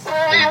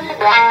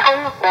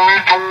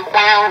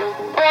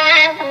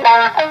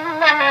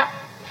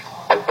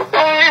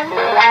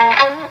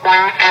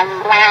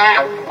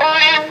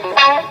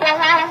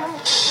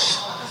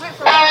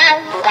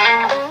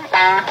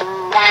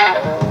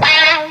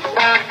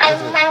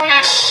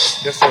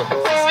Yes, sir.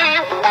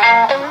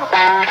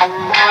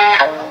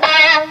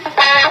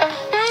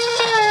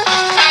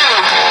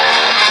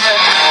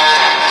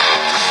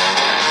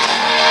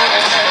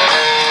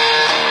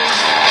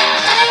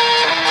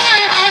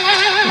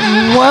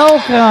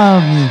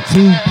 Welcome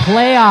to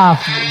playoff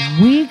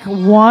week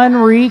 1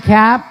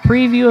 recap,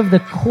 preview of the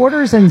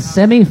quarters and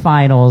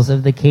semifinals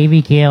of the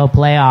KVKO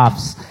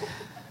playoffs.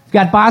 We've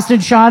got Boston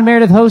Sean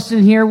Meredith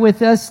hosting here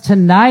with us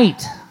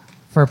tonight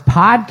for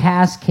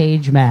Podcast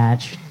Cage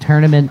Match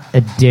Tournament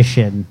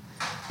Edition.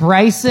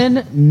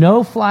 Bryson,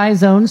 no-fly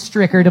zone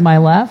Stricker to my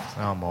left.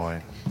 Oh,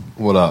 boy.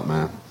 What up,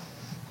 man?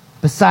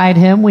 Beside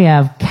him, we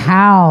have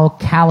Cal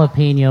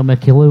Jalapeno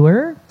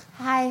McClure.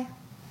 Hi.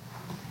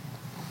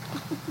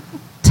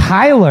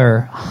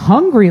 Tyler,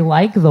 hungry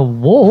like the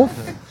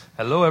wolf.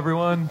 Hello,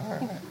 everyone.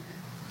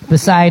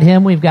 Beside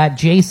him, we've got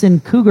Jason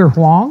Cougar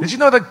Huang. Did you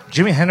know that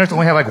Jimi Hendrix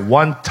only had like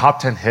one top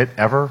 10 hit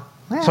ever?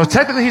 So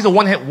technically he's a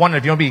one-hit wonder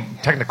if you want to be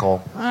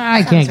technical.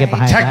 I can't get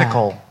behind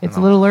Technical. that. It's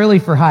a little early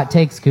for hot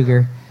takes,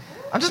 Cougar.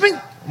 I'm just being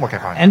more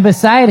careful. And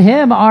beside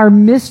him, our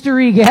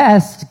mystery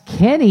guest,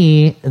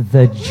 Kenny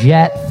the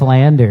Jet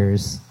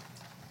Flanders.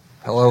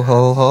 Hello,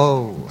 ho,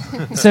 ho.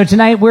 So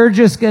tonight we're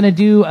just going to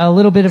do a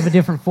little bit of a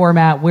different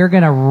format. We're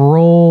going to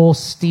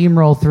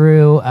steamroll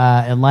through,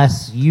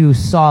 unless you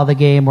saw the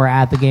game, were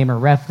at the game, or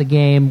ref the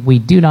game. We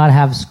do not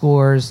have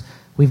scores.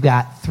 We've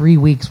got 3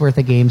 weeks worth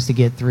of games to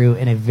get through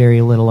in a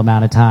very little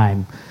amount of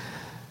time.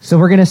 So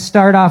we're going to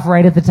start off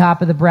right at the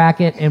top of the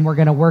bracket, and we're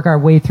going to work our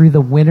way through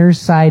the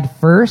winner's side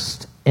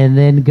first, and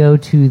then go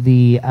to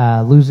the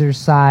loser's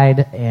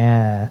side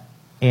and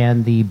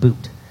the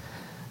boot.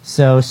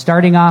 So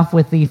starting off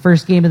with the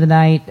first game of the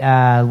night,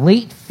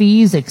 late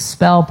fees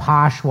expel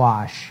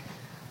Poshwash.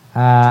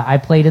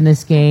 I played in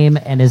this game,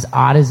 and as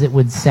odd as it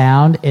would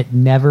sound, it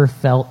never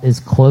felt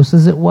as close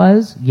as it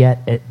was,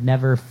 yet it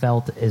never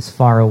felt as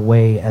far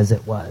away as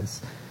it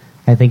was.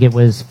 I think it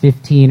was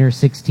 15 or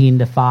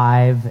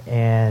 16-5,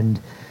 and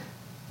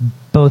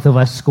both of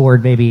us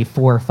scored maybe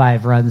 4 or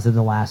 5 runs in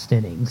the last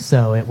inning.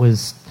 So it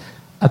was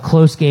a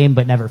close game,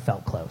 but never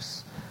felt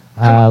close.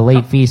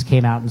 Late fees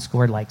came out and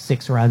scored like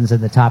 6 runs in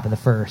the top of the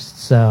first.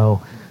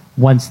 So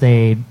once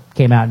they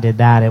came out and did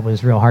that, it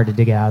was real hard to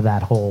dig out of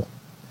that hole.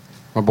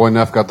 My boy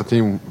Neff got the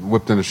team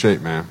whipped into shape,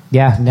 man.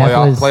 Yeah, Neff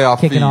was playoff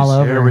kicking fees. all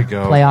over. Here we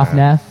go. Playoff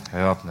Neff.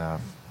 Playoff Neff.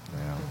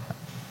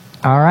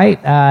 Yeah. All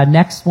right,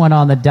 next one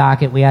on the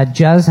docket, we had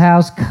Juzz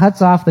House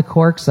cuts off the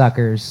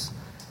Corksuckers.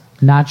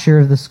 Not sure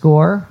of the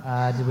score.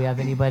 Did we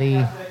have anybody?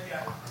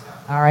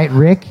 All right,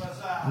 Rick,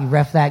 you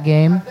ref that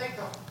game. I think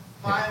the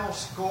final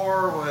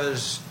score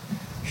was...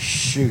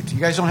 Shoot, you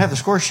guys don't have the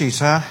score sheets,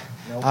 huh?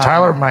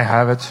 Tyler might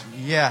have it.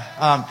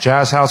 Yeah.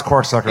 Jazz House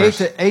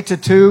Corksuckers.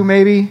 8-2,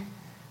 maybe.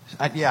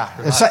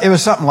 It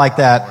was something like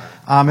that.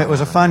 It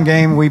was a fun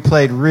game. We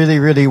played really,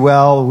 really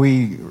well.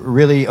 We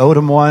really owed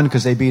them one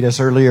because they beat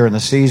us earlier in the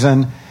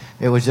season.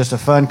 It was just a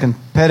fun,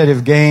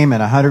 competitive game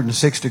in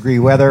 106-degree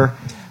weather.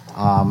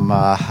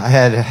 I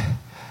had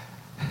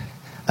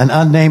an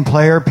unnamed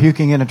player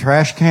puking in a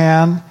trash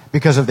can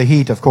because of the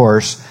heat, of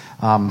course.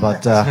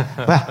 But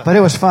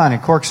it was fun.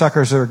 And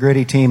Corksuckers are a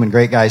gritty team and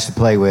great guys to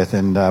play with.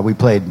 And we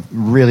played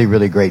really,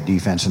 really great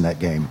defense in that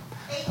game.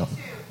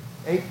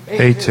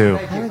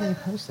 8-2. How are they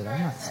posted? I'm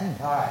not seeing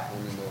it. All right.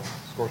 The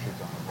score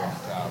sheet's on the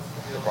tab.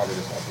 They'll probably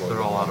just upload.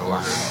 They're all out of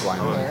order.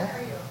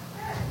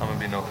 I'm going to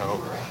be no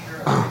help.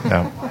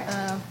 Yeah.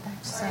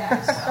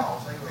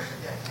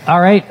 All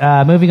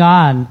right, moving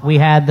on. We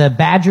had the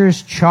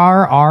Badgers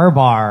Char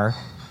R-Bar.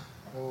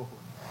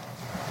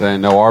 There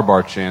ain't no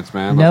R-bar chance,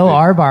 man. No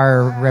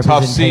R-Bar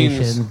Tough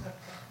scenes. representation.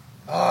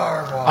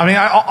 I mean,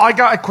 I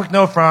got a quick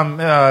note from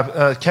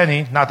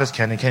Kenny, not this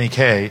Kenny, Kenny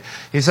K.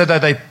 He said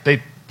that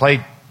they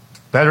played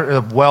better,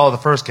 well the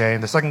first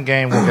game. The second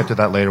game, we'll get to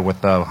that later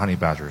with the Honey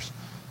Badgers.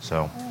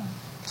 So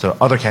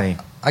other Kenny.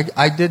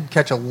 I did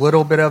catch a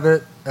little bit of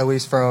it, at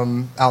least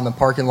from out in the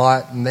parking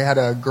lot, and they had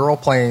a girl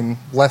playing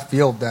left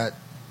field that,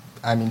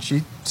 I mean,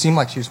 she seemed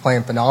like she was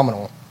playing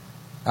phenomenal.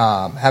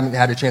 Haven't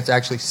had a chance to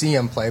actually see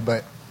him play,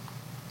 but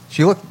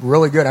she looked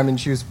really good. I mean,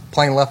 she was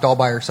playing left all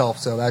by herself,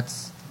 so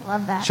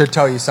Love that. should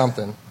tell you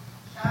something.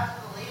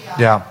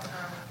 Yeah.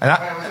 And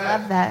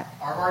Love that.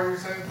 Our bar, you were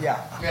saying?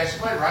 Yeah. Yeah, she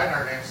played right in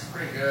our game. She's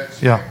pretty good.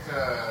 She Yeah.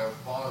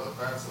 picked ball to the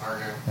fence in our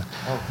game.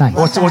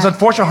 Nice. what's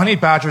unfortunate, Honey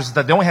Badgers, is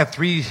that they only have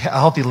 3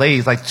 healthy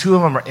ladies. Like 2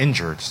 of them are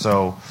injured.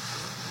 So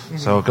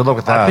good luck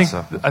with that.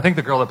 I think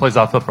the girl that plays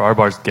outfield for our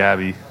bar is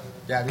Gabby.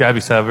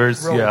 Gabby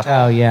Severs. Really? Yeah.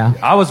 Oh, yeah.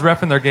 I was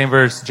reffing their game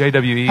versus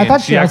JWE. I thought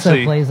and she also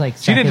actually plays, like,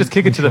 she didn't just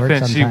kick it to the second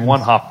fence. and She short sometimes.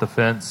 one-hopped the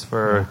fence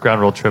for a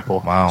ground roll triple.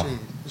 Wow.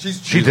 She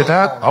She did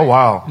that? Oh,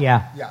 wow.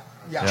 Yeah.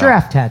 Yeah.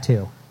 Giraffe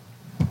tattoo.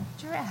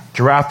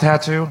 Giraffe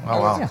tattoo? Oh, That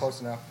wow. wasn't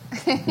close enough.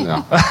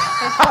 No.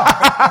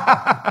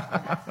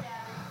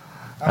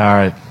 All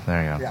right.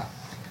 There you go. Yeah.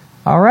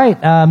 All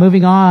right,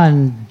 moving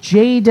on.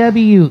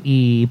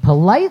 JWE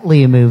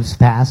politely moves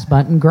past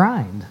Bunt and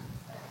Grind.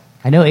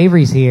 I know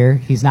Avery's here.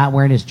 He's not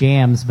wearing his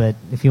jams, but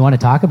if you want to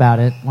talk about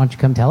it, why don't you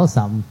come tell us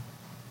something?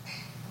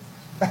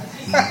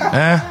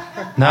 No.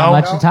 Not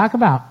much to talk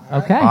about.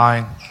 Okay.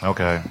 Fine.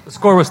 Okay. The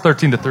score was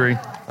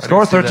 13-3.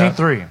 Score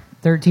 13-3.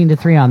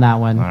 13-3 on that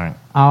one. All right.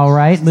 All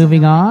right,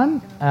 moving on.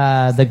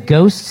 The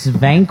Ghosts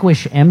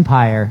vanquish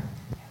Empire.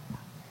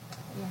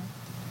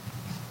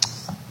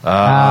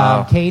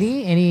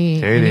 Katie,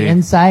 any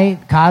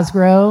insight?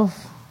 Cosgrove?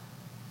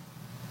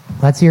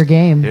 That's your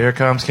game. Here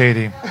comes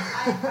Katie. All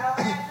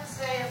I have to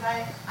say is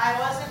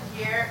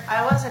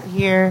I wasn't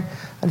here,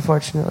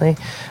 unfortunately.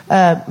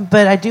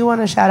 But I do want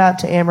to shout out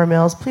to Amber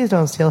Mills. Please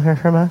don't steal her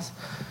from us.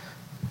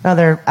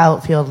 Another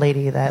outfield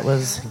lady that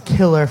was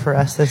killer for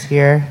us this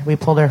year. We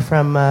pulled her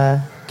from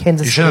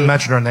Kansas You shouldn't State.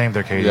 mention her name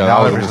there, Katie. Yeah,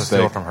 Now that was a everyone's steal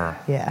mistake. from her.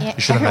 Yeah.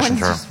 You should have mentioned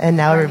her. And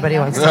now everybody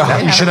wants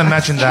to. You should have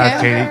mentioned that,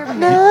 Katie.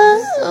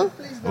 No.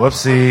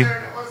 Whoopsie.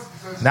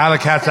 Now the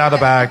cat's out of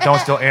the bag. Don't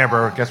steal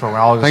Amber. Guess what? We're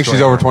all I think steal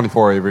she's Amber. over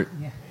 24, Avery.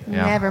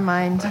 Yeah. Never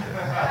mind.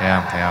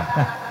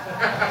 Yeah.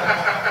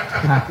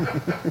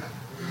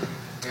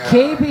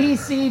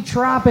 KBC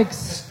Tropics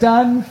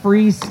stun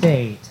Free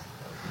State.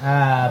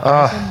 Not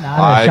a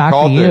I shock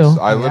called to you. this.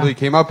 I literally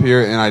came up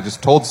here and I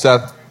just told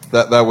Seth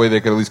that way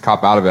they could at least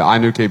cop out of it. I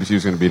knew KBC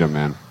was going to beat him,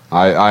 man.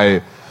 One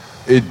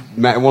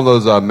of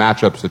those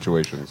matchup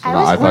situations. When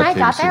thought I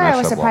got KBC there, I matched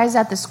was up well. surprised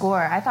at the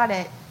score. I thought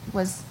it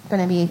was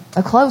going to be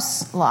a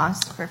close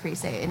loss for Free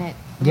State, and it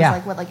was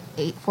Yeah. like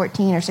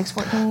 8-14 or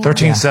 6-14?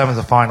 13-7 is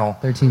the final.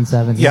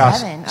 13-7. Yeah.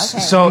 Seven,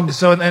 okay.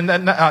 So, and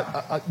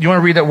you want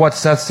to read what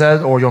Seth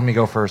said, or you want me to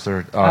go first?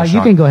 Or You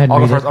Sean? can go ahead and I'll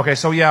read go first. it. Okay.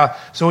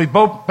 So we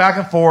both back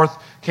and forth.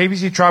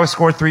 KBC tried to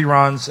score 3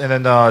 runs,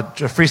 and then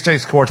Free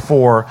State scored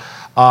 4.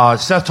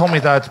 Seth told me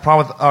that the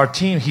problem with our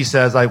team, he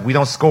says, like, we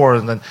don't score,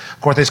 and then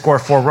of course they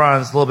scored 4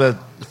 runs, a little bit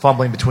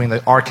fumbling between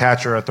our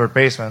catcher and third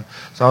baseman.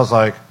 So I was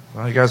like,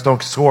 well, you guys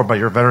don't score, but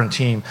you're a veteran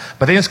team.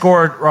 But they didn't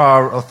score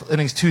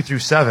innings 2 through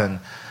 7.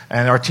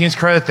 And our team's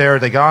credit there,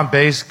 they got on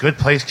base, good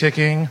place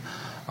kicking,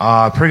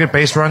 pretty good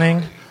base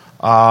running.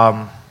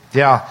 But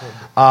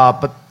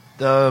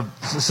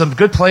some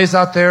good plays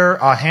out there.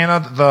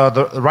 Hannah,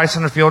 the right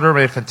center fielder,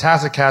 made a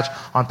fantastic catch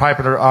on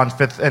Piper on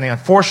 5th inning.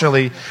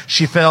 Unfortunately,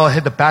 she fell,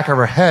 hit the back of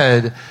her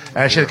head,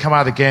 and she had to come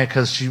out of the game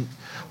because she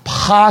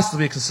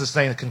possibly could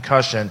sustain a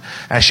concussion,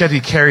 and she had to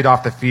be carried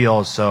off the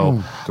field.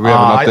 So Do we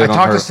have an update I on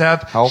talked her to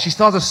Seth. health? She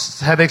still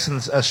has headaches and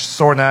a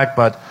sore neck,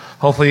 but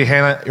hopefully,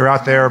 Hannah, you're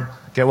out there.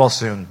 Get well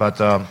soon. But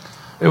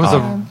It was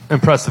an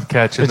impressive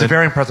catch. And it's a then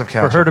very impressive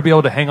catch. For her to be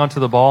able to hang onto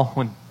the ball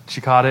when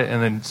she caught it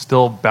and then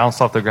still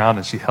bounced off the ground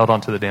and she held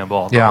onto the damn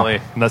ball. Yeah.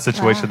 Normally, in that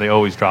situation, they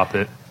always drop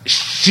it.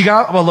 She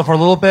got up for a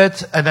little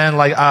bit, and then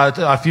like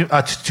a few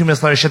 2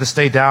 minutes later, she had to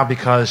stay down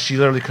because she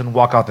literally couldn't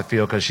walk off the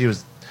field because she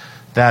was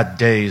that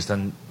dazed.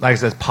 And like I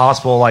said, it's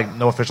possible, like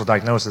no official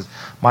diagnosis,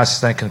 might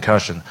sustain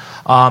concussion.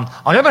 On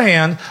the other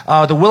hand,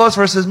 the Willis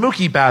versus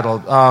Mookie battle,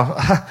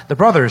 the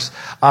brothers.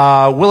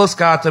 Willis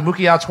got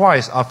Mookie out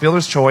twice,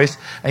 fielder's choice,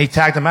 and he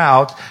tagged him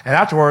out. And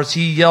afterwards,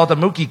 he yelled at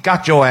Mookie,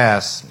 "Got your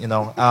ass!"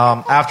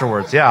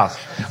 Afterwards, yeah.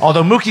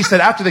 Although Mookie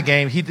said after the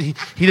game, he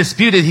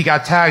disputed he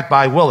got tagged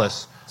by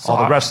Willis.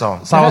 The ref saw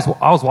him. So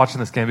I was watching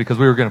this game because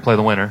we were going to play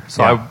the winner.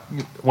 So Yeah.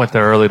 I went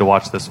there early to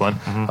watch this one.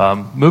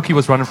 Mookie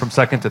was running from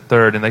second to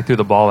third, and they threw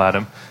the ball at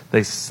him.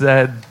 They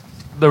said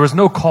there was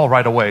no call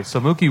right away, so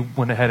Mookie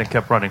went ahead and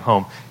kept running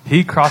home.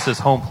 He crosses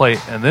home plate,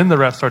 and then the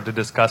refs started to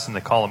discuss, and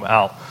they call him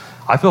out.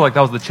 I feel like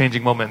that was the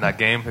changing moment in that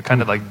game. It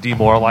kind of like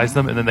demoralized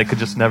them, and then they could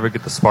just never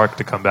get the spark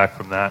to come back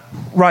from that.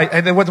 Right,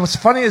 and then what's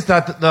funny is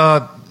that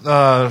the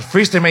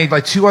Free State made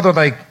like 2 other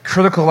like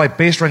critical like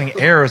base running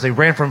errors. They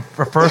ran from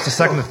first to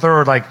second to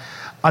third like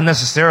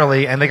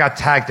unnecessarily, and they got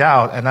tagged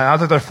out. And I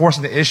think they're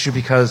forcing the issue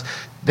because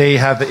they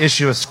have the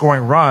issue of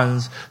scoring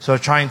runs, so they're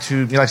trying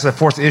to, like I said,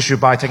 force the issue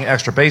by taking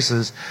extra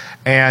bases,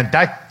 and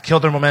that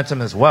killed their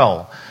momentum as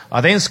well.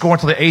 They didn't score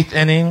until the 8th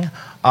inning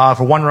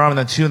for 1 run, and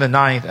then 2 in the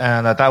 9th,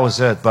 and that was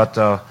it. But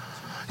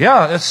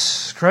yeah,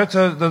 it's credit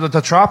to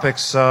the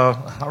Tropics.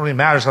 Not really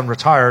matters. I'm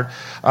retired.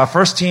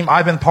 First team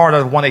I've been part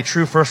of won a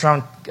true first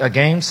round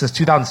game since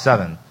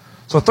 2007.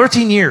 So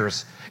 13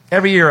 years.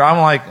 Every year I'm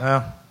like,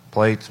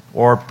 plate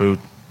or boot.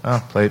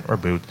 Plate or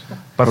boot.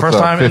 But That's first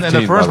time in the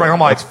 15, first by break, the I'm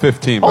like, That's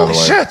 15, by holy the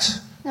way. shit.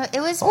 No,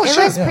 it was Oh, it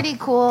shit, was yeah. pretty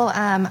cool.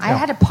 I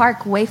had to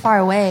park way far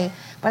away,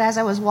 but as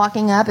I was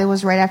walking up, it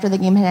was right after the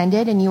game had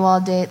ended, and you all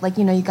did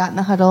you got in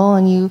the huddle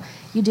and you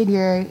did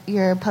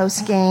your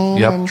post game.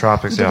 Yep, and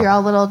Tropics, you did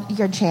yeah.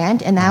 your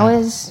chant, and that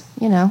was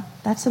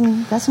that's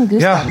some goosebumps.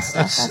 Yeah,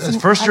 stuff.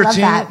 it's first year I love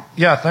team. that.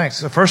 Yeah,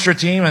 thanks. A first year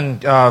team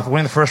and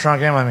winning the first round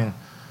game. I mean,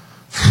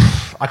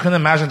 I couldn't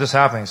imagine this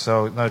happening.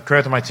 So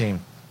credit to my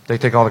team. They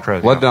take all the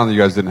credit. Letdown that you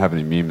guys didn't have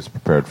any memes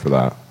prepared for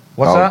that.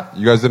 What's that?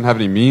 You guys didn't have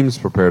any memes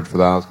prepared for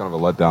that. That was kind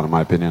of a letdown, in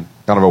my opinion.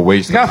 Kind of a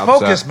waste. You got to and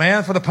upset. focus,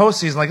 man, for the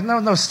postseason. Like,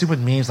 no stupid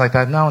memes like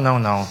that. No.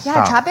 Yeah,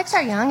 Stop. Tropics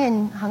are young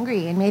and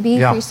hungry, and maybe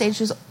Yeah. Free State's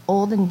just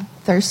old and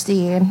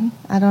thirsty, and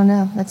I don't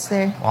know. That's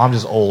their. Well, I'm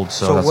just old,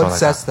 so So that's what'd what I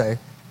Seth say?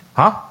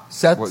 Huh?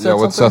 Seth What, said yeah,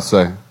 what's something?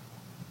 Seth say?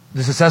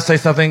 Does Seth say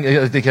something?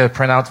 They get a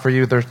printout for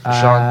you there,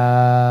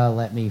 Sean?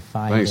 Let me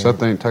find Thanks, it. Seth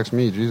didn't text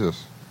me.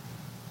 Jesus.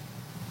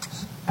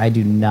 I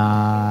do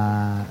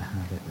not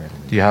have it ready.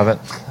 Do you have it?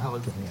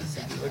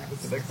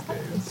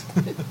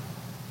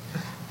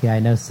 Yeah, I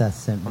know Seth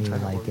sent me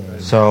like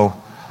a... So,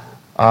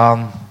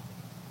 yeah,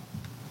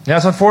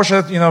 it's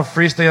unfortunate.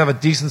 Free State have a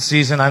decent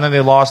season. I know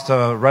they lost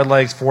to Red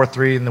Legs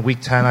 4-3 in the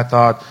Week 10. I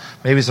thought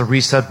maybe it's a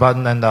reset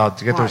button and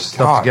to get their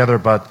stuff together.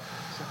 But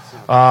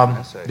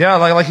yeah,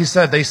 like he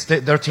said,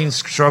 their team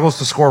struggles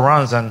to score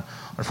runs, and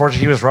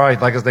unfortunately, he was right.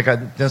 Like they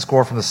didn't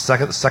score from the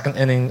second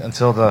inning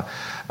until the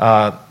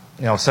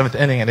seventh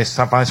inning, and they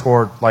finally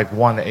scored like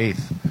 1 in the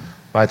eighth.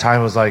 By the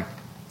time it was like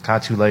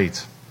kind of too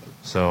late.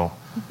 So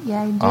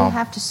Yeah, you do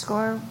have to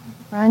score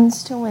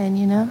runs to win.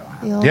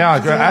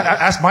 yeah,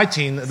 ask my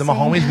team, the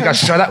Mahomies. We got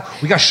shut out.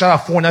 We got shut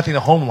out 4-0 in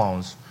home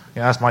loans.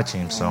 Yeah, that's my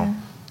team. So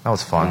that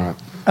was fun.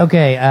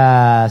 Okay,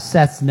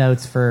 Seth's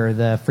notes for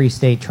the Free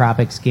State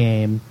Tropics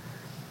game.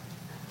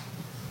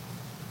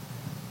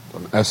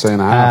 An essay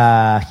and a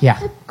half.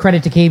 Yeah,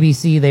 credit to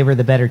KBC. They were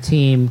the better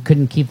team.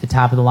 Couldn't keep the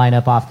top of the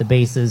lineup off the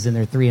bases, and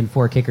their 3 and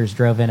 4 kickers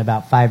drove in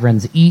about 5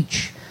 runs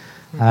each.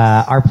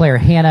 Our player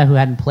Hannah, who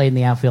hadn't played in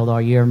the outfield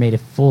all year, made a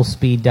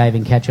full-speed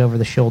diving catch over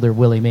the shoulder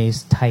Willie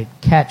Mays type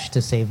catch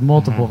to save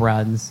multiple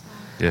runs.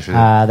 Yes, she did.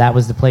 That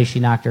was the play she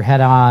knocked her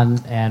head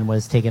on and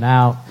was taken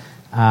out.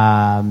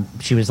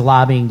 She was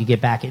lobbying to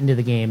get back into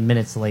the game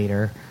minutes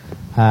later.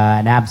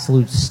 An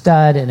absolute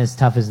stud and as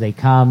tough as they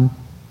come.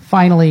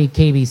 Finally,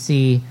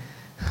 KBC,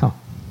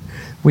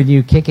 when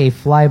you kick a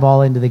fly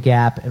ball into the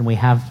gap and we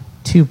have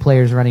 2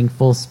 players running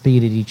full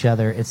speed at each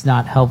other, it's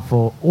not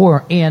helpful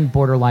and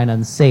borderline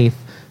unsafe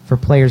for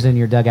players in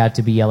your dugout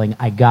to be yelling,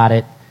 "I got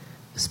it,"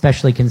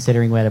 especially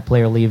considering we had a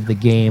player leave the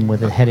game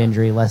with a head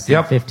injury less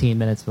than 15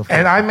 minutes before.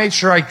 And I made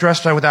sure I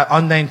dressed right with that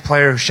unnamed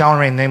player who shall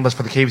remain nameless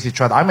for the KBC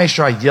Tribe. I made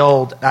sure I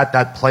yelled at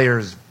that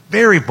player's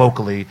very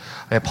vocally.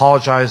 I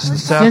apologize.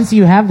 Since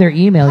you have their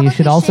email, you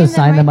should also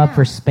sign them up now?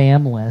 for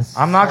spam lists.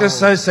 I'm not going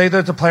to say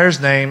the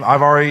player's name.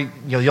 I've already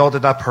yelled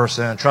at that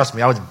person. And trust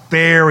me, I was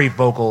very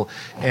vocal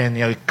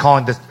in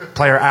calling this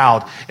player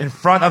out in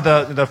front of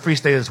the Free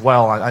State as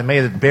well. I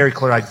made it very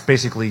clear. I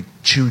basically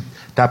chewed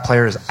that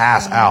player's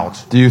ass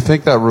out. Do you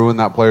think that ruined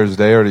that player's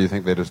day, or do you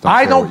think they just don't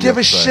I care don't what give you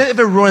a have to say? shit if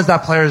it ruins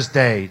that player's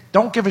day.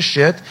 Don't give a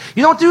shit.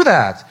 You don't do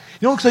that.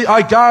 You don't say,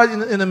 "I got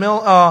it in the middle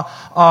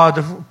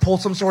to pull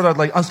some sort of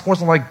like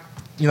unsportsmanlike,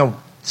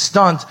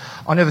 stunt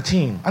on the other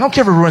team." I don't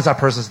care if it ruins that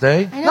person's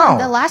day. I know.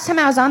 No. The last time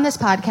I was on this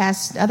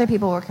podcast, other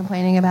people were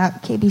complaining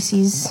about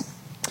KBC's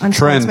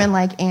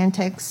unsportsmanlike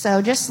antics.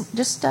 So just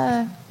be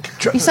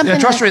something.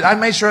 Trust me. I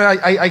made sure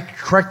I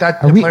correct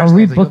that. Are we player's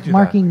name, that you don't do that.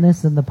 bookmarking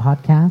this in the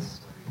podcast?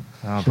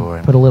 Oh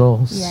boy. Put a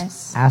little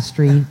Yes.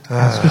 asterisks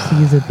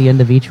at the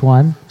end of each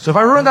one. So if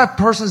I ruin that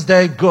person's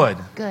day, good.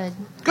 Good.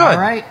 Good. All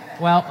right.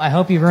 Well, I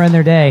hope you've ruined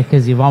their day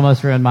because you've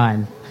almost ruined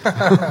mine.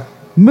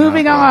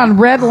 Moving on,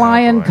 Red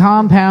Lion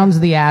compounds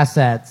the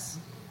assets.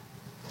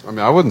 I mean,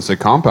 I wouldn't say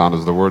compound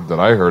is the word that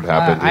I heard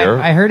happened here.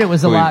 I heard it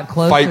was a lot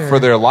closer. Fight for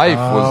their life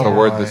was the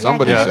word that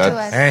somebody give it to said.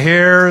 us. And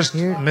here's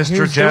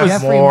Mr. Jeff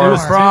Jeffrey Moore Moore.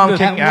 from At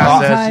King one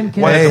time, Assets.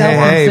 What is Kenneth it,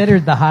 Moore?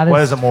 considered the What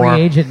is hottest it, Moore?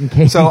 free agent in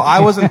KBC. So I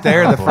wasn't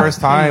there the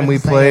first time we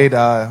Say played.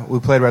 it. We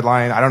played Red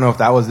Lion. I don't know if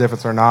that was the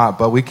difference or not,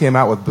 but we came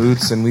out with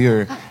boots and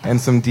and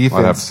some I'd have to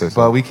defense. say so.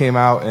 But we came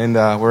out and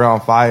we're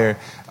on fire.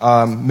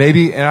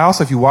 Maybe, and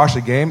also if you watch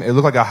the game, it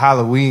looked like a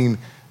Halloween.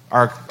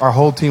 Our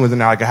whole team was in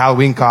like a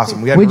Halloween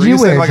costume. We had What'd you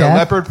Marisa wear, in like Jeff? a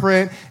leopard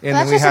print, and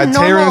That's then we just a had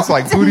normal- Terrence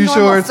like that's a booty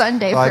normal shorts.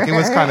 Sunday Like for it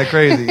was her. kind of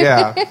crazy.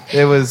 Yeah,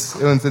 it was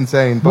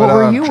insane. But What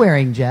were you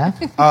wearing, Jeff?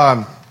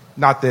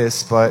 not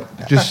this,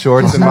 but just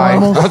shorts and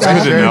Normal my That's good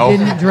stuff. to know. You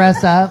didn't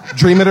dress up.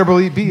 dream it or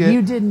believe be it.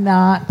 You did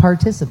not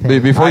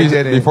participate. Before I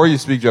didn't. before you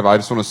speak, Jeff, I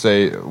just want to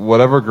say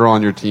whatever girl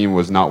on your team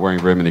was not wearing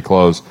very many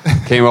clothes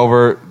came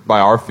over by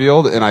our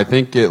field, and I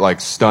think it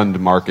like stunned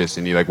Marcus,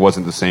 and he like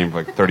wasn't the same for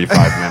like 35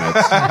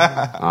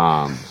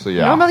 minutes. So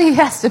yeah. Normally he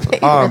has to pay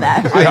for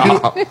that.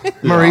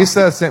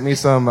 Marisa sent me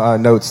some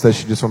notes that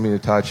she just wanted me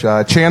to touch.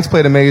 Chance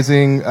played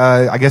amazing.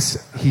 I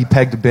guess he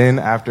pegged Ben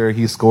after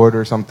he scored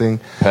or something.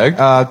 Pegged?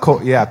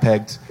 Yeah, pegged.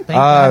 Thank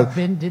God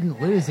Ben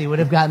didn't lose. He would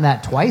have gotten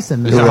that twice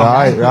in this.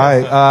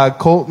 Right.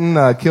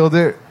 Colton killed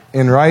it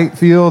in right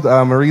field.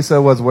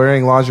 Marisa was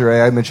wearing lingerie.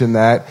 I mentioned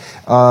that.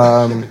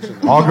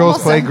 All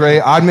girls played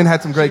great. Odman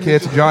had some great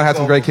kids. John had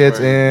some great kids.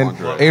 And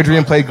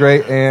Adrian played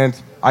great. And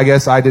I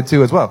guess I did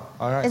too as well.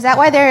 All right. Is that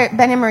why Ben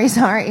and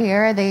Marisa aren't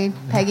here? Are they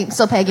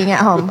still pegging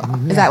at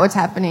home? Is that what's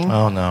happening?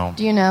 Oh, no.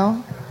 Do you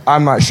know?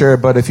 I'm not sure,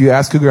 but if you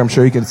ask Cougar, I'm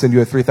sure he can send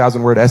you a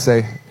 3,000-word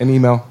essay, an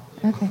email.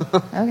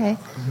 Okay.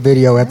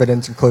 Video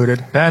evidence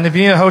included. Ben, if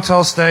you need a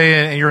hotel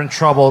stay and you're in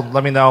trouble,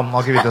 let me know.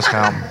 I'll give you a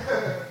discount.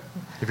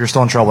 If you're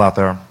still in trouble out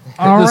there.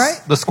 All right.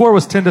 The score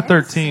was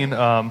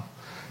 10-13.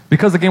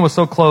 Because the game was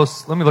so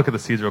close, let me look at the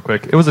seeds real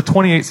quick. It was a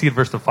 28 seed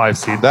versus a 5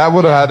 seed. That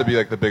would have had to be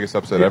like the biggest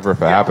upset ever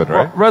if it happened,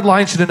 right? Red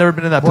Lion should have never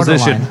been in that Borderline.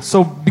 position.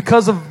 So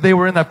because they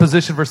were in that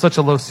position for such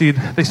a low seed,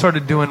 they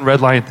started doing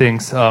Red Lion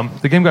things.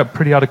 The game got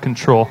pretty out of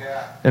control.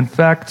 In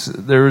fact,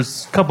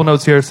 there's a couple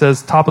notes here. It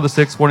says, top of the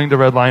 6th, warning to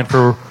Red Lion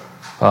for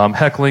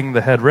heckling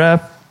the head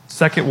ref.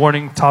 Second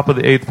warning, top of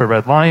the 8th for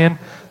Red Lion.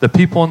 The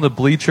people in the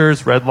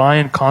bleachers, Red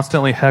Lion,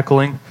 constantly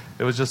heckling.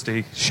 It was just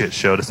a shit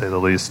show, to say the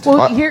least.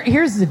 Well,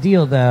 here's the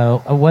deal,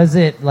 though. Was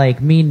it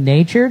like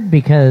mean-natured?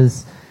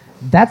 Because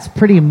that's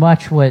pretty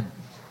much what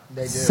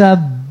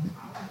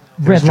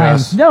Red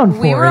Lion's known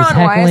We for, were is on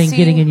heckling, YSC.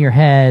 getting in your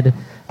head.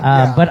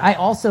 But I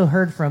also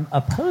heard from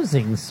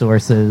opposing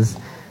sources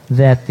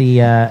that the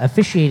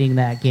officiating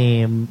that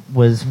game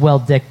was well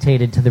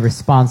dictated to the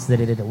response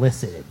that it had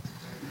elicited.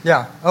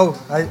 Yeah. Oh,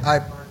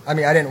 I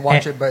mean, I didn't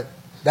watch it, but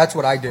that's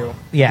what I do.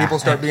 Yeah. People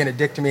start being a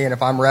dick to me, and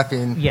if I'm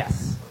reffing,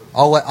 Yes.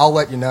 I'll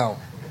let you know.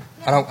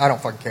 I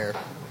don't fucking care.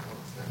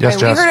 Yes,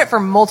 we Jess. heard it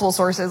from multiple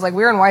sources. Like,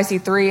 we were in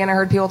YC3, and I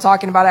heard people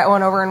talking about it. I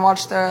went over and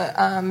watched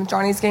the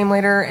Johnny's game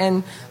later,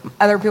 and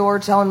other people were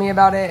telling me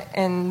about it.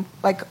 And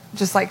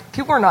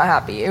people were not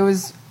happy.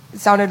 It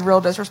sounded real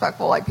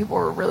disrespectful. Like, people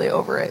were really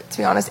over it, to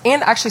be honest.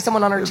 And actually,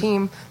 someone on their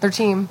team, So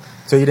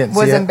you didn't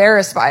was see it?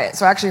 embarrassed by it.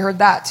 So I actually heard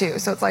that too.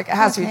 So it's like it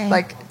has to be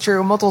like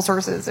true. Multiple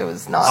sources. It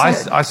was not. I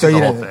good. see the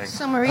whole thing.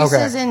 So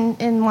Maurice's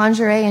in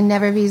lingerie and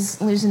Nevervy's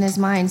losing his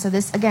mind. So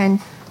this,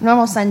 again,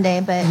 normal Sunday,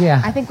 but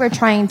Yeah. I think we're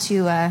trying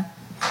to, One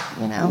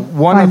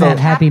Find of that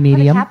the happy put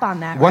medium. a cap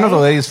on that, one of the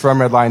right? ladies from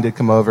Red Lion did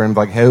come over and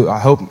be like, hey, I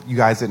hope you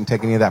guys didn't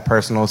take any of that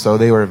personal. So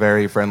they were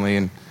very friendly,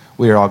 and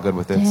we were all good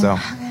with it. So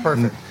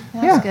Perfect.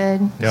 That Yeah. was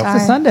good. Yep. Sorry,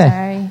 It's a Sunday.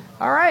 Sorry.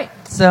 All right.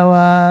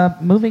 So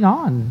moving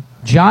on.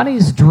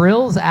 Johnny's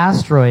drills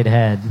asteroid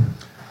head.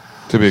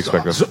 To be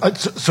expected.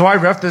 So I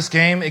ref this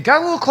game. It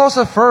got a little close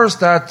at first.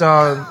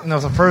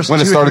 The first When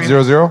it 2 or started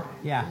 3 0-0?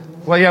 Yeah.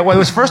 Well, it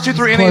was first 2-3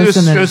 Close innings.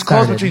 and then It was it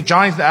close started. between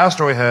Johnny's and the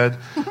asteroid head,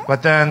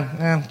 but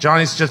then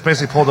Johnny's just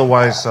basically pulled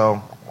away.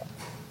 So,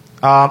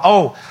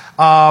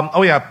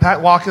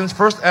 Pat Watkins'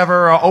 first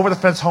ever over the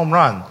fence home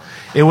run.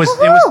 It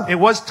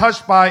was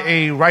touched by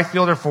a right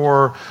fielder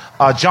for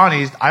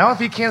Johnny's. I don't know if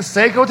he can't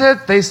say go to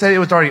it. They said it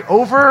was already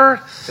over.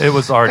 It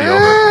was already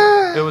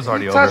over. It was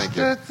already Touched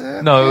over.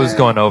 it. No, it was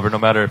going over, no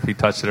matter if he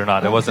touched it or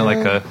not. It wasn't like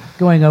a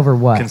Going over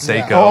what?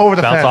 Conseco over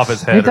the bounce fence. off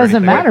his head. It doesn't or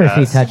anything matter like if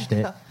he that. touched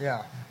it.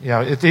 Yeah.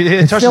 Yeah, it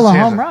It's touched still his a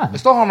hands. home run. It's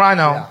still a home run.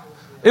 I know. Yeah.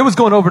 It was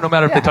going over no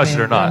matter if they Yeah, touched I it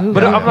or mean, not. who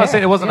But I'm knows? not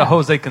saying it wasn't Yeah. a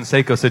Jose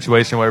Canseco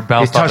situation where it He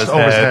bounced off touched his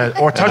over his head.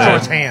 head or touched over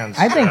his hands.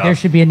 I think there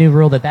should be a new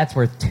rule that's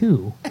worth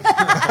 2.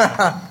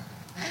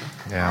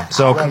 Yeah.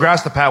 So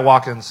congrats to Pat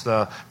Watkins,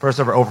 the first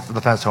ever over the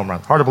fence home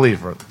run. Hard to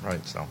believe,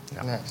 right? So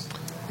yeah. Nice.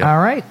 Yep. All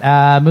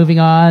right. Moving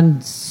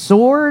on.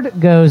 Sword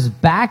goes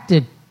back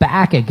to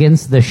back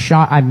against the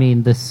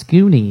the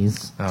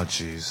Scoonies. Oh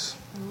jeez.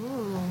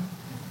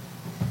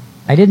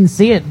 I didn't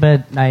see it,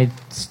 but I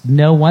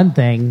know one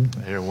thing.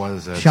 Here, what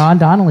is it? Sean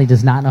Donnelly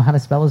does not know how to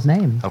spell his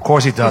name. Of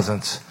course he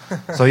doesn't.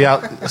 So yeah,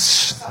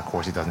 of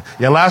course he doesn't.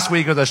 Yeah, last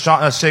week the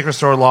Shaker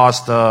Store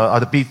lost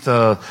to beat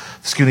the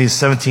Scoonies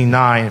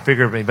 17-9.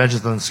 Figured it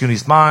vengeance on the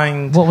Scoonies'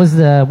 mind. What was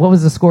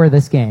the score of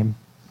this game?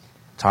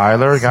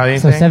 Tyler, got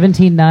So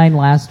anything? 17-9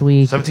 last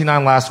week.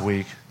 17-9 last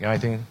week. Got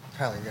anything?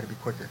 Tyler, you got to be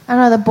quicker. I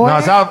don't know, the board. No,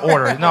 it's out of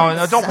order.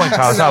 No, don't blame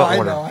Tyler. It's out of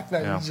order. I know.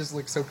 Yeah. You just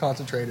look so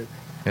concentrated.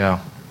 Yeah.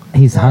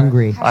 He's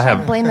hungry. I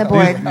have Blame the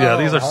board.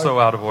 these are so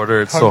out of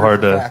order. It's so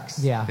hard to.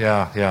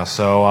 Yeah.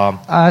 So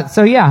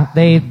So yeah,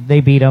 they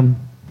beat him.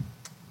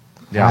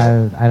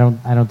 yeah. I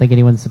don't think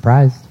anyone's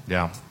surprised.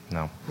 Yeah.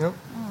 No. Yep.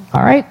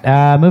 All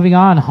right, moving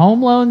on.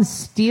 Home Loan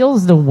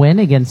steals the win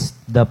against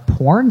the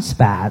Porn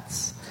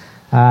Spats.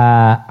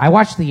 I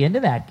watched the end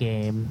of that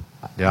game.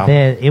 Yeah.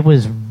 It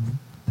was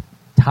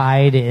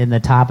tied in the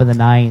top of the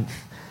ninth,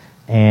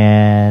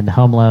 and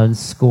Home Loan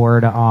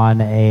scored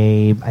on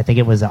I think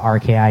it was an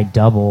RKI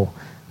double,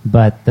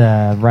 but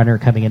the runner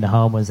coming into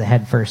home was a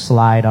head first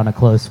slide on a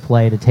close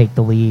play to take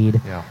the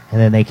lead. Yeah.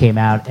 And then they came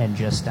out and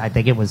I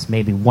think it was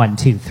maybe 1,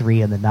 2,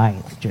 3 in the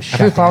ninth. Just I shut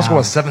think the final down. score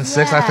was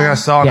 7-6. I think I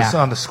saw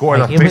on the score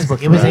Like, on it was,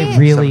 Facebook. it was a thread.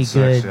 really 7-6,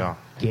 good yeah.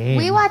 game.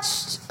 We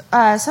watched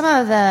some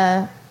of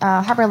the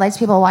Harbor Lights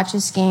people watch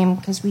this game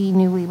because we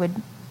knew we would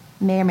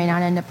may or may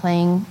not end up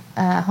playing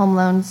Home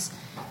Loans,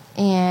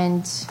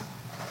 and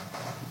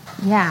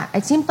yeah,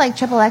 it seemed like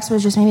Triple X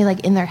was just maybe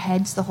like in their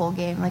heads the whole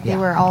game. Like they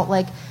were all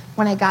like,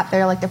 when I got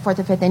there, like the 4th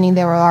or 5th inning,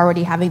 they were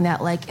already having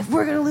that like, if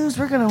we're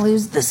gonna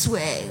lose this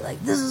way.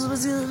 Like this is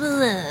what's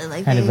gonna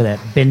like kind of that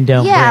bend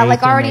don't yeah, break,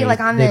 like and already like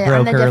on they the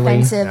broke early.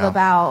 defensive Yeah.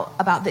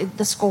 about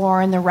the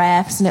score and the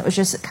refs, and it was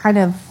just kind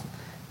of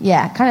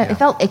it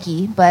felt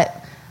icky, but.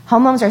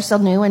 Home loans are still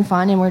new and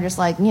fun, and we're just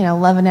like,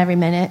 loving every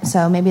minute.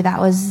 So maybe that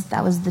was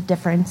the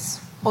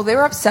difference. Well, they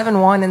were up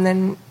 7-1, and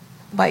then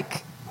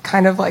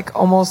kind of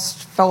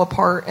almost fell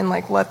apart and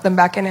let them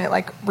back in it.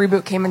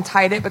 Reboot came and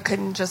tied it, but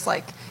couldn't just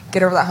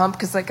get over that hump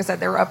because, like I said,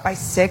 they were up by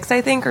 6,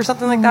 I think, or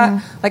something like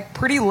that,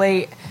 pretty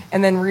late.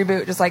 And then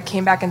Reboot just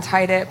came back and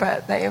tied it,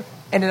 but they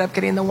ended up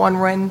getting the one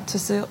run to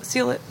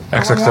seal it.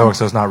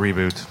 XXOXO's not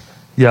reboot.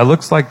 Yeah, it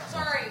looks like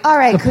All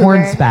right, The Cougar.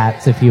 porn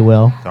spats, if you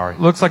will. Sorry.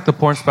 looks like the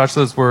Porn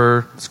Specialists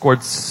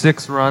scored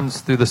 6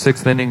 runs through the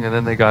 6th inning, and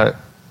then they got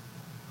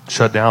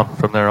shut down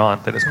from there on.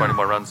 They didn't score any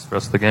more runs the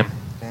rest of the game.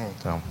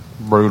 So,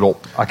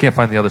 Brutal. I can't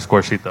find the other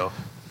score sheet though.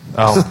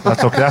 Oh,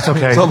 that's okay. That's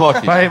okay. So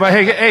lucky. But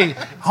hey,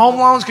 home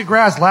loans,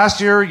 congrats. Last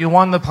year you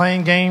won the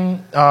playing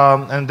game,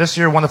 and this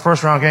year won the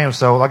first round game.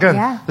 So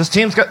again, this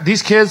team's got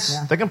these kids.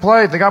 Yeah. They can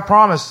play. They got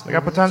promise. They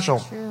got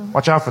potential.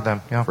 Watch out for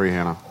them. Yeah. Free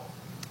Hannah.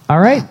 All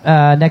right.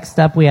 Next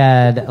up, we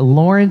had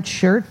Lawrence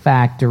Shirt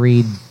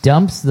Factory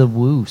dumps the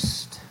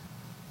Woost.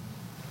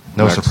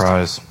 No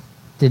surprise.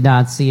 Did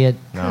not see it.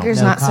 No.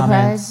 Peter's not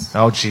surprised.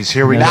 Oh, geez.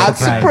 Here we go. Not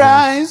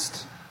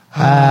surprised.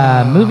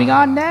 Moving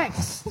on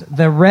next.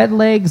 The Red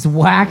Legs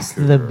waxed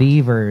the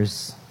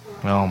Beavers.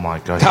 Oh, my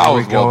God. That Here we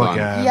was go well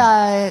done. again.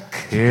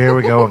 Yuck. Here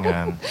we go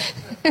again.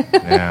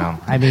 Yeah.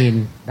 I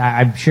mean,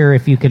 I'm sure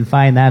if you can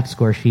find that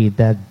score sheet,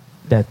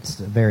 that's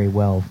very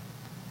well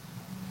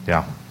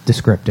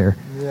descriptor.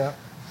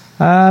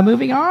 Yeah.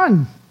 Moving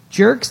on.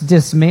 Jerks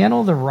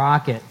dismantle the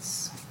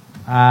Rockets.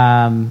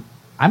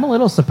 I'm a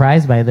little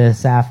surprised by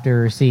this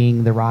after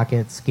seeing the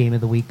Rockets' Game of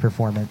the Week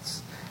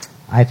performance.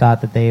 I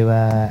thought that they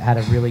had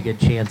a really good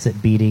chance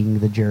at beating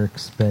the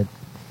Jerks, but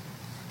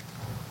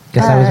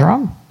guess I was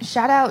wrong.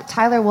 Shout out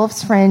Tyler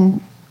Wolf's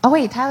friend. Oh,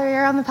 wait, Tyler,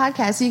 you're on the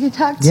podcast, so you can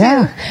talk too.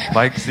 Yeah.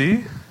 Mike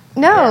Z?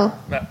 No.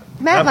 Matt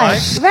Mike. Matt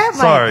Mike.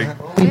 Sorry.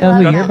 We know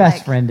who your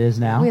best friend is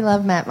now. We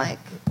love Matt Mike.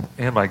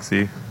 And Mike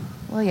Z.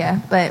 Well, yeah,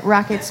 but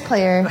Rockets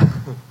player,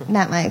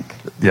 Matt Mike.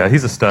 Yeah,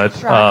 he's a stud.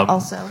 Shrug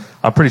also.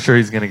 I'm pretty sure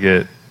he's going to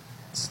get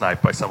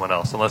sniped by someone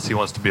else, unless he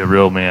wants to be a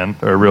real man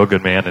or a real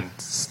good man and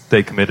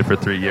stay committed for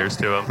 3 years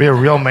to him. Be a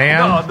real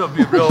man? No,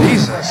 be real.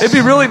 Jesus. It'd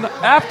be really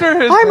after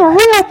his. I'm a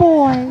real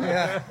boy.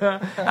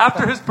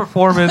 After his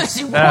performance,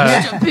 He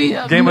wants to be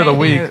a game of the man.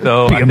 week,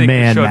 though, Be I a think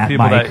man, he showed Matt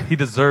people Mike. that he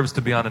deserves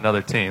to be on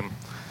another team.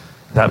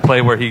 That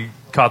play where he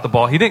caught the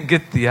ball, he didn't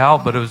get the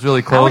out, but it was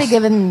really close. I would have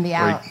given him the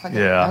out.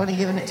 Yeah. I would have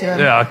given it to him.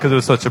 Yeah, because it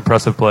was such an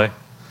impressive play.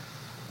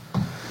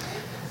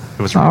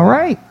 It was All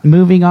right.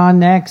 Moving on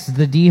next.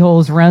 The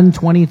D-Holes run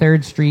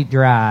 23rd Street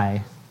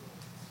dry.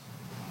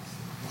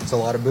 It's a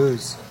lot of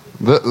booze.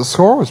 The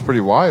score was pretty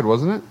wide,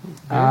 wasn't it?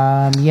 Yeah.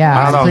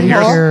 I I'm don't know. pretty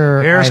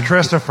sure Here's I've-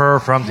 Christopher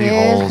from Here's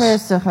D-Holes.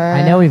 Christopher.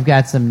 I know we've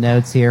got some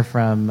notes here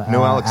from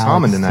No Alex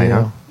Hammond tonight, too.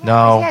 huh?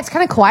 No. Yeah, it's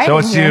kind of quiet So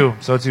in it's here. you.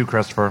 So it's you,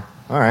 Christopher.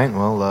 All right.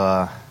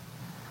 Well,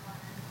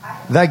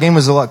 that game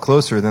was a lot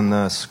closer than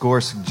the score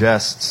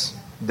suggests.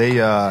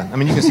 They, I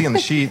mean, you can see on the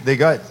sheet they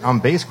got on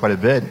base quite a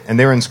bit, and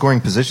they were in scoring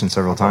position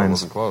several thought it times.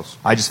 wasn't close.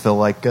 I just feel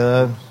like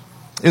it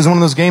was one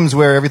of those games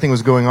where everything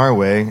was going our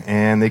way,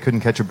 and they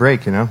couldn't catch a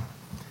break. You know.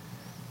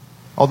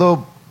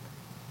 Although,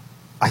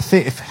 I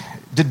think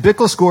did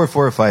Bickle score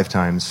 4 or 5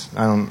 times?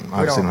 I don't.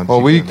 Obviously, don't have the Well,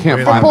 sheet we in front of me. can't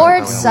The find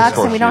board the sucks,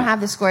 score and we don't sheet. have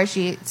the score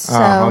sheet.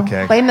 So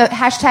okay. blame the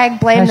hashtag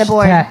blame the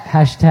board.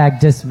 Hashtag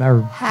blame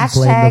the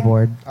Hashtag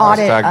board.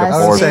 audit Hashtag the us. I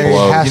would board say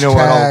blows. You know what,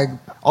 hashtag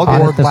I'll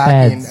Audit board the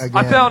lacking feds. again.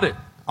 I found it.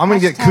 I'm going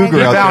to get Hashtag- Cougar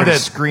You out found there it.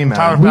 to scream at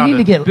Tyler him. We found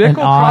need to it. get Bickle an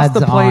crossed odds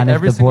the plate on if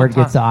every the board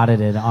single gets time.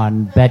 audited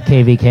on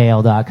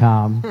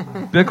betkvkl.com.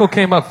 Bickle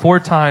came up 4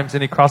 times,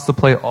 and he crossed the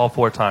plate all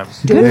 4 times.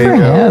 Good There for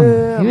you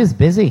go. him. He was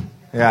busy.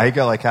 Yeah, he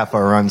got like half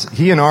our runs.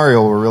 He and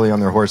Ariel were really on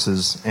their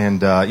horses.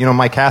 And,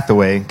 Mike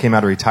Hathaway came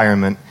out of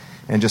retirement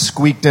and just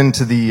squeaked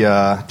into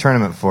the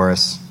tournament for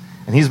us.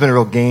 And he's been a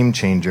real game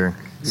changer.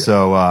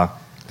 So, if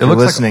you're looks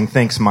like- listening,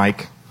 thanks,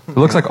 Mike. It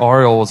looks like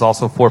Ariel was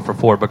also 4 for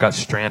 4, but got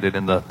stranded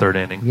in the 3rd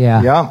inning.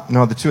 Yeah. Yeah,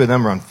 no, the two of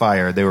them were on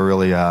fire. They were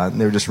really,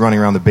 they were just running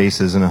around the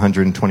bases in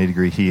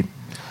 120-degree heat.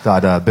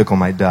 Thought Bickle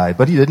might die,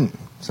 but he didn't.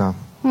 So,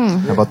 how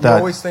about You that?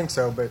 always think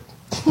so, but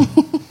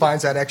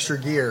finds that extra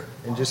gear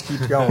and just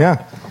keeps going.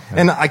 Yeah,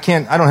 and I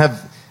don't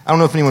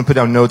know if anyone put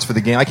down notes for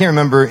the game. I can't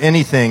remember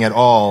anything at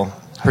all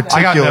I got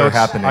particular notes.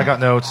 happening. I got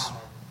notes.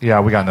 Yeah,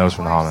 we got notes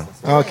from Holland.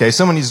 Okay,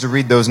 someone needs to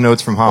read those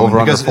notes from Holland Over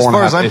under because, as 4.5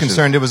 far as I'm issues.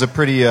 concerned, it was a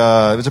pretty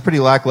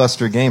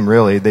lackluster game.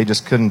 Really, they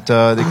just couldn't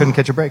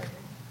catch a break.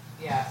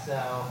 Yeah, so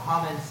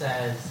Hammond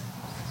says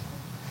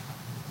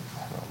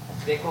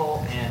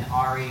Bickle and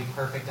Ari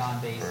perfect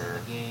on base in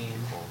the game.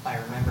 If I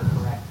remember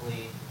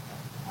correctly,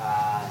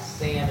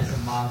 Sam is a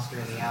monster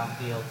in the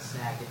outfield,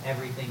 snagged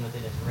everything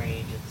within his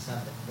range, and some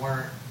that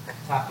weren't.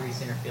 Top 3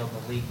 center field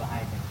in the league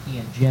behind McKee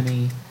and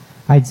Jimmy.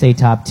 I'd say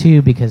top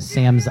 2 because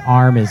Sam's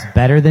arm is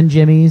better than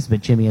Jimmy's,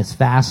 but Jimmy is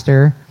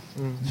faster.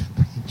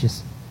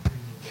 Just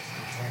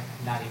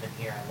not even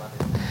here. I love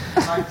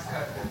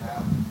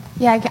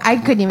it. Yeah, I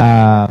couldn't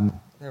even.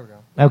 There we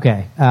go.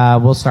 Okay,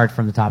 we'll start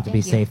from the top to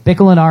be safe.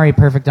 Bickle and Ari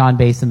perfect on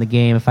base in the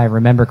game, if I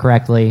remember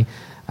correctly.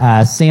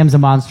 Sam's a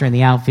monster in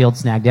the outfield,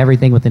 snagged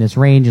everything within his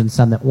range and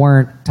some that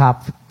weren't.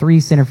 Top 3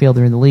 center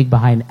fielder in the league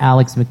behind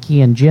Alex,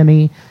 McKee, and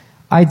Jimmy.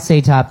 I'd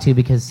say top 2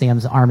 because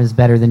Sam's arm is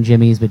better than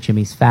Jimmy's, but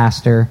Jimmy's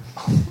faster.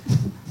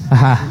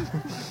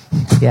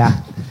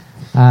 Yeah.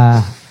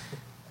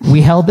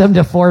 We held them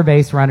to 4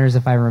 base runners,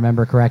 if I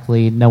remember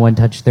correctly. No one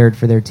touched third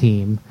for their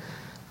team.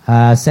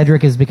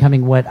 Cedric is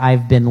becoming what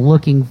I've been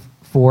looking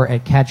for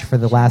at catch for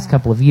the last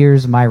couple of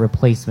years, my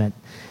replacement.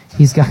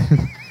 He's got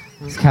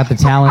the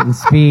talent and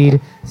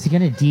speed. Is he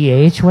going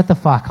to DH? What the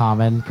fuck,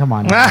 Hammond? Come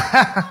on.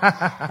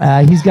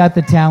 He's got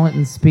the talent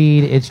and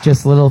speed. It's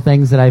just little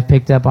things that I've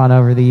picked up on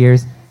over the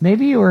years.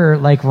 maybe you were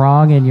like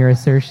wrong in your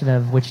assertion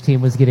of which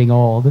team was getting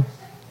old.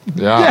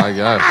 Yeah, I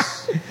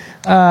guess.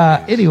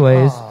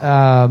 Anyways,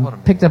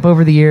 picked up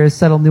over the years,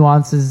 subtle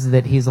nuances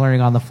that he's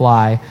learning on the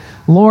fly.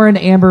 Lauren,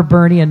 Amber,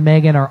 Bernie, and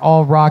Megan are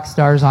all rock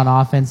stars on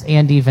offense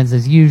and defense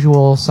as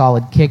usual.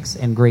 Solid kicks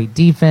and great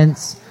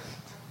defense.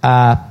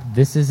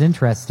 This is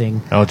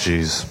interesting. Oh,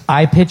 jeez.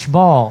 I pitch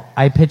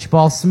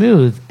ball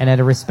smooth and at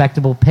a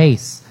respectable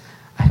pace.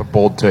 A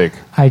bold take.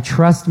 I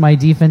trust my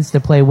defense to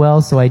play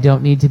well, so I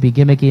don't need to be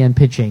gimmicky in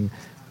pitching.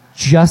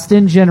 Just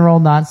in general,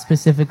 not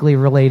specifically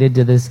related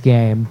to this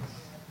game.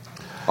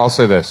 I'll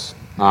say this.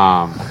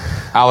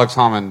 Alex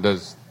Hammond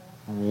does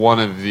one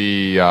of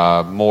the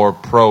more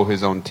pro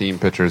his own team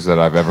pitchers that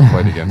I've ever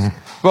played against.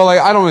 But like,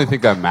 I don't really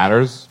think that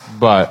matters,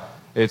 but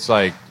it's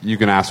like you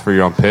can ask for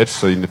your own pitch,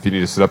 so if you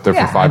need to sit up there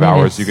for 5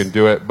 hours, you can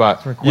do it.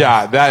 But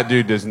yeah, that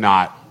dude does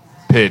not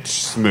pitch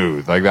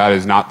smooth. Like, that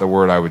is not the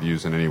word I would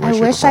use in any way, I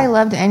shape, or wish form. I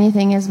loved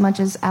anything as much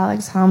as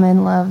Alex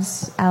Hammond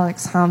loves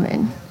Alex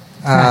Hammond.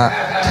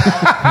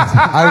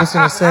 I was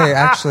going to say,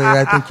 actually,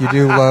 I think you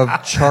do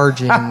love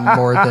charging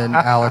more than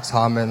Alex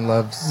Hammond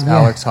loves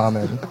Alex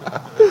Hammond.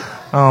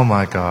 Oh,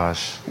 my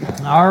gosh.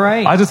 All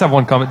right. I just have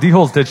one comment.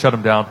 D-Holes did shut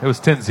him down. It was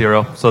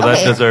 10-0, so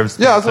that deserves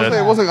to Yeah, I be was going to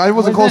said. say, it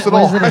wasn't close at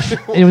all.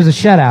 It was a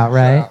shutout,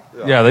 right?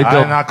 Yeah, they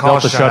I did not call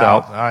dealt a the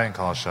shutout. shutout. I didn't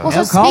call a shutout.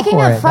 Well, so call speaking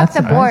for of it. fuck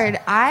That's the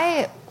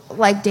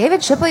board,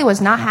 David Shipley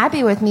was not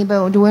happy with me,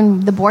 but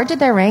when the board did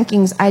their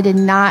rankings, I did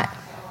not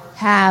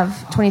have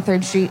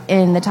 23rd Street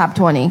in the top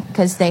 20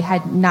 because they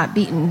had not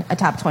beaten a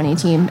top 20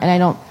 team, and I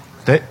don't.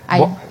 They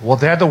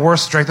had the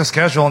worst strength of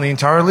schedule in the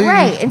entire league.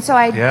 Right, and so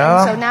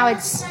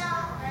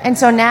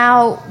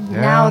now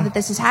Yeah. that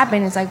this has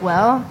happened, it's like,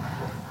 well,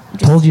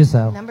 Told you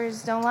so.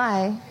 numbers don't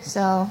lie.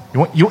 So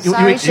You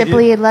sorry,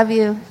 Shipley, love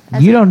you.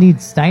 You don't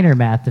need Steiner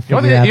math to You figure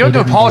out. don't have they to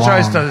didn't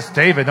apologize belong. to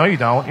David. No, you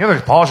don't. You don't have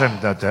to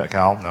apologize to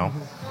Cal. No.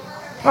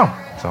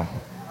 Oh, so.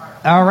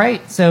 All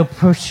right, so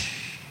push.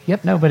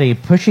 Yep, nobody.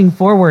 Pushing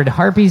forward.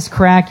 Harpies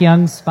crack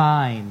young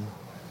spine.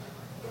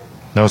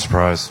 No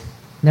surprise.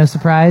 No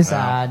surprise.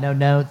 No. No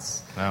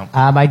notes. No.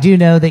 I do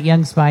know that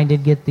young spine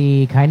did get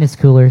the kindness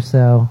cooler,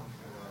 so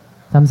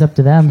thumbs up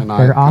to them. Can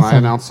They're I awesome.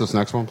 announce this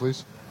next one,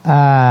 please?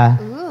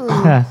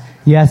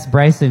 Yes,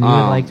 Bryson, you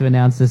would like to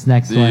announce this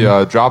next one.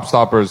 The Drop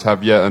Stoppers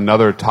have yet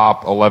another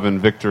top 11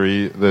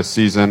 victory this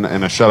season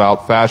in a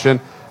shutout fashion.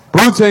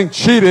 Brutang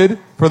cheated,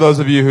 for those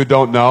of you who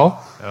don't know.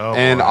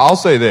 And I'll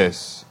say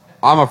this.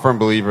 I'm a firm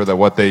believer that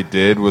what they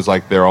did was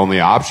like their only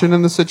option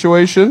in the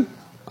situation.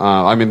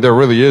 I mean, there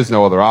really is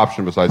no other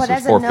option besides But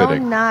just as a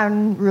forfeiting.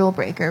 non-rule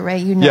breaker,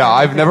 right? Yeah,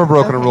 I've never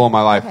broken a rule in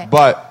my life. Okay.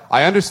 But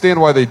I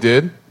understand why they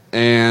did.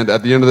 And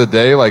at the end of the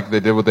day, like, they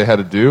did what they had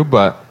to do.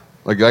 But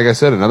like I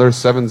said, another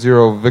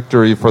 7-0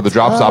 victory for the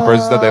Drop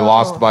Stoppers that they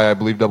lost by, I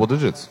believe, double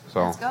digits.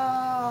 So.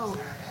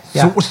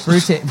 Yeah,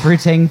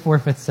 Brutang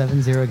forfeits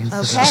 7-0 against the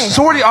Okay.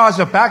 So what are the odds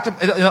of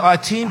a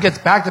team gets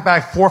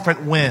back-to-back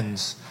forfeit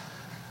wins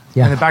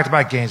in the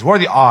back-to-back games? What are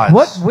the odds?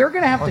 What we're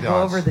gonna have What to are the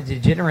go odds? over the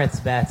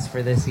degenerates bets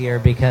for this year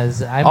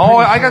because I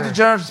got the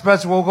generous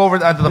bets. We'll go over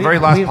that at the very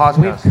last podcast.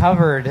 We've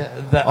covered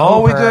the we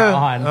over did.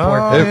 on Oh,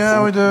 forfeit.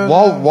 yeah, we did.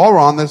 While we're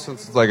on this,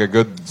 since it's like a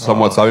good,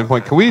 somewhat stopping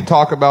point, can we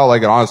talk about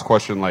like an honest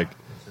question? Like,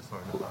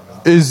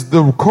 is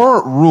the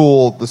current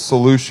rule the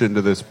solution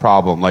to this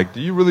problem? Like, do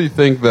you really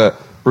think that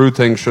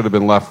Brutang should have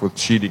been left with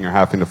cheating or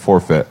having to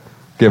forfeit,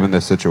 given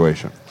this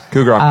situation?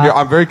 Cougar,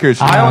 I'm very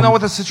curious. I don't know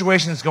what the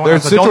situation is going Their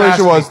on. So don't ask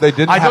situation was me. they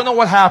didn't. I don't know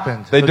what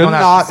happened. They So did don't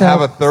ask not me.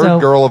 have a third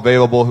girl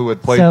available who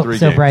had played 3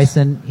 So games.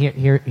 Bryson,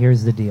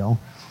 here's the deal.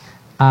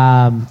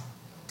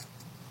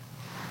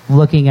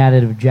 Looking at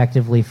it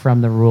objectively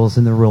from the rules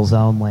and the rules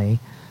only,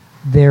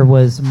 there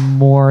was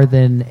more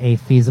than a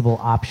feasible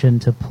option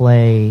to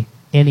play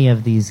any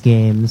of these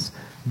games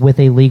with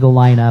a legal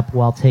lineup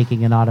while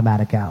taking an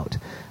automatic out.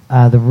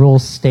 The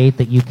rules state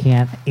that you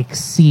can't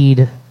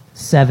exceed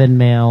 7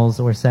 males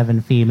or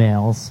 7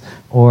 females,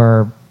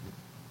 or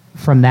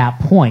from that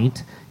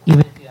point,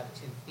 even if you have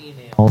 2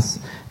 females,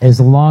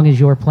 as long as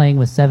you're playing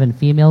with 7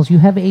 females, you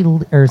have or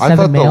 7 I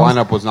thought males.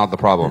 the lineup was not the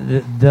problem.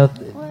 The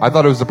I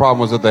thought it was the problem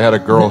was that they had a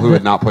girl who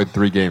had not played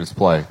 3 games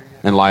play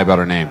and lie about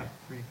her name.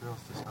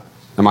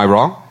 Am I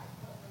wrong?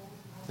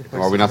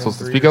 Are we not supposed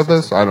to speak of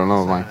this? I don't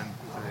know.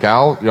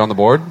 Cal, you're on the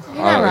board?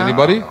 You're not wrong.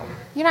 Anybody?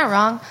 You're not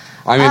wrong.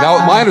 I mean,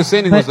 my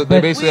understanding was that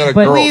they basically had a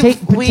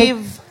girl.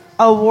 We've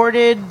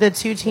awarded the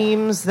 2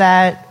 teams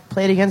that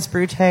played against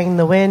Brutang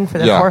the win for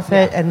the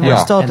forfeit, and we're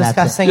still And that's it.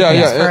 discussing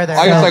things further.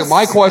 I guess, like,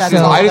 my question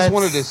is, I just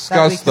want to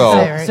discuss,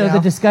 though. So the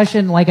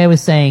discussion, like I was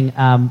saying,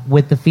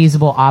 with the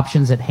feasible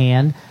options at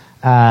hand,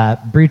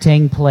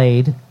 Brutang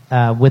played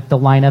with the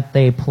lineup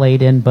they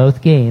played in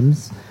both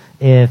games.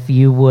 If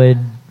you would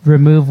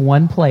remove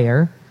 1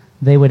 player,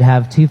 they would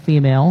have 2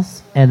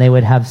 females and they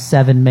would have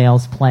 7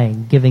 males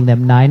playing, giving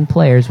them 9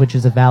 players, which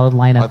is a valid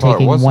lineup.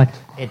 Taking one,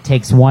 it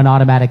takes 1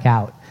 automatic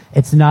out.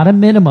 It's not a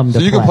minimum to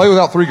play. So you can play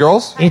without 3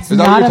 girls? It's Is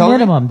that what not you're a telling me?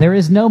 minimum. There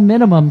is no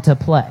minimum to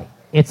play.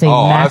 It's a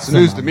Oh, that's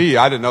maximum. news to me.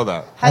 I didn't know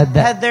that. Had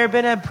there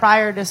been a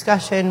prior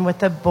discussion with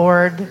the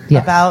board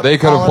Yes. about They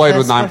could have all of played this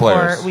with 9 before?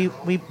 players.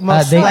 We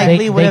most They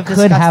likely would have could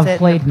discussed have it.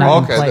 played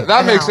 9 Okay, players.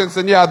 that makes sense.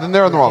 Then then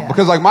they're in the wrong. Yeah.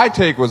 Because like my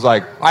take was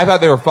like I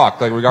thought they were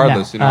fucked. Like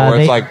regardless, Yeah. where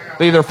They- it's like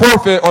they either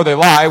forfeit or they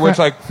lie. Which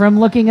like From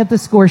looking at the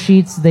score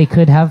sheets, they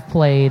could have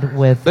played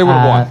with They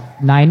would've won.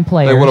 9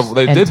 players.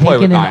 They and did play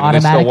with taken 9, an and they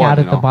still automatic won, out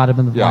at the know? bottom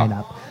of the Yeah.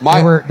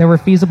 lineup. There were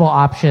feasible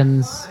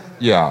options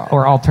yeah.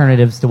 or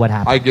alternatives to what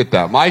happened. I get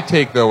that. My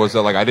take though was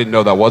that like I didn't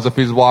know that was a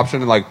feasible option,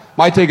 and like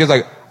my take is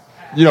like,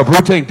 Brew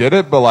Tank did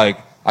it, but like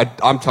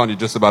I'm telling you,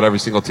 just about every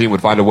single team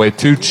would find a way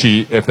to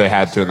cheat if they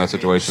had to in that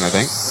situation. I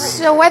think.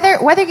 So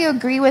whether you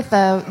agree with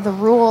the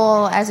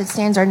rule as it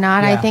stands or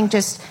not, I think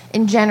just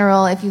in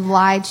general, if you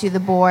lie to the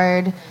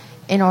board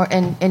in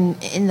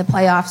the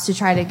playoffs to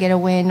try to get a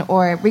win,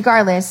 or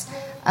regardless,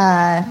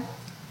 I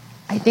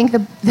think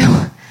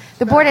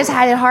the board has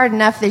had it hard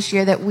enough this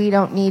year that we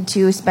don't need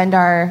to spend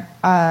our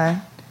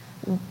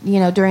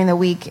during the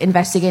week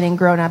investigating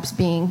grown-ups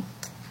being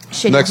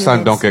shitty Next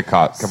time, humans. don't get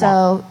caught. Come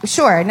on. So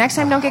sure, next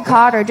time don't get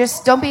caught, or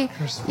just don't be.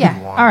 Yeah.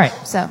 All right.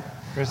 So.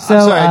 So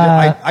Sorry,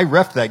 I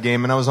reffed that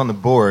game and I was on the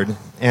board,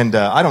 and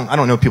I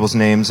don't know people's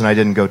names, and I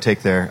didn't go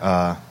take their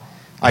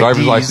Driver's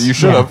IDs. license. You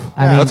should have.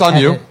 I mean, That's on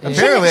you.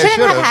 Apparently, I Shouldn't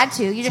should have had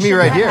to. You just It's me shouldn't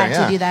right have here, had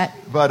yeah. to do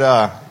that. But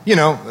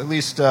at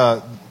least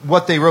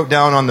what they wrote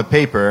down on the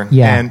paper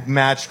Yeah. and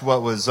matched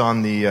what was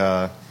on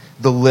the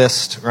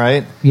list,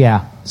 right?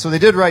 yeah. So they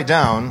did write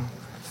down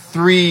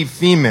 3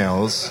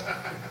 females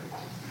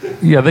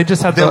Yeah, they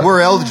just had that the were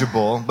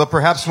eligible, but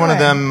perhaps one of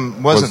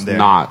them wasn't Was there.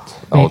 not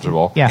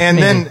eligible. Yeah. And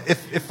maybe. then,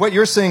 if what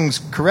you're saying is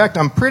correct,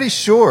 I'm pretty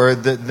sure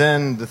that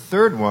then the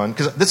third one,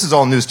 because this is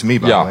all news to me,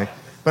 by Yeah. the way,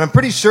 but I'm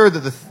pretty sure that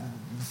the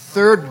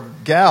third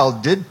gal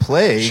did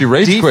play She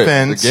rage quit the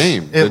defense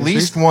game, at didn't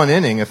least she? 1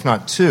 inning, if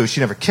not 2. She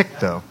never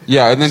kicked, though.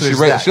 Yeah, and then So she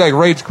there's that. she like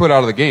rage quit out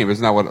of the game.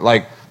 Isn't that what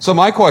like? So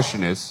my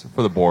question is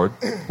for the board: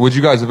 would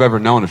you guys have ever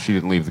known if she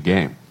didn't leave the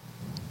game?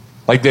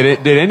 Like,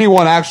 did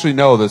anyone actually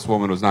know this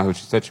woman was not who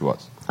she said she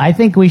was? I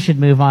think we should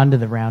move on to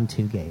the round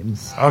 2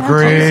 games.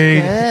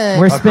 Agreed.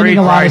 We're spending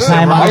a lot of Bryson.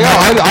 time on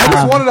I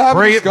just wanted to have a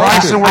Bryson,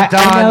 discussion. we're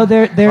done. I know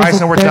there's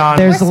Bryson, we're done.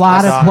 there's a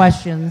lot We're of done.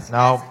 questions.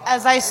 No.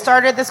 As I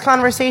started this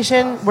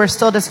conversation, we're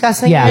still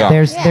discussing Yeah, it. Yeah.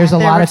 there's a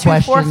There lot were of 2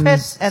 questions.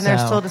 forfeits, and there's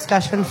so still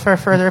discussion for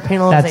further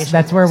penalization.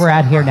 that's where we're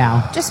at here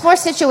now. Just more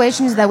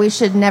situations that we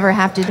should never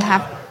have to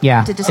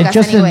Yeah, to discuss it's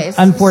just anyways.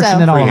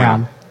 unfortunate So- all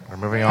around. We're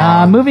moving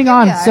on. Moving Here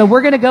on. we are. So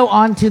we're going to go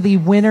on to the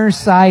winner's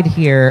side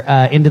here,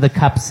 into the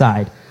cup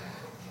side.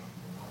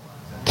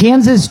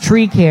 Kansas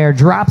Tree Care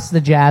drops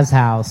the Jazz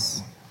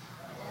House.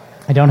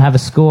 I don't have a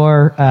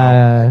score.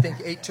 I think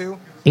 8-2.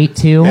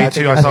 8-2. 8-2, I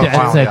saw the That's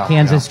final, a yeah,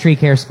 Kansas Tree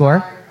Care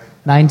score.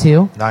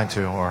 9-2.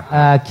 9-2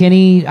 or.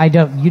 Kenny,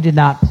 you did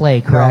not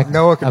play, correct?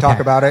 Noah could Okay. talk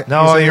about it.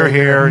 No, you're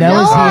here.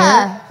 Noah's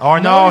Noah. here. Oh,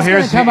 no, Noah's gonna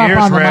here's come up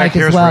on the Rick. mic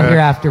Here's as well Rick. here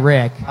after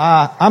Rick.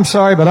 I'm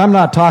sorry, but I'm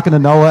not talking to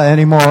Noah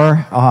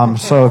anymore.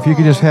 So if you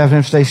could just have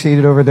him stay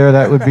seated over there,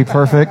 that would be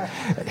perfect.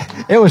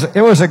 It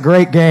was a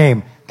great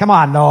game. Come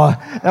on, Noah.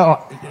 No,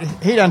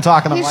 he doesn't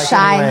talk to them He's like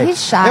shy. anyway.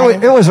 He's shy.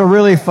 It was a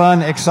really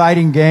fun,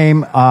 exciting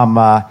game.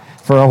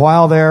 For a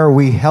while there,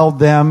 we held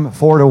them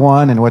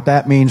 4-1, and what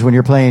that means when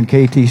you're playing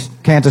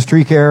Kansas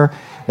Tree Care,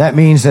 that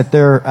means that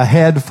they're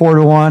ahead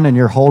 4-1, and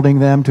you're holding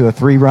them to a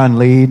 3-run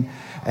lead,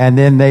 and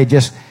then they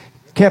just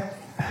kept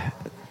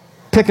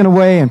picking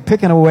away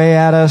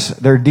at us.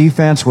 Their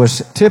defense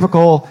was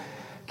typical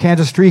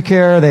Kansas Tree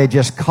Care. They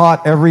just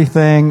caught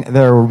everything.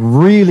 They're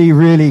really,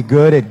 really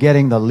good at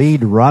getting the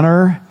lead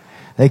runner.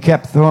 They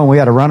kept throwing. We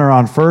had a runner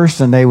on first,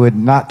 and they would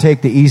not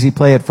take the easy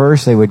play at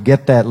first. They would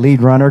get that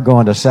lead runner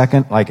going to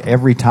second, like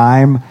every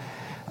time.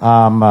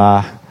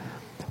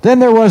 Then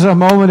there was a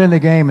moment in the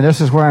game, and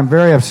this is where I'm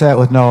very upset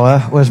with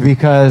Noah, was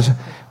because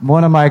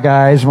one of my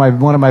guys,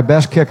 one of my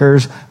best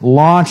kickers,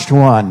 launched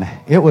one.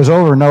 It was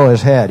over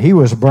Noah's head. He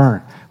was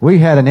burnt. We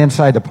had an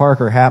inside the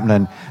Parker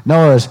happening.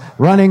 Noah's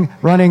running,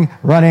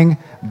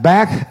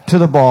 back to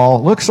the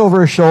ball, looks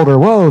over his shoulder.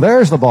 Whoa,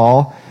 there's the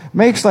ball.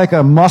 Makes like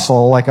a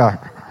muscle, like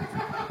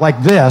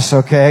this,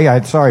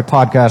 okay? Sorry,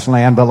 podcast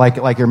land, but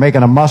like you're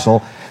making a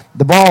muscle.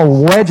 The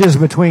ball wedges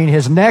between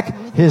his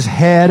neck, his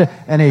head,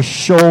 and his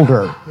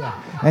shoulder.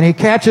 And he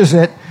catches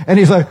it, and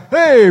he's like,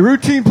 hey,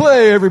 routine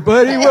play,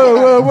 everybody. Whoa,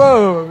 whoa,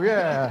 whoa.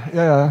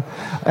 Yeah.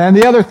 And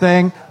the other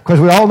thing, because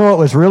we all know it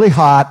was really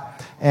hot,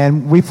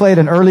 and we played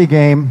an early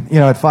game,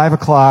 at 5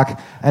 o'clock,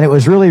 and it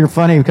was really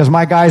funny because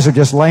my guys are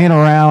just laying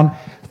around.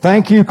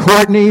 Thank you,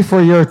 Courtney,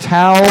 for your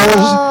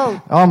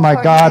towels. Oh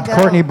my God.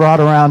 Courtney brought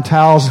around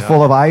towels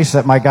full of ice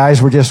that my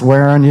guys were just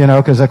wearing,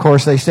 because of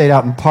course they stayed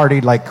out and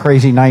partied like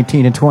crazy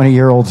 19 and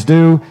 20-year-olds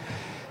do.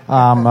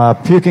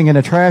 Puking in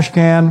a trash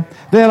can.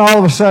 Then all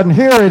of a sudden,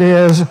 here it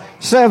is,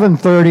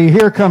 7:30.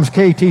 Here comes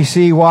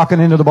KTC walking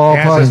into the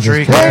ballpark. Kansas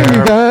Tree Hey, Care.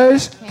 you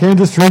guys,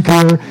 Kansas Tree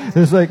Care.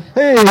 It's like,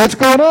 hey, what's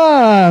going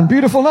on?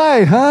 Beautiful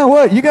night, huh?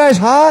 What? You guys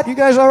hot? You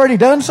guys already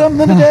done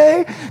something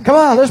today? Come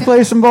on, let's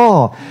play some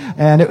ball.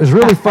 And it was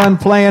really fun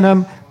playing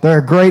them. They're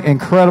a great,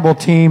 incredible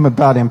team,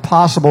 about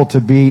impossible to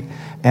beat.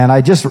 And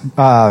I just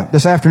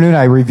this afternoon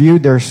I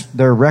reviewed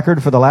their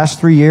record for the last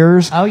 3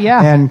 years. Oh,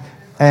 yeah.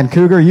 And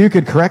Cougar, you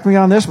could correct me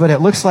on this, but it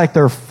looks like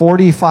they're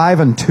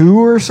 45-2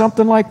 or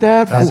something like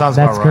that. That sounds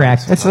That's about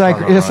correct. Right.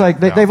 It's like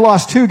they've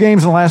lost 2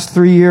 games in the last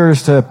 3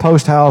 years to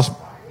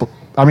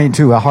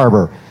to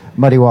Harbor,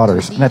 Muddy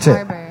Waters, and that's it.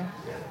 Harbor.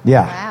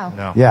 Yeah. Wow.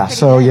 No. Yeah. Pretty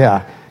So good.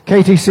 yeah,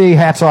 KTC,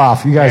 hats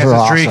off. You guys Kansas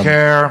are awesome. Tree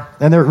Care.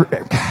 And they're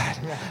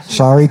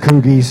sorry,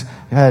 Cougies.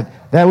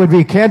 That would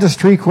be Kansas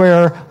Tree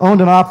Care, owned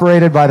and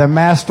operated by the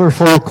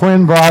masterful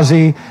Quinn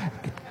Brazzi.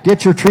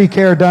 Get your tree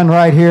care done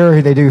right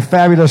here. They do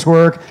fabulous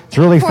work. It's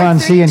really fun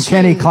seeing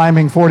Kenny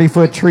climbing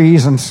 40-foot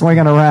trees and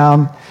swinging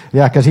around.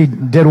 Yeah, because he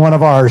did one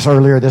of ours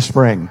earlier this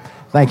spring.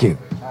 Thank you.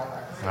 All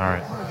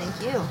right.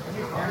 Thank you.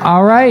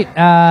 All right,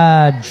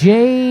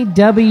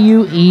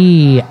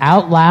 JWE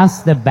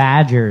outlasts the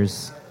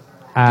Badgers.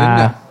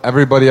 Didn't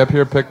everybody up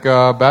here pick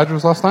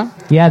Badgers last time?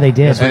 Yeah, they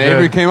did. And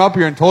Avery came up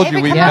here and told you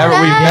Avery, we come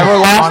on never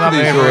up. lost Come on to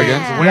these up, Avery.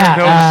 hooligans. Yeah,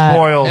 No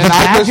spoils. the And I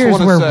just Badgers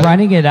wanna were say-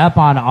 running it up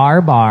on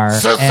our bar,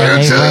 and they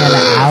ran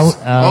out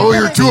of. Oh,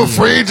 you're too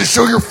afraid to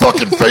show your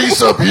fucking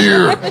face up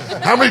here.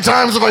 How many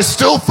times have I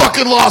still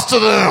fucking lost to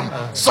them?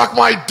 Suck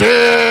my dates.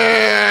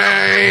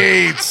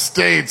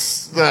 I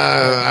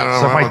don't know.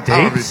 Suck my I'm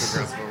gonna be dates?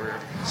 aggressive over here.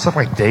 Suck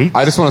my date.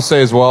 I just want to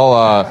say as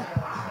well,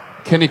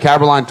 Kenny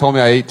Caberline told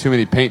me I ate too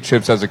many paint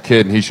chips as a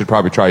kid, and he should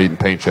probably try eating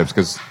paint chips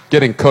because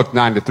getting cooked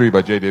 9-3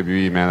 by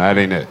JWE, man, that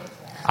ain't it.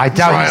 I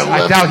Try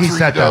doubt he 11-3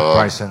 said that, dog.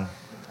 Bryson.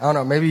 I don't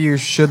know. Maybe you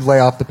should lay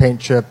off the paint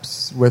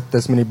chips with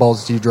this many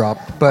balls you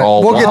dropped. But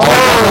Oh, we'll get to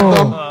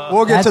Oh,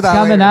 we'll get that's to that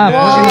coming later.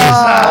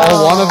 up.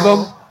 Oh, one of them?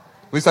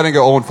 At least I didn't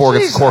go 0-4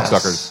 against the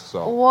Corksuckers.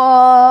 So.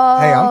 Whoa.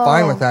 Hey, I'm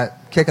fine with that.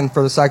 Kicking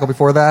for the cycle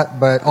before that,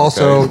 but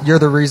also Okay. you're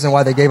the reason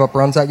why they gave up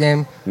runs that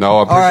game. No,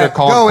 I'm pretty All sure right,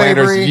 Colin go,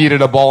 Flanders Avery.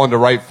 yeeted a ball into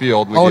right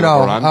field. And we Oh gave up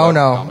no! a run, Oh but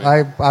no!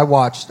 tell me. I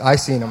watched. I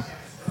seen them.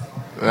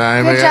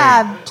 Anybody Good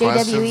got job, any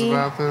questions JWE.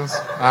 about this?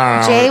 I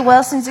don't know. Jay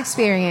Wilson's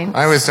experience.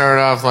 I always started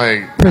off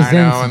like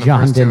Presents 9-0 in the John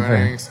first 2 Denver.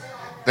 innings.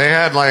 They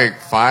had like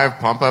 5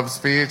 pump up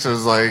speech. It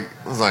was like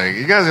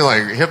you guys are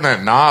like hitting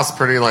that nos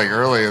pretty like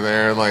early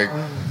there. Like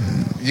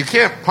you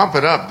can't pump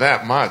it up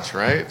that much,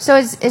 right? So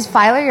is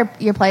Filer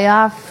your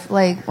playoff?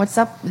 Like, what's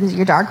up? Is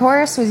your dark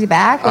horse? Was he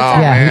back? What's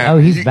up? Yeah,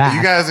 he's back.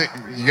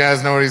 You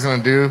guys know what he's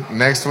gonna do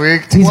next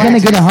week? He's going to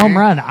get a home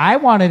run. I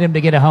wanted him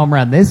to get a home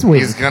run this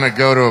week. He's gonna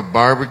go to a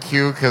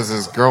barbecue because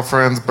his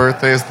girlfriend's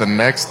birthday is the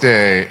next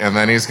day, and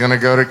then he's gonna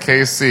go to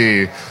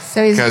KC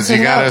So he's because you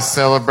taking gotta out-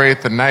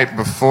 celebrate the night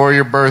before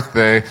your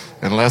birthday,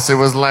 unless it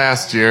was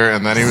last year,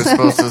 and then he was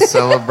supposed to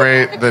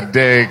celebrate the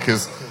day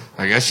because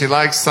I guess she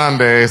likes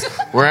Sundays.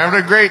 We're having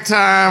a great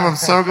time. I'm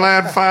so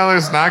glad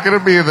Filer's not gonna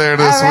be there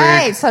this All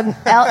right. week. So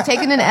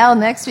taking an L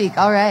next week.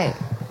 All right.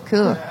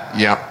 Cool.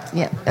 Yep.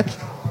 Yeah. Okay.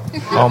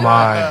 Oh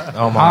my.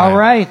 Oh my. All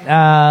right,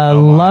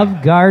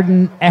 Love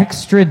Garden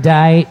Extra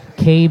Diet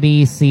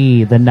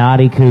KBC, the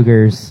Naughty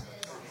Cougars.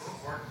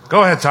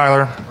 Go ahead,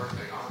 Tyler.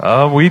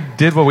 We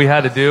did what we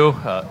had to do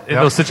in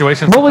those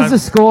situations. What was the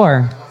sometimes.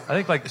 score? I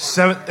think like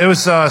It was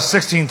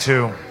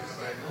 16-2.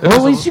 Well,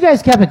 at least you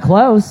guys kept it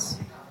close.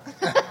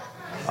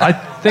 I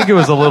think it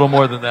was a little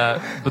more than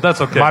that, but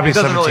that's okay. Might be It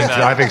doesn't 17-2. really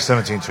matter. I think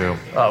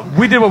 17-2.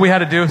 We did what we had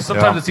to do.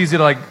 Sometimes Yeah. it's easy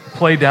to like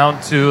play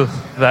down to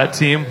that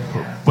team.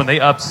 When they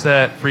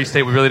upset Free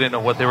State, we really didn't know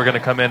what they were going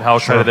to come in, how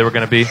excited they were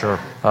going to be. Sure.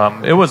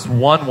 It was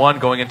 1-1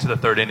 going into the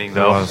third inning,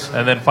 though. was.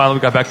 And then finally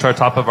we got back to our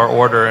top of our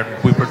order,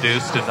 and we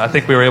produced, and I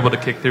think we were able to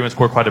kick through and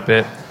score quite a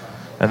bit.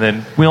 And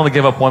then we only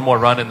gave up one more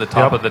run in the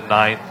top Yep. of the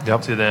ninth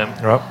Yep. to them.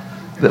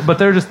 Yep. But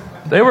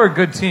they were a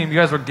good team. You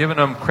guys were giving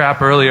them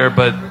crap earlier,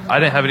 but I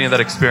didn't have any of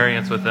that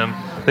experience with them.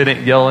 They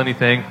didn't yell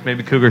anything.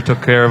 Maybe Cougar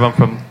took care of them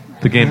from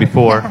the game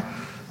before.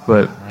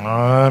 But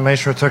Made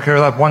sure to take care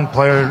of that one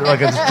player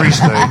against Free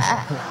State.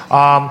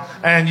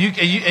 And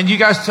you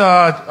guys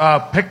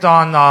picked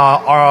on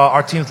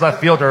our team's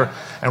left fielder,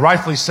 and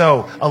rightfully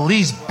so.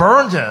 Elise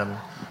burned him.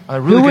 A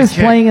really Who good was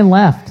kick. playing in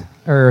left?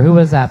 Or who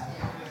was that?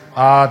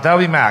 That would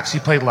be Max. He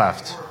played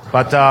left.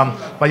 But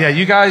yeah,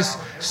 you guys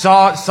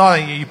saw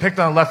that you picked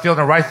on the left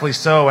fielder, and rightfully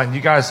so, and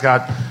you guys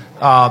got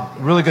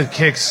really good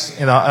kicks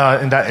in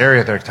that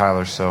area there,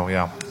 Tyler. So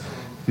yeah,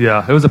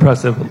 it was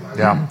impressive.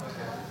 yeah.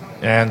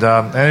 And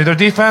their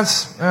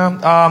defense,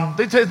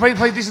 they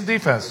played decent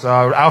defense.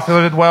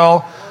 Outfielder did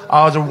well.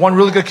 There was one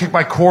really good kick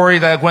by Corey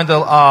that went to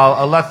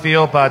left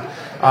field, but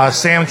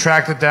Sam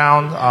tracked it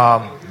down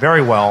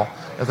very well.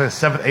 It was like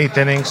the 7th, 8th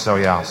inning. So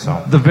yeah,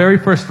 so The very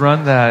first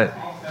run that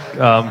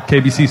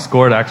KBC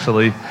scored,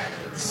 actually,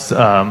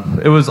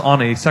 it was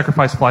on a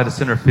sacrifice fly to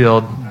center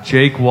field.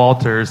 Jake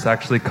Walters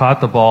actually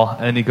caught the ball,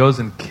 and he goes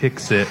and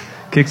kicks it.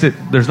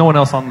 There's no one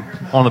else on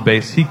the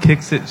base. He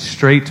kicks it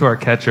straight to our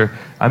catcher.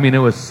 I mean, it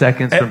was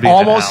seconds from it being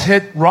almost out.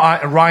 hit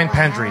Ryan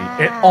Pendry.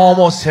 It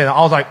almost hit him.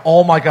 I was like,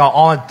 oh my God,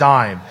 on a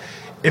dime.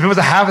 If it was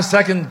a half a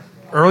second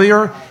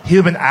earlier, he'd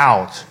have been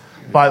out.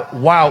 But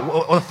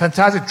wow, what a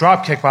fantastic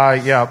drop kick by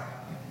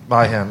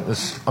him.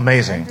 It's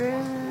amazing.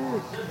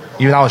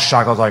 Even I was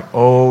shocked. I was like,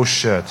 oh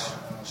shit.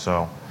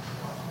 So,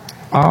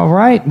 All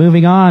right,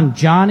 moving on.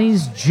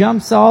 Johnny's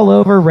jumps all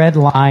over Red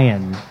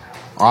Lion.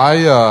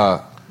 I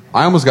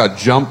almost got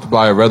jumped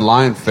by a Red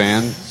Lion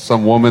fan,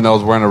 some woman that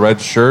was wearing a red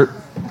shirt,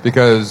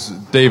 because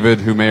David,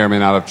 who may or may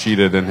not have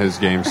cheated in his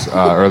games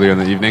earlier in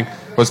the evening,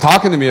 was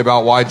talking to me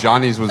about why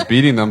Johnny's was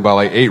beating them by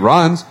like 8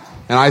 runs.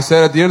 And I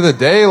said, at the end of the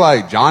day,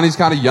 like, Johnny's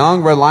kind of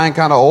young, Red Lion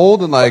kind of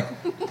old, and like,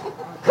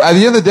 at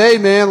the end of the day,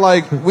 man,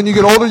 like, when you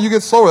get older, you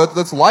get slower.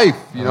 That's life,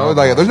 you know?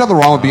 Like, there's nothing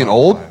wrong with being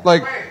old.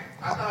 Like,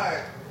 I thought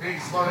being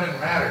slow didn't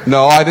matter.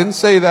 no, I didn't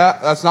say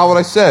that. That's not what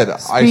I said. I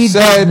Speed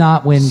said does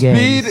not win games.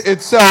 speed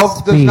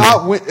itself does Speed.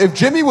 not win. If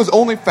Jimmy was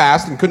only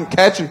fast and couldn't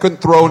catch and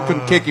couldn't throw and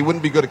couldn't kick, he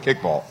wouldn't be good at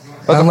kickball.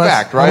 That's a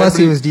fact, right? Unless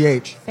he was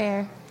DH.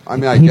 Fair. I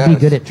mean, I He'd guess. be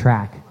good at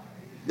track.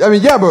 I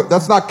mean, yeah, but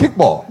that's not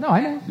kickball. No,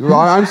 I know.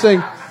 I'm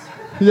saying,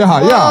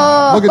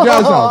 yeah. Look at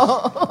Jazz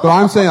House. But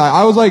I'm saying,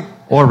 I was like,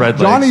 Or Red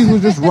Legs. Johnny's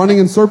was just running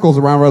in circles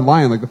around Red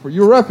Lion. Like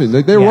you were repping.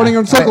 They were Yeah. running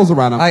in circles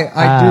around him.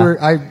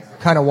 I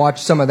kind of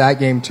watched some of that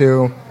game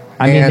too.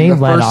 I mean, And they the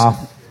led first-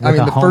 off I with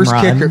mean, a the home first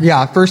run.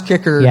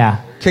 kicker Yeah.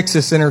 kicks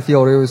the center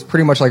field. It was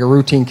pretty much like a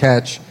routine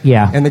catch.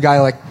 Yeah. And the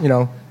guy,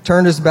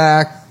 turned his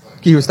back.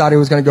 Thought he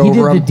was going to go He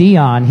over did him. the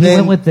Dion. He Then-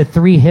 went with the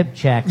 3 hip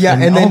checks. Yeah,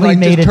 and then only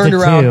made just it turned to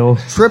around, 2.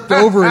 tripped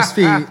over his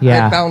feet,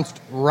 Yeah. and bounced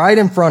right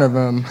in front of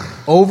him,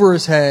 over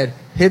his head,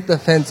 hit the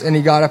fence, and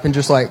he got up and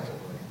just like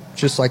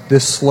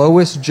this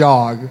slowest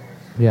jog,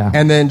 Yeah.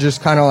 and then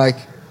just kind of like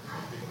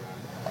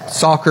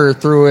soccer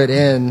threw it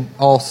in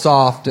all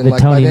soft and The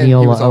like by Tony then he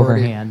Neal was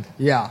already- overhand.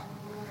 Yeah,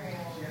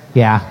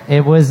 Yeah,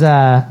 it was.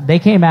 They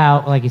came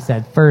out, like you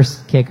said,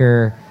 first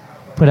kicker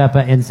put up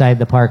an inside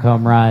the park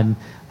home run.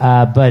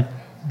 But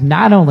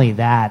not only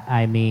that,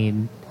 I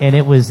mean, and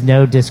it was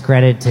no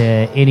discredit to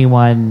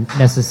anyone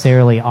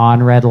necessarily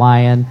on Red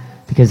Lion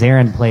because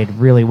Aaron played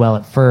really well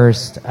at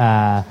first.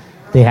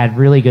 They had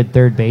really good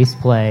third base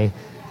play.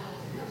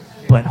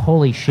 But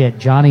holy shit,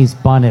 Johnny's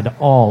bunted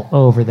all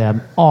over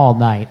them all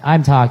night.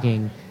 I'm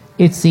talking,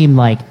 it seemed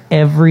like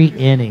every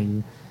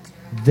inning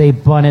they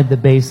bunted the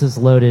bases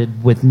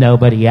loaded with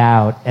nobody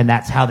out, and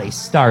that's how they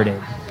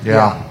started.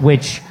 Yeah.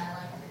 Which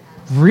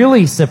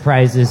really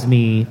surprises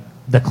me,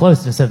 the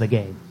closeness of the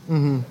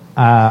game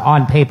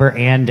on paper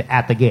and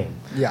at the game.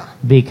 yeah.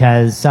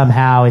 Because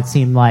somehow it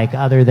seemed like,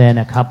 other than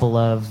a couple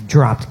of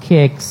dropped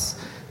kicks,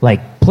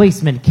 like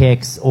placement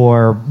kicks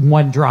or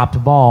one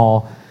dropped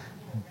ball,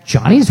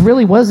 Johnny's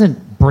really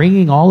wasn't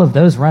bringing all of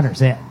those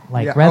runners in.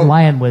 Like Yeah. Red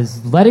Lion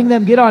was letting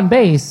them get on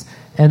base,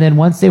 and then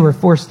once they were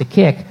forced to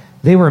kick,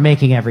 they were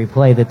making every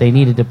play that they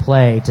needed to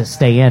play to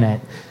stay in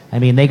it. I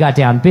mean, they got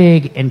down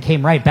big and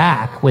came right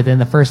back within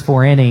the first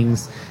 4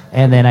 innings,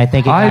 and then I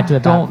think it got I to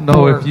about don't know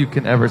 4. if you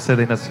can ever say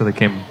they necessarily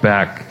came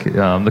back.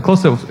 The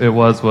closest it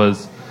was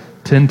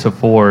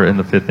 10-4 in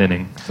the 5th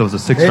inning, so it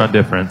was a 6-run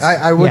difference.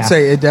 I would Yeah.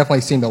 say it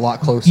definitely seemed a lot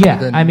closer. Yeah,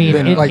 than, I mean,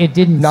 than, it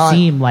didn't not,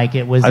 seem like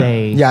it was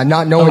a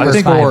not knowing I the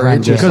think score. It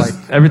run just game. because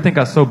like everything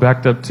got so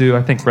backed up too.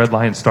 I think Red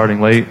Lion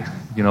starting late.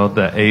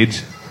 The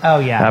age. Oh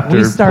yeah, After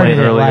we started playing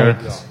at earlier.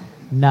 like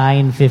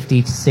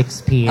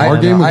 9:56 p.m. Our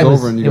game was I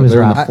over, and it you got was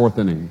there in rough. the 4th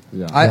inning.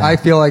 Yeah. I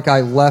feel like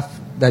I left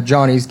that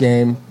Johnny's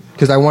game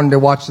because I wanted to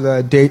watch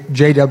the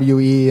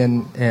JWE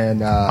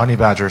and Honey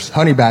Badgers.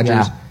 Honey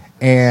Badgers, Yeah.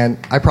 and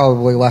I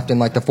probably left in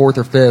like the 4th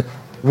or 5th.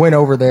 Went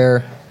over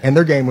there, and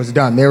their game was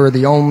done. They were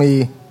the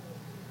only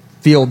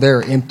field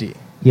there empty.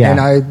 Yeah. And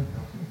I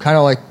kind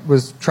of like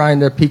was trying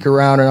to peek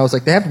around, and I was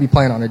like, they have to be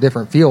playing on a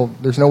different field.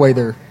 There's no way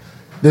the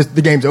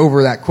game's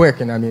over that quick.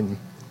 And I mean,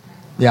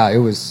 yeah, it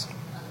was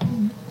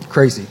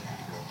crazy.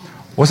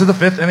 Was it the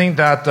 5th inning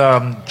that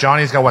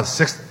Johnny's got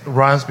 6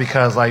 runs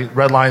because like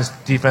Red Lion's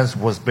defense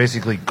was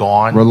basically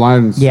gone? Red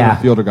Lion Yeah.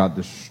 center fielder got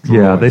destroyed.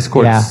 Yeah, they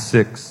scored Yeah.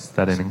 6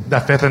 that inning.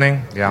 That 5th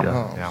inning? Yeah. Yeah.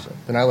 Oh, Yeah. shit.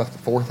 Then I left the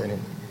 4th inning.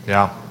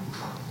 Yeah.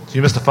 So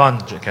you missed the fun,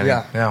 Kenny.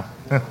 Yeah. Yeah.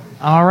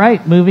 All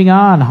right, moving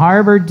on.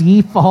 Harbor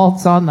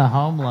defaults on the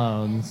home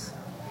loans.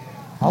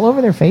 All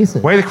over their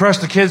faces. Way to crush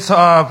the kids'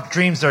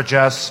 dreams there,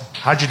 Jess.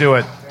 How'd you do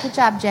it? Good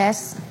job,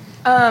 Jess.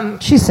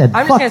 She said,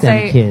 I'm just fuck gonna them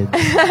say- kids.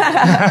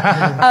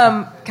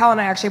 Cal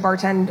and I actually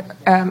bartend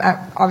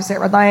obviously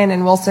at Red Lion,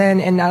 and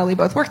Wilson and Natalie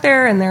both work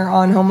there, and they're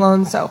on home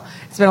loans. So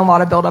it's been a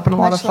lot of build up and a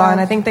lot Much of fun. love.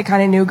 I think they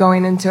kind of knew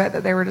going into it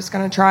that they were just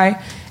going to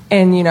try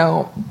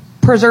and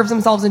preserve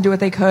themselves and do what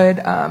they could,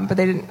 but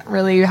they didn't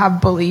really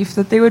have belief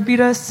that they would beat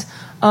us,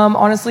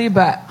 honestly.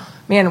 But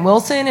man,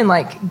 Wilson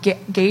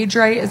and Gage,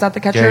 right? Is that the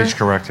catcher? Gage,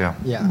 correct, yeah.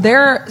 Yeah.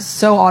 They're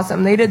so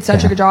awesome. They did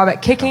such a good job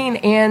at kicking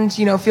and,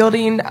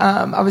 fielding.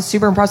 I was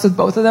super impressed with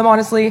both of them,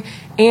 honestly.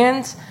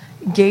 And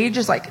Gage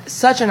is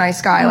such a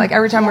nice guy.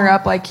 Every time we were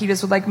up, he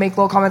just would make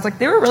little comments.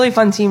 They were a really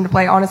fun team to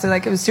play, honestly.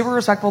 It was super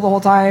respectful the whole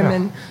time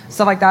and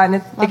stuff like that. And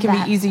it Love can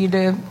that. be easy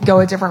to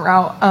go a different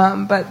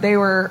route. But they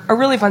were a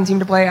really fun team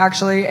to play,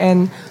 actually.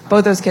 And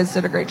both those kids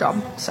did a great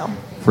job. So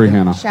Free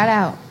Hannah. Shout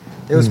out.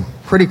 It was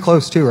pretty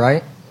close too,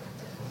 right?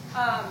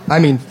 I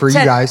mean, for you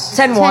guys.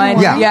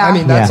 10-1. Yeah, I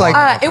mean that's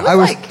Yeah. It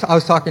was I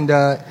was talking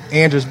to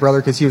Andrew's brother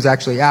because he was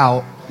actually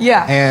out.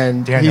 Yeah.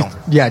 and Daniel.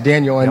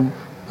 Daniel, and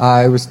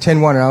It was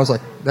 10-1, and I was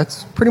like,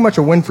 that's pretty much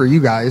a win for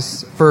you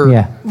guys. For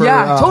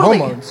Totally.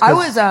 home loans, I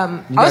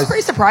was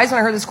pretty surprised when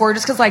I heard the score,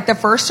 just because like the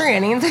first 3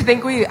 innings, I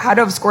think we had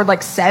to have scored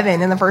like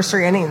 7 in the first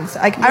 3 innings.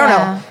 Like I don't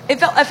know,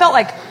 I felt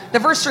like the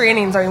first 3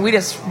 innings. I mean, we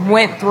just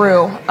went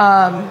through,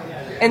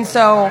 and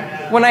so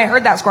when I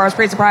heard that score, I was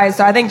pretty surprised.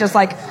 So I think just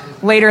like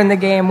later in the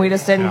game, we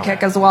just didn't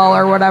kick as well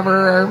or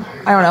whatever. Or,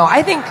 I don't know.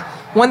 I think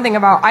one thing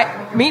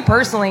about me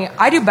personally,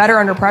 I do better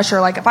under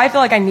pressure. Like if I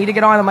feel like I need to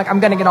get on, I'm like, I'm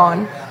gonna get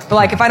on. But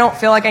like if I don't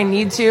feel like I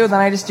need to, then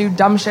I just do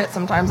dumb shit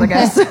sometimes, I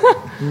guess.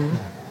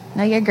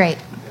 No, you're great.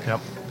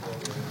 Yep.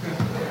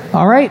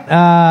 All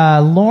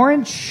right.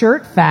 Lawrence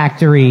Shirt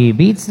Factory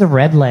beats the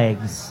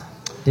Redlegs.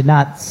 Did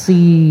not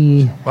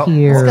see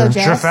here. Let's go,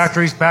 Jess. Shirt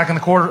Factory's back in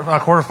the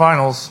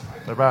quarterfinals.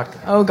 They're back.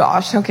 Oh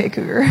gosh. Okay,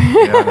 Cougar.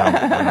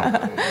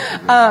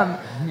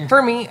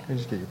 For me,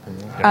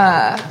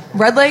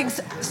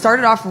 Redlegs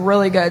started off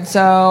really good.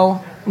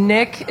 So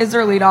Nick is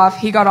their leadoff.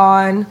 He got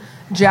on.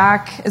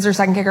 Jack is their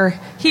second kicker.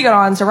 He got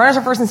on. So runners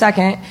are first and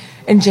second.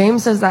 And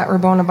James says that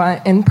Rabona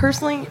bunt. And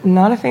personally,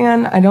 not a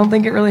fan. I don't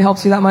think it really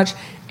helps you that much.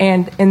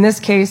 And in this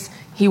case,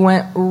 he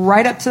went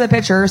right up to the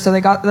pitcher. So they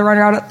got the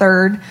runner out at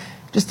third.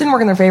 Just didn't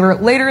work in their favor.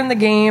 Later in the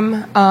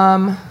game,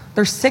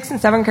 their 6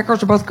 and 7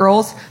 kickers were both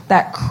girls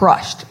that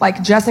crushed.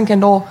 Like Jess and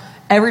Kendall,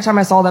 every time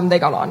I saw them, they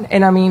got on.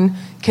 And I mean,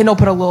 Kendall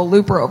put a little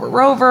looper over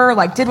Rover,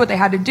 like did what they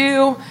had to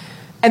do.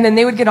 And then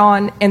they would get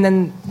on. And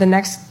then the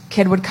next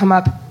kid would come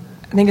up.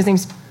 I think his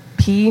name's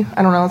P.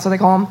 I don't know. That's what they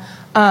call him.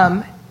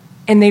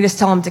 And they just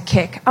tell him to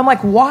kick. I'm like,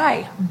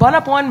 why? Bunt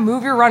up one,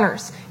 move your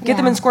runners. Get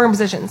them in scoring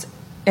positions.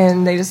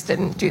 And they just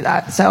didn't do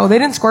that. So they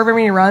didn't score very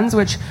many runs,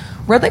 which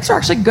Redlegs are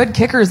actually good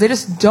kickers. They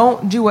just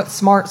don't do what's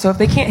smart. So if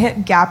they can't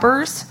hit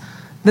gappers,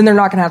 then they're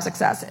not going to have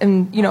success.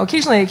 And,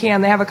 occasionally they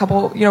can. They have a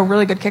couple,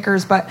 really good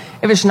kickers. But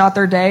if it's not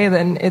their day,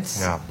 then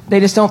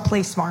they just don't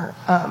play smart,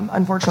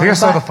 unfortunately. I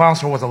think I saw the final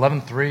score was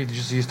 11-3. Did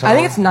you see his total? I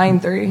think it's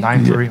 9-3.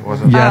 9-3,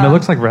 was it? Yeah, and it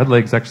looks like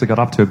Redlegs actually got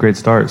off to a great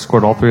start.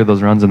 Scored all 3 of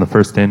those runs in the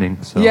first inning.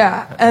 So.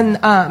 Yeah, and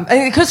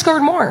they could have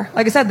scored more.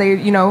 Like I said, they,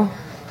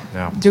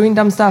 doing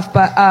dumb stuff.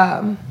 But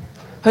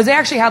Jose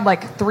actually had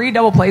like 3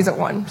 double plays at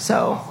one.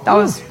 So that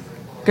was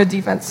good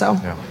defense. So.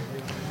 Yeah.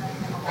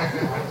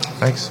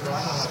 Thanks.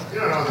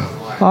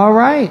 All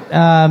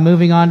right.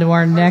 Moving on to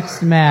our next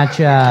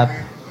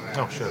matchup.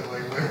 Oh, shit.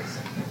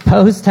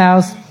 Post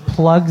House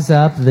plugs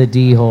up the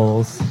D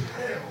holes.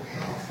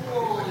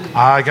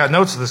 I got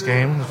notes of this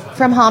game.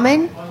 From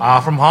Hammond?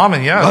 From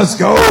Hammond, yes. Let's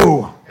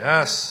go.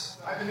 Yes.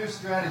 I have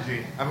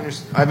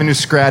a new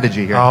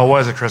strategy here. Oh,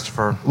 what is it,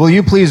 Christopher? Will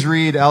you please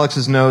read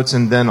Alex's notes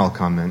and then I'll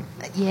comment?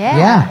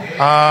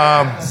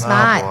 Yeah.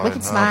 Smart.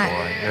 Wicked smart.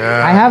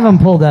 Yeah. I have them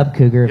pulled up,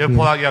 Cougar. Yeah,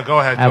 pull out. Yeah, go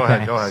ahead.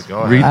 Go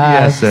ahead. Read the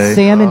essay.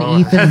 Sam and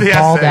Ethan The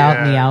called essay, out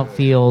in the yeah.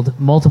 outfield.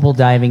 Multiple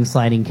diving,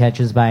 sliding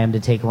catches by him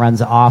to take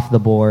runs off the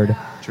board.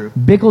 True.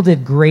 Bickle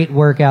did great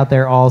work out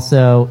there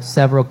also.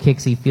 Several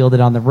kicks he fielded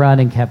on the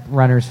run and kept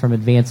runners from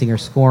advancing or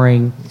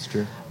scoring. That's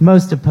true.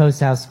 Most of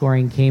Post House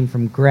scoring came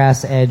from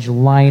grass edge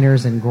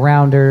liners and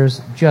grounders.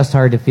 Just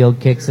hard to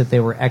field kicks if they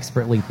were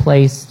expertly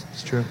placed.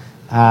 It's true.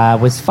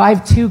 Was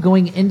 5-2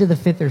 going into the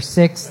 5th or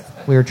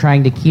 6th. We were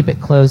trying to keep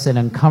it close and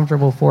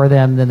uncomfortable for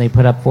them. Then they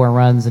put up 4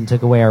 runs and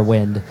took away our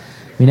wind.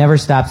 We never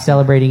stopped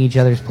celebrating each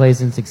other's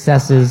plays and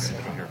successes.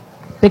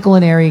 Bickle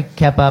and Airy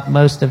kept up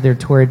most of their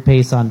torrid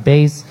pace on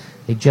base.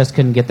 They just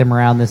couldn't get them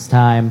around this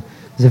time.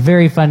 It was a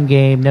very fun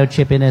game. No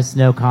chippiness,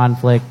 no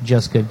conflict,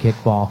 just good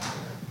kickball.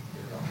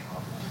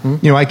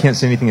 I can't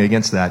say anything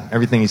against that.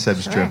 Everything he said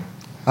is true.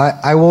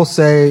 I will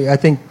say, I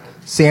think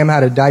Sam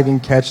had a diving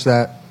catch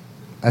that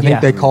I think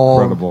they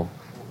called. Incredible.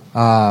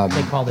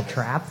 They called it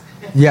trap?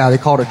 Yeah, they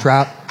called a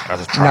trap.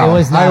 That's a trap. It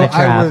was not a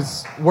trap.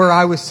 Where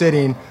I was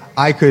sitting,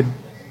 I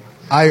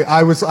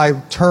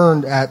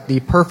turned at the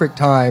perfect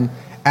time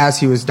as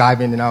he was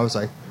diving, and I was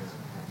like,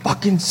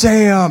 fucking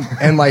Sam!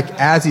 And like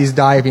as he's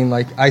diving,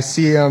 like I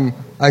see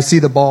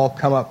the ball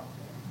come up,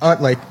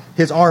 like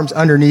his arms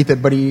underneath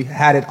it, but he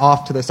had it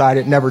off to the side.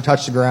 It never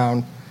touched the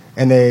ground,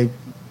 and they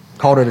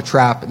called it a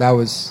trap. That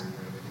was,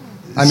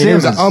 it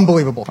was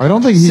unbelievable. I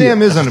don't think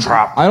Sam is on a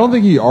trap. I don't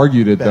think he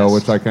argued it though,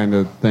 which I kind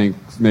of think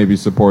maybe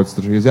supports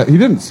the truth. He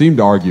didn't seem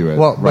to argue it.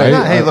 Well, right?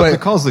 Hey, look, the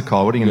call's the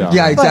call. What are you going to do?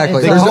 Yeah,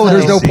 exactly. But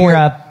There's no you're point.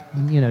 up,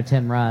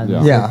 10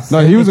 runs. Yeah.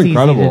 No, he was it's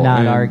incredible. Easy to not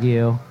and,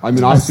 argue. I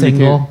mean, a obviously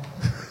single.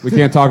 we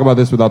can't talk about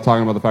this without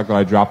talking about the fact that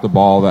I dropped the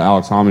ball that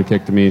Alex Hammond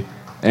kicked to me.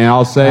 And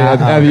I'll say at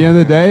the end of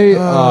the day,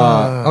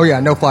 oh yeah,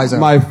 no fly zone.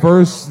 my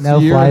first No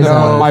year, fly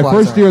zone. my fly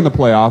first zone. year in the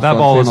playoffs, That on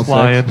ball was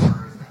Channel 6. flying.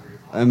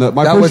 And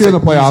my That first was year in the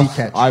an easy playoffs,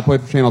 catch. I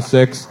played for Channel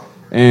 6,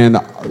 and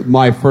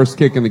my first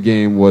kick in the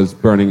game was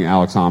burning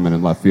Alex Hammond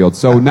in left field.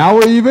 So now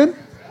we're even.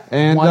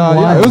 And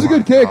 1-1. it was a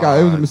good kick.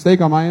 It was a mistake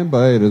on my end,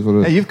 but it is what it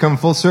is. Hey, you've come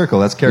full circle.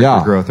 That's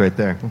character growth right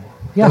there.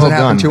 Yeah. Doesn't Well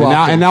happen done. too And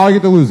often. now I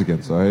get to lose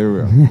again. So here we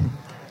go.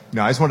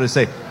 No, I just wanted to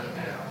say,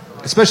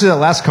 especially that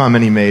last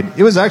comment he made,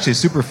 it was actually a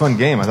super fun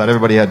game. I thought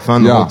everybody had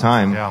fun the Yeah. whole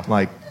time. Yeah.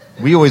 Like,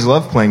 we always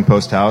love playing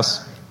Post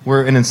House.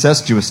 We're an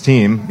incestuous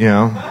team,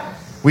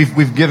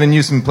 we've given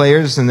you some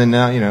players, and then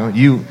now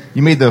you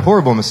made the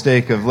horrible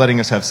mistake of letting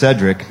us have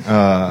Cedric.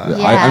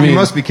 I mean, you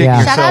must be kicking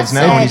yourselves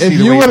now when you see if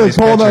the you way would he have plays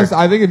told catcher. us,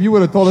 I think if you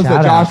would have told us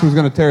that Josh was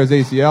going to tear his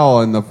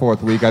ACL in the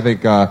 4th week, I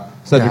think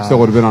Cedric still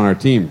would have been on our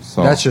team.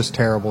 So That's just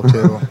terrible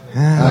too.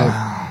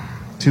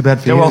 Too bad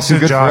for Get you. well Too soon,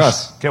 good Josh. for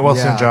us. Get well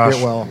soon, Josh.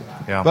 Get well.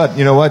 Yeah. But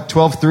you know what?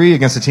 12-3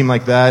 against a team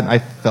like that, I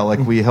felt like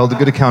we held a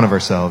good account of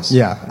ourselves.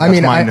 Yeah,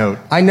 That's my note.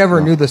 I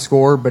never knew the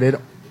score, but it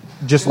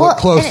just looked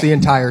close the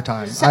entire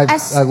time.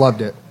 I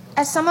loved it.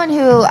 As someone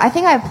who, I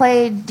think I've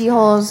played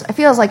D-holes, it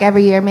feels like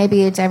every year,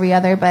 maybe it's every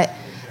other, but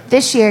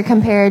this year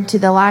compared to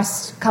the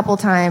last couple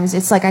times,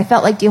 it's like I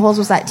felt like D-holes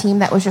was that team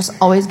that was just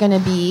always going to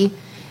be,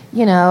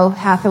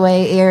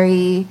 Hathaway,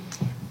 Airy,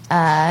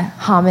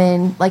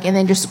 Hammond, and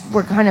then just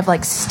we're kind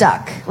of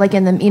stuck,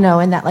 in the,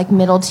 in that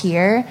middle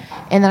tier.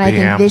 And then I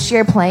think this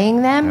year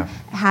playing them,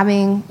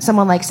 having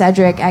someone like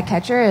Cedric at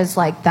catcher is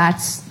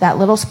that's that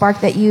little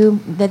spark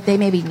that they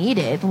maybe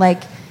needed.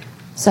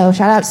 So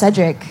shout out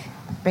Cedric,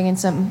 bringing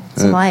some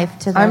life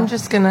to the. I'm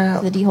just gonna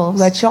the D-holes.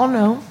 let y'all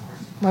know.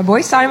 My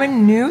boy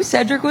Simon knew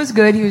Cedric was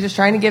good. He was just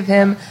trying to give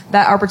him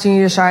that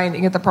opportunity to shine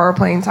and get the proper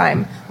playing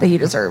time that he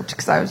deserved.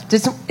 Because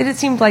it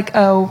seemed like,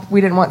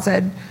 we didn't want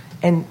Ced,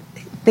 and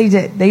they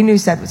did. They knew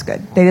Ced was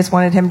good. They just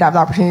wanted him to have the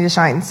opportunity to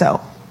shine. So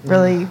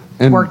really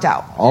worked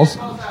out.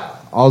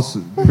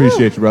 Also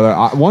appreciate you,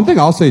 brother. One thing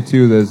I'll say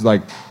too is I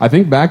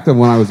think back to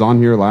when I was on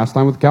here last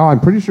time with Cal. I'm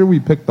pretty sure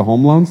we picked the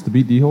home loans to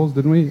beat D-holes,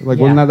 didn't we?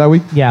 Wasn't that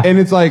week? Yeah. And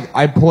it's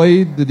I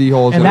played the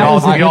D-holes, And that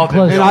was a good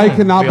close and I game.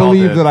 cannot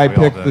believe that I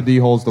picked the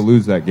D-holes to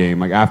lose that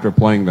game. After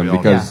playing them,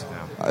 because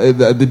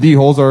the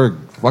D-holes are a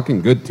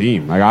fucking good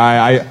team.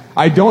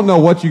 I don't know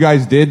what you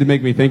guys did to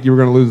make me think you were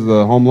going to lose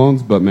the home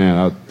loans, but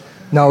man.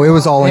 No, it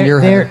was all in your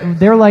head.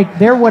 They're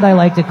what I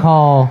like to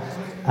call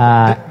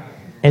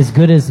as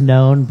good as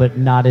known, but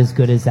not as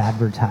good as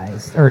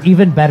advertised, or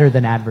even better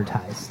than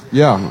advertised.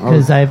 Yeah,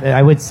 because I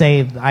would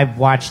say I've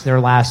watched their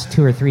last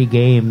 2 or 3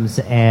 games,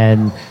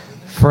 and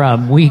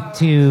from week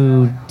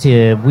 2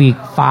 to week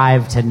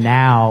 5 to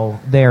now,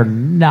 they're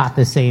not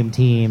the same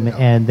team,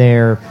 and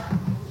they're,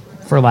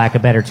 for lack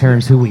of better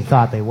terms, who we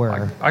thought they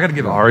were. I got to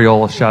give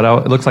Ariel a shout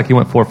out. It looks like he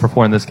went 4 for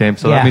 4 in this game,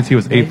 so that means he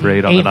was 8 for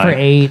 8 on the night. 8 for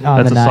 8 on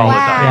That's the a night. solid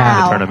night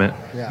in the tournament.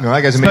 No,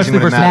 that guy's amazing. Especially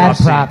versus Mad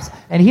props.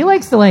 And he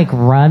likes to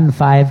run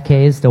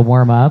 5Ks to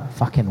warm up.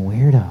 Fucking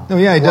weirdo. No,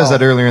 yeah, he does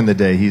that earlier in the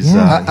day. He's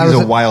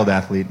a wild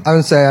athlete. I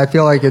would say I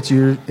feel like it's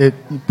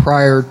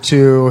prior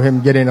to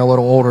him getting a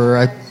little older.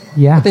 I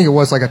think it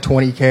was a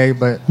 20K,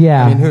 but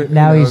yeah. who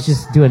now knows? He's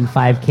just doing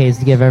 5Ks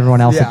to give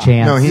everyone else a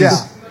chance. No,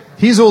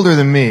 he's older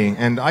than me,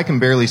 and I can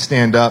barely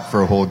stand up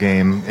for a whole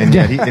game, and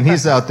yet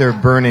he's out there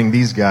burning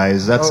these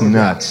guys. That's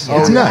nuts.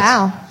 It's nuts.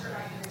 Wow.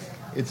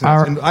 It's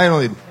nuts. And I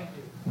only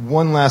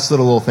one last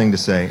little thing to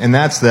say, and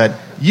that's that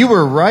you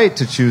were right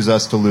to choose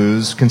us to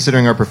lose,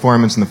 considering our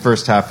performance in the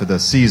first half of the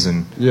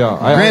season. Yeah.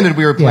 Granted,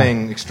 we were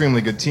playing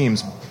extremely good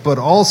teams, but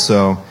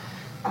also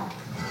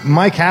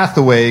Mike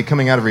Hathaway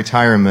coming out of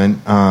retirement,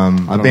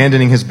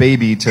 abandoning his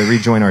baby to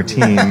rejoin our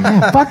team.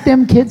 Fuck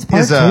them kids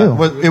part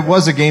 2. It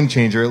was a game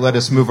changer. It let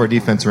us move our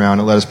defense around.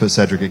 It let us put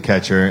Cedric at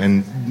catcher,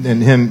 and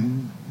him.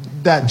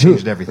 That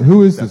changed everything.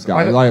 Who is this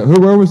guy?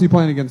 Where was he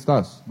playing against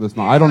us?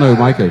 I don't know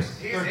who Mike is.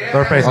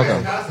 Third base.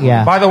 Okay.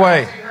 Yeah. By the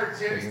way,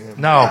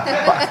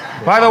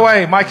 By the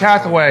way, Mike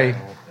Hathaway,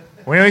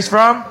 where you know he's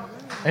from?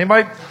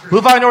 Anybody?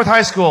 Blue Valley North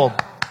High School,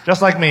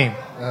 just like me.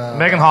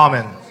 Megan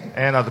Hallman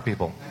and other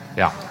people.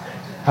 Yeah.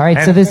 All right,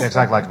 and so this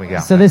exactly like me. Yeah.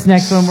 So this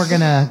next one we're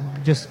gonna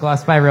just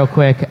gloss by real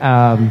quick.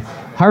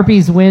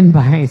 Harpies win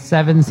by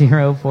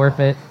 7-0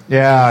 forfeit.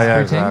 Yeah,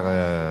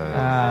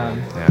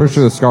 exactly. Pretty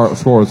sure the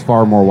score was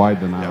far more wide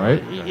than that,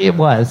 right? It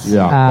was.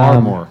 Yeah,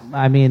 far more.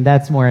 I mean,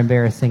 that's more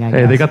embarrassing, I guess.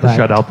 Hey, they got the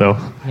shutout, though.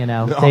 You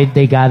know,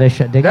 they got a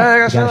shut. They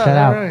got shut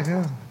out. Right,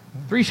 yeah.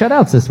 3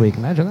 shutouts this week.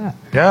 Imagine that.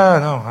 Yeah,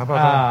 no. How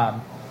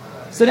about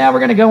that? So now we're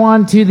going to go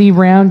on to the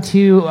round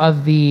 2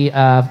 of the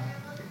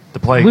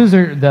plate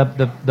loser,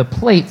 the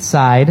plate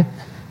side.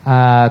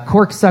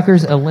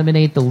 Corksuckers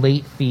eliminate the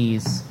late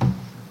fees.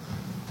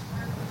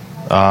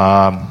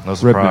 No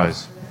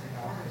surprise.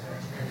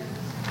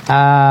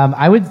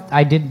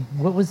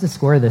 What was the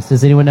score of this?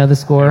 Does anyone know the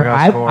score?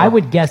 Score. I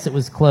would guess it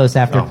was close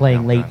after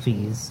playing late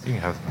fees. You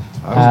can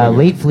have,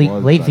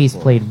 late fees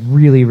played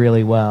really,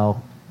 really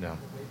well. Yeah.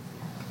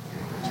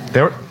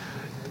 It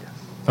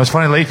was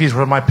funny. Late fees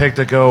were my pick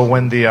to go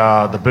win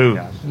the boot.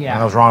 Yeah.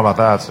 And I was wrong about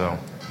that. So.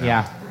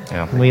 Yeah.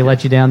 Yeah. We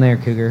let you down there,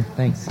 Cougar.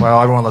 Thanks.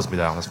 Well, everyone lets me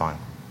down. That's fine.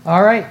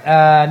 All right.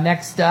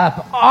 Next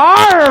up,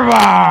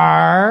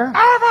 Arvar.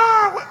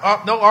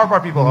 No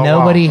Arvar people. Oh,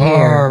 Nobody wow. here.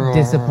 Arvar.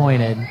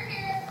 Disappointed. I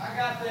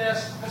got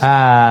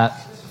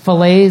this.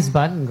 Fillets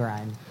button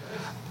grind.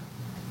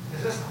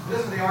 This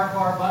is the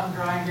Arvar button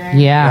grind game?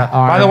 Yeah.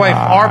 By the way,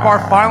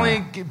 Arvar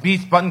finally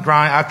beats button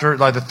grind after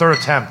like the 3rd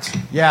attempt.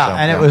 Yeah,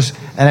 So,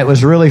 and it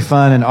was really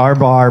fun. And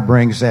Arbar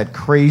brings that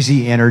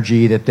crazy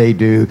energy that they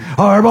do.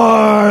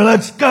 Arbar,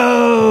 let's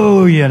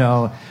go! You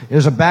know, it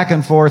was a back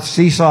and forth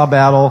seesaw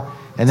battle,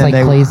 and then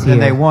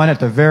they won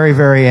at the very,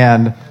 very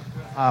end.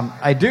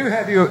 I do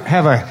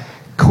have a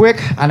quick.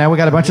 I know we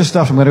got a bunch of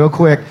stuff, so I'm going to go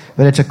quick,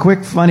 but it's a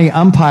quick, funny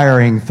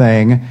umpiring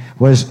thing.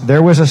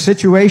 There was a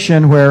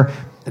situation where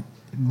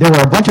there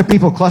were a bunch of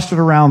people clustered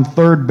around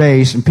third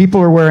base, and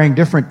people are wearing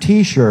different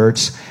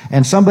T-shirts,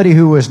 and somebody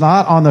who was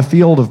not on the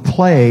field of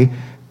play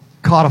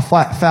caught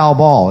a foul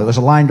ball. It was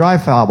a line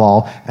drive foul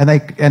ball, and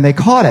they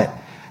caught it.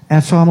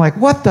 And so I'm like,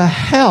 what the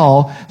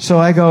hell? So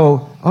I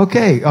go,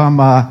 okay,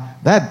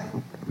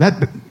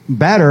 that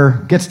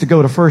batter gets to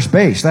go to first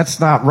base. That's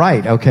not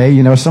right,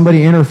 okay?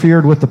 Somebody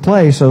interfered with the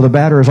play, so the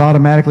batter is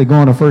automatically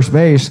going to first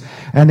base.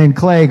 And then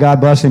Clay, God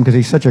bless him, because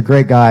he's such a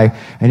great guy,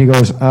 and he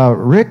goes,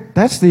 Rick,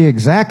 that's the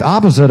exact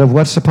opposite of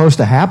what's supposed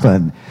to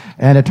happen.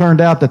 And it turned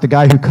out that the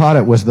guy who caught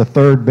it was the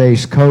third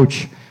base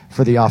coach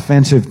for the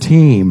offensive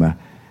team.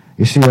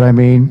 You see what I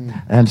mean?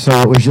 And so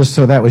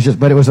that was just,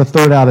 but it was a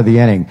third out of the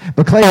inning.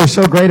 But Clay was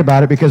so great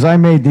about it because I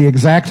made the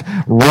exact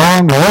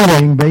wrong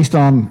ruling based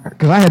on,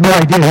 because I had no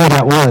idea who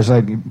that was.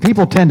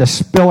 People tend to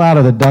spill out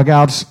of the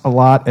dugouts a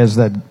lot as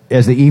the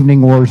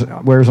evening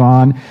wears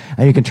on.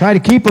 And you can try to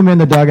keep them in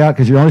the dugout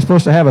because you're only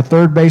supposed to have a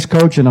third base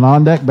coach and an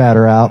on-deck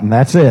batter out, and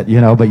that's it,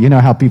 but you know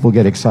how people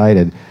get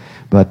excited.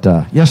 But,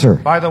 yes, sir.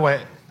 By the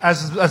way,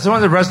 as one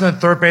of the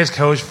resident third base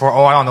coach for,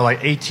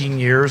 18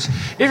 years,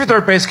 if you're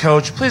third base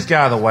coach, please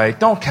get out of the way.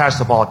 Don't catch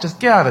the ball.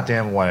 Just get out of the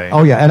damn way.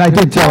 Oh, yeah, and I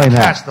did tell him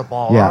that. Catch the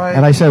ball, yeah. right?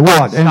 And I said,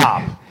 stop.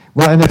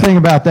 And the thing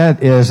about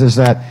that is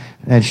that,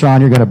 and Sean,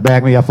 you're going to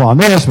back me up on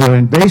this, but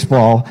in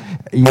baseball,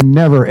 you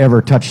never,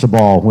 ever touch the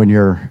ball when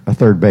you're a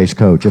third base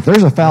coach. If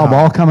there's a foul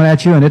ball coming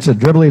at you and it's a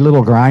dribbly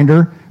little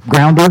grounder,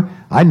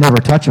 I'd never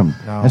touch them.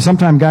 No. And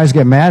sometimes guys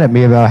get mad at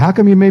me about, how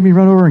come you made me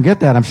run over and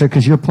get that? I'm saying,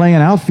 because you're playing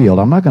outfield.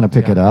 I'm not going to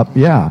pick it up.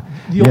 Yeah.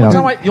 The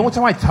only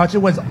time I touch it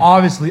was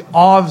obviously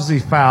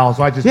foul,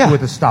 so I just do it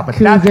to stop it.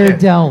 Cougar,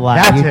 don't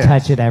lie. You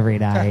touch it every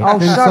night. Oh,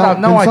 shut up.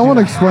 No, I someone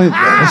explain?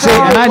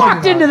 I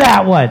walked into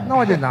that one. No,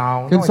 I did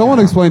not. Can someone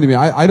explain to me?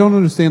 I don't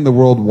understand the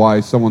world why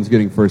someone's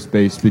getting first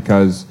base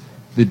because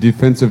the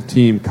defensive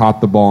team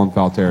caught the ball in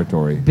foul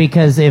territory.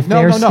 Because if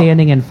they're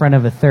standing in front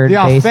of a third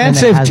baseman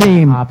that has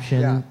an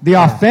option. The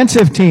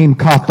offensive team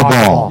caught the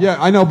ball. Yeah,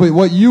 I know, but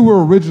what you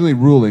were originally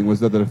ruling was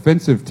that the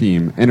defensive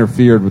team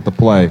interfered with the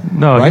play.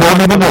 No, right?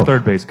 No.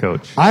 Third base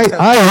coach. I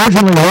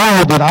originally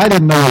ruled that I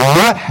didn't know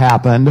what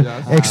happened,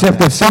 except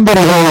that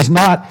somebody who was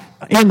not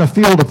in the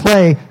field of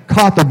play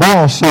caught the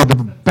ball, so the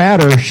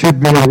batter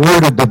should be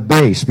awarded the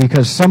base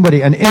because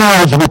an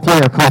ineligible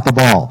player caught the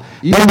ball.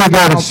 Then we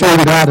got it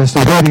sorted out as to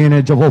who the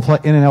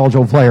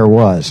ineligible player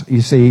was.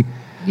 You see?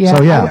 Yeah,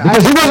 so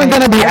because he wasn't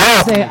going to be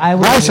out.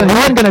 Bryson, he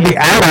wasn't going to be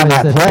out on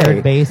that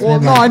play. Well,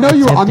 no, I know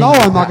I'm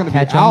not going to be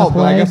out,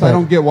 but I guess I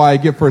don't get why I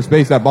get first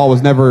base. That ball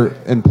was never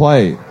in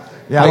play.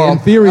 Yeah, in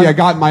theory, I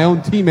got my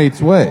own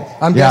teammate's way.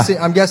 I'm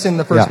guessing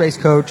the first base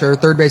coach or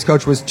third base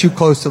coach was too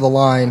close to the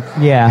line.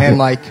 Yeah, and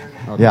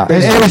yeah,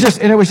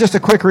 and it was just a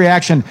quick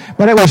reaction,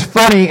 but it was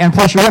funny. And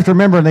plus, you have to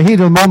remember in the heat of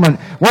the moment,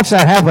 once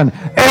that happened,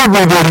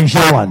 everybody's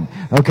yelling.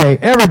 Okay,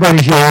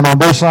 everybody's yelling on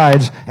both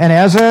sides. And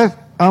as a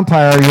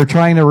umpire, you're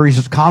trying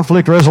to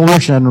conflict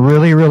resolution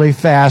really, really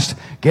fast,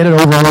 get it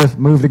over with,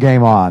 move the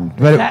game on.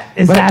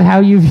 Is that how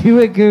you view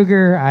it,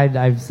 Cougar?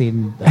 I've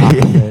seen the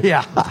opposite.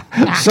 Yeah.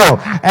 So,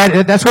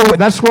 and that's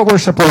what we're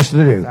supposed to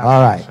do.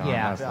 All right.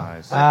 Yeah.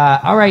 That's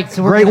nice. All right.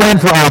 So great win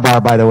for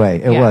Arbar, by the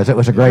way. It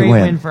was a great win.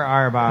 Great win for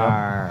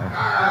Arbar.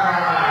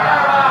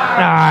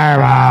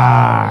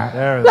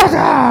 Arbar.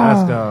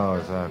 Let's go.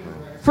 Exactly.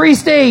 Free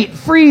State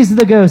frees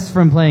the Ghosts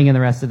from playing in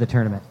the rest of the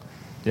tournament.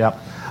 Yep.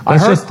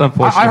 That's just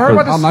unfortunate. I heard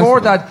about the score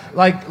that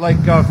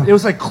it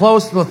was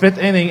close to the fifth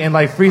inning, and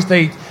Free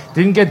State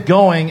didn't get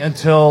going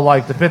until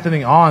the fifth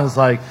inning on. It's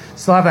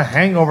still have a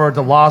hangover of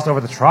the loss over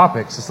the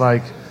Tropics. It's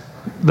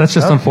that's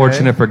just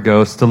unfortunate for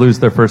Ghosts to lose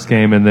their first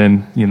game, and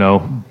then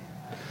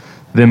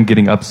them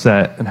getting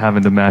upset and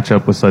having to match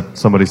up with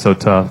somebody so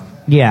tough.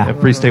 Yeah, and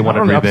Free State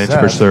wanted revenge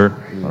for sure.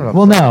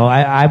 Well, no,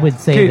 I would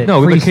say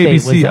that Free State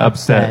KBC was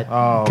upset.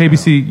 Oh, okay.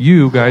 KBC,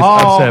 you guys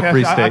upset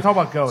Free State. I talk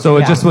about Ghosts. So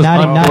it just was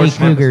Naughty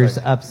Cougars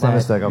upset. My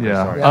mistake. Okay,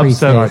 sorry. Upset.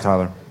 Sorry,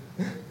 Tyler.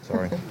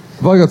 Sorry. I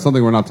feel like that's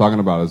something we're not talking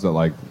about. Is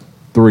that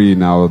 3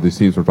 now of these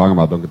teams we're talking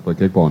about don't get to play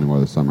kickball anymore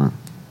this summer?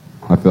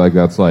 I feel like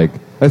that's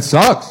it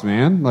sucks,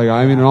 man.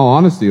 In all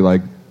honesty,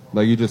 like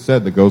you just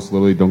said, the Ghosts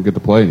literally don't get to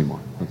play anymore.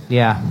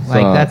 Yeah,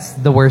 that's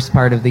the worst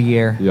part of the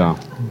year. Yeah.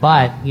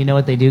 But you know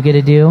what they do get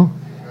to do?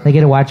 They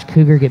get to watch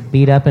Cougar get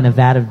beat up in a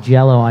vat of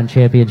Jello on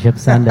Championship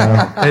Sunday.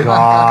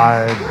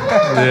 God.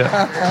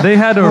 Yeah. They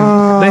had to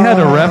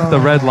ref the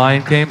Red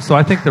Lion game, so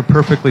I think they're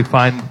perfectly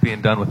fine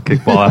being done with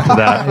kickball after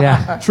that.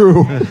 Yeah.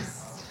 True.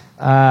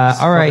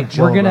 All right,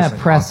 we're going to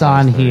press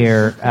on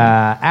here.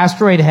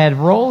 Asteroid Head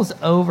rolls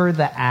over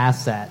the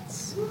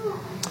assets.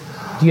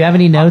 Do you have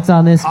any notes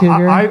on this,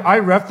 Cougar? I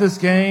ref this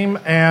game,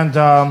 and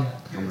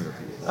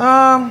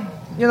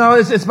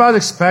it's about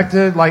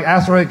expected.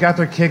 Asteroid got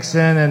their kicks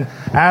in, and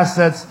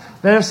Assets,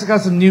 they've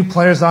got some new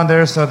players on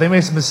there, so they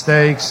made some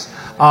mistakes.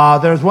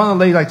 There's one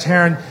lady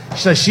Taryn.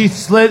 She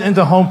slid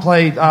into home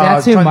plate.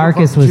 That's who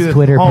Marcus was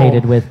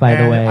Twitter-pated with, by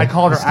the way. I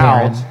called her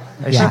out.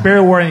 And she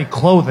barely wore any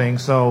clothing,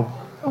 so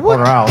I called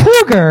her out.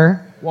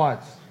 Cougar?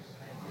 What?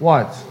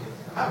 What?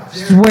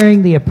 She's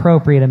wearing the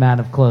appropriate amount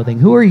of clothing.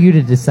 Who are you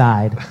to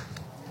decide?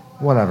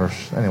 Whatever.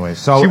 Anyway,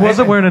 so She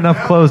wasn't wearing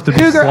enough clothes to be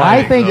Cougar, I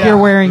sliding. think you're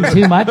wearing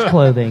too much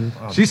clothing.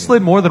 She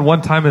slid more than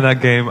one time in that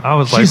game. I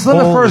was like, She slid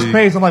the first holy-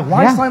 base. I'm like,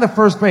 why Yeah. slide the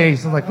first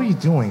base? I'm like, what are you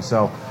doing?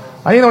 So,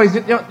 anyways,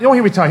 you don't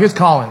hear me talk. Here's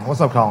Colin. What's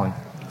up, Colin?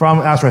 From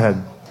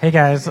Astrohead. Hey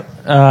guys,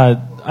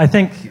 I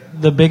think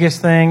the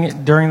biggest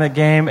thing during the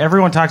game,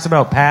 everyone talks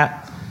about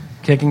Pat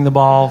kicking the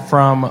ball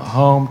from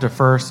home to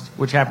first,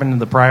 which happened in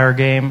the prior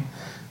game.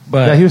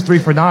 But Yeah, he was 3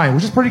 for 9,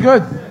 which is pretty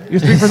good. He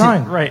was 3 for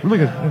 9. Right. Really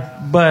good.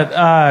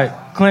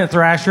 But Clint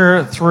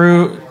Thrasher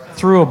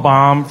threw a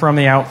bomb from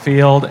the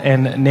outfield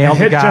and nailed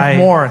hit the guy. Jeff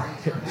Moore.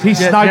 He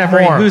sniped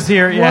Jeffrey, Moore. who's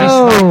here? Yeah,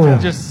 Whoa.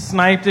 just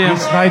sniped him. He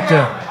sniped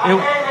him.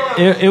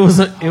 It was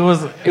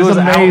amazing.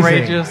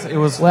 outrageous. It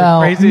was Well,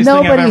 the craziest thing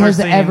I've nobody ever has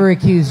seen. ever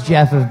accused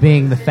Jeff of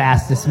being the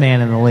fastest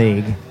man in the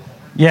league.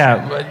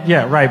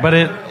 Yeah, right. But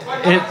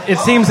it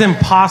seems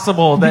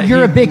impossible that You're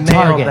he a big nailed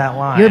target. that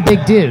line. You're a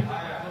big dude.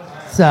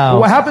 So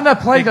What happened that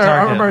play Big there?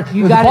 I target. remember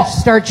you the got ball- to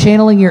start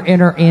channeling your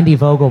inner Andy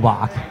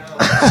Vogelbach.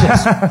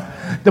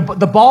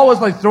 the ball was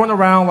like thrown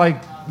around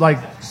like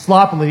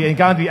sloppily and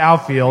got into the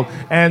outfield,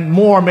 and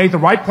Moore made the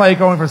right play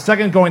going for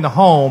second, going to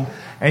home,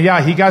 and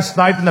yeah, he got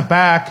sniped in the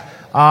back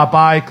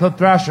by Clint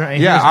Thrasher.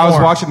 And Yeah, here's I was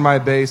Moore. watching my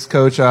base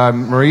coach,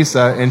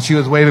 Marisa, and she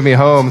was waving me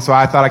home, so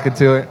I thought I could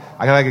do it.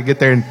 I thought I could get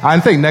there, and I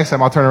think next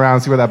time I'll turn around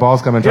and see where that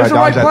ball's coming and try It to was the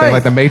dodge right that play. thing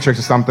like the Matrix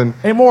or something.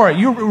 Hey Moore,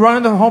 you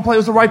running the home play. It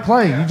was the right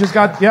play. You just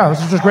got this was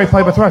just a great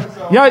play by Thrasher.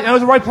 Yeah, it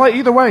was the right play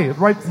either way. It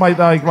was right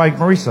by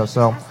Marisa.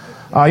 So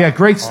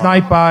great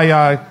snipe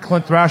by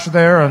Clint Thrasher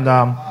there, and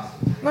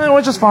it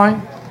was just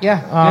fine.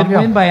 Yeah, good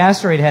win by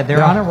Asteroid Head. They're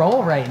Yeah. on a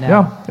roll right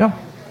now.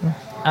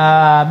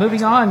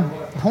 Moving on.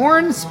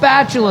 Horn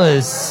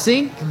spatulas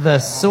sink the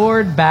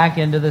sword back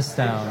into the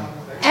stone.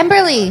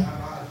 Emberly,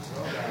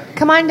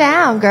 come on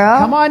down, girl.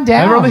 Come on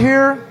down. Emberly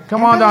here.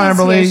 Come on down,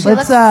 Emberly's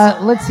Emberly.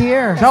 here. Let's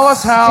hear. Tell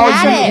us how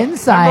Stat you, it.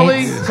 Insights.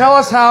 Emberly, tell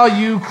us how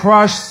you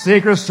crushed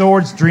Sacred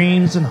Sword's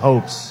dreams and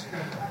hopes.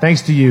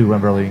 Thanks to you,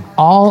 Emberly.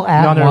 All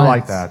at None once. are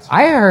like that.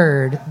 I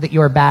heard that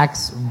your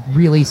back's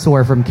really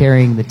sore from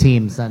carrying the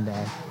team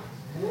Sunday.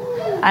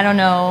 I don't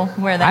know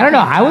where that. I don't know.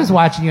 comes I from. was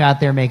watching you out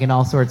there making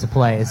all sorts of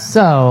plays.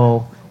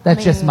 So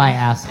that's just my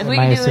If we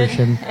my could do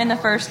assertion. it in the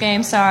first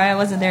game, sorry I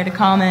wasn't there to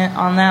comment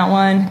on that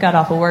one. Got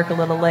off of work a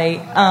little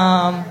late.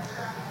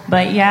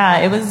 But yeah,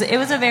 it was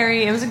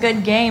a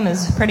good game. It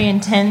was pretty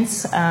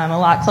intense, a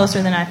lot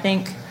closer than I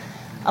think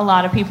a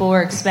lot of people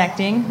were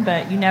expecting.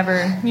 But you never,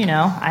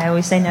 I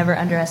always say never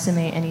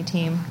underestimate any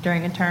team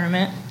during a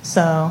tournament.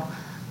 So.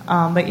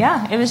 But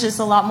yeah, it was just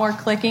a lot more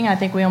clicking. I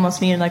think we almost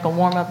needed like a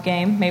warm-up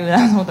game. Maybe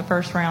that's what the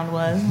first round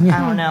was. I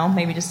don't know.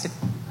 Maybe just to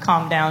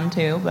calm down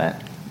too.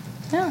 But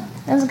yeah,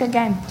 it was a good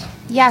game.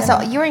 Yeah,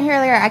 so you weren't here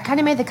earlier. I kind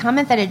of made the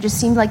comment that it just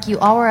seemed like you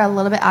all were a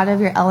little bit out of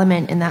your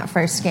element in that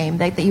first game.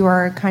 Like that you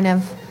were kind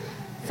of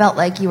felt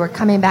like you were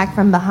coming back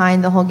from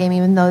behind the whole game,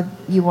 even though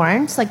you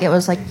weren't. Like it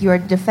was like you were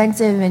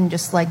defensive and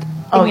just like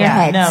in your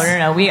heads.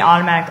 No. We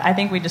automatically. I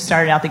think we just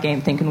started out the game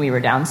thinking we were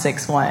down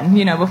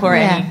 6-1. Before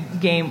any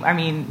game. I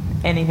mean,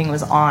 anything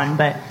was on.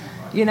 But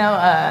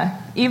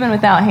even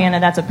without Hannah,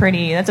 that's a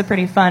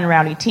pretty fun,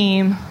 rowdy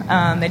team.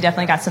 They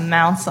definitely got some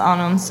mouths on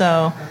them,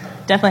 so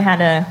definitely had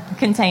to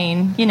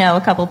contain.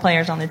 A couple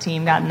players on the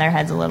team got in their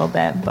heads a little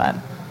bit, but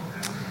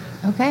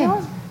Okay.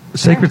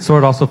 Sacred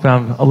Sword also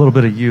found a little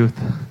bit of youth.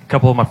 A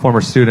couple of my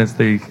former students,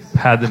 they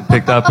had them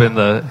picked up in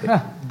the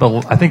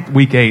I think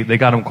week 8. They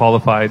got them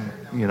qualified,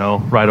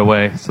 right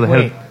away. So they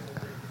Wait. had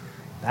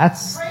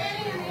That's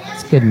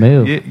a good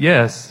move.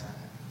 yes.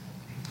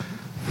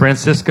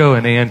 Francisco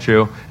and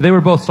Andrew. They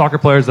were both soccer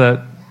players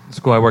at the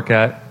school I work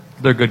at.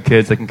 They're good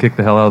kids. They can kick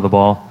the hell out of the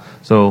ball.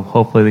 So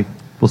hopefully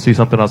we'll see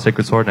something on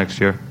Sacred Sword next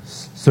year.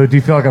 So do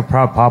you feel like a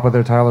proud papa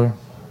there, Tyler?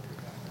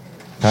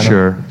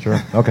 Sure.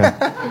 Okay.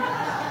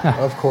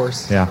 Of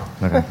course. Yeah.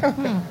 Okay.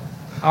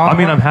 I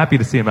mean, I'm happy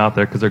to see them out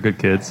there because they're good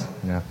kids.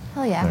 Yeah.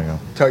 Hell yeah. There you go.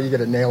 Tell you got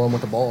to nail him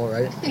with the ball,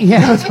 right?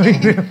 Yeah.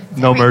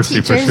 No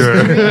mercy for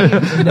sure.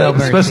 No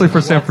mercy Especially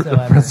for San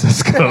whatsoever.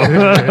 Francisco.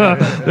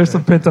 There's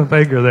some pent up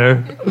anger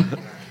there.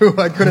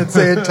 I couldn't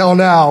say it till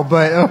now,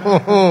 but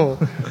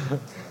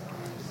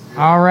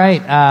All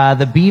right.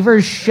 The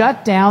Beavers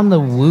shut down the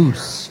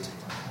Woost.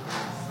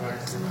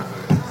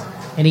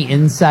 Any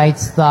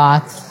insights,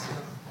 thoughts,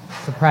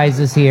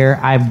 surprises here?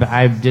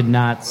 I did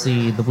not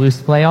see the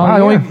Woost play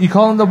all year. You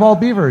call them the Ball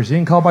Beavers. You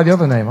didn't call by the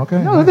other name.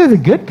 Okay. No, they're the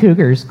good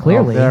Cougars,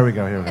 clearly. Oh, there we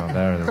go. Here we go.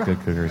 There, the good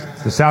Cougars.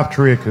 The South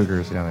Korea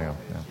Cougars. Yeah, there you go.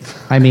 Yeah.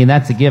 I mean,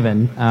 that's a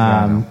given.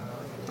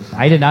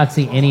 I did not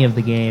see any of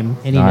the game.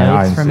 Any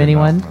notes didn't from see it,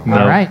 anyone? no.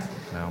 All right.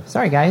 No.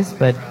 Sorry, guys,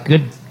 but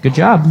good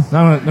job.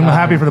 I'm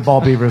happy for the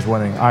Ball Beavers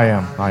winning. I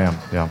am.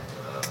 Yeah.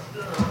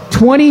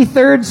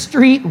 23rd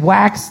Street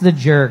whacks the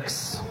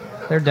Jerks.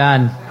 They're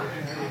done.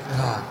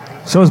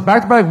 So it was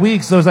back-to-back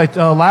weeks. So it was like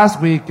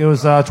last week, it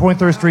was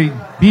 23rd Street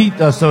beat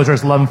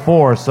Sojourners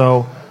 11-4.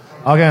 So,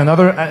 again,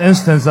 another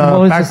instance of What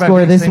was the back-to-back score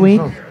weeks, this same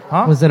week? result.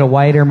 Huh? Was it a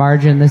wider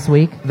margin this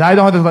week? I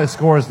don't have the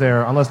scores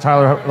there, unless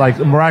Tyler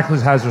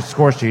miraculously has their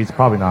score sheets.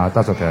 Probably not.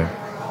 That's okay.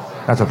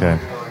 That's okay.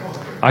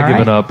 I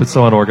give it up. It's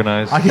so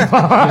unorganized.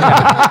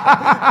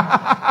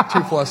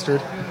 Too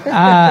flustered.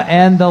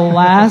 And the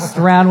last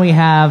round we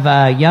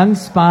have Young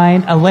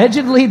Spine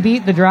allegedly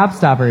beat the Drop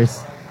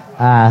Stoppers.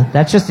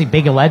 That's just a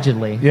big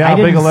allegedly. Yeah, I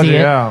didn't big alleged, see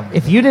it. yeah.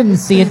 If you didn't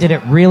see it, did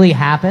it really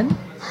happen?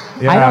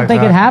 Yeah, I don't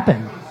think it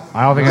happened.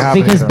 I don't think it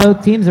happened Because either.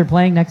 both teams are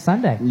playing next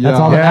Sunday. Yeah.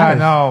 That's all that Yeah, I matters.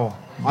 know.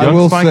 I Young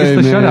will Spike say,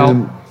 gets the man,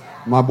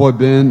 shutout. my boy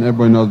Ben,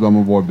 everybody knows about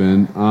my boy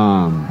Ben.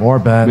 More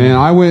Ben. Man,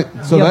 I went,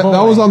 so Yeah, that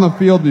boy. was on the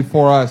field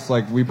before us.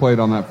 Like, we played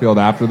on that field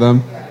after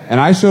them. And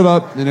I showed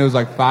up, and it was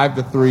like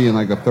 5-3 in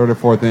like the third or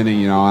fourth inning,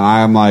 you know, and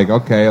I'm like,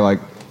 okay, like,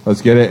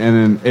 let's get it.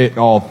 And then it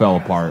all fell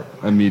apart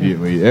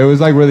immediately. It was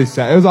like really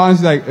sad. It was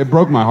honestly like, it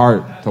broke my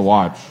heart to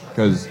watch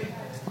because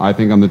I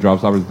think I'm the Drop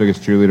Stopper's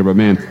biggest cheerleader. But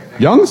man,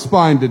 Young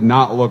Spine did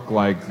not look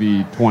like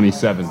the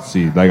 27th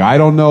seed. Like, I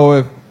don't know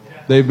if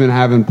they've been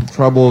having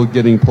trouble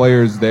getting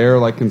players there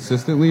like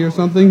consistently or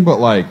something, but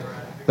like,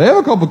 they have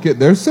a couple kids.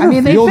 Their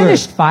center they fielder.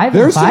 finished 5-5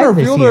 their center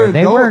this fielder, year.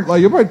 They weren't.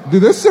 like,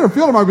 dude, their center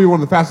fielder might be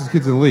one of the fastest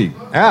kids in the league.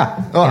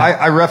 Yeah. Well,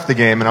 I reffed the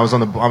game, and I was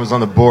on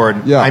the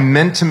board. Yeah. I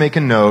meant to make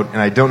a note,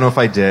 and I don't know if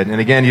I did. And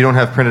again, you don't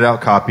have printed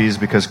out copies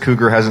because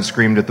Cougar hasn't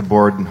screamed at the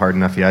board hard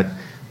enough yet.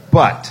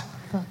 But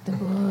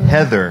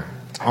Heather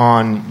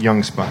on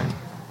Young Spine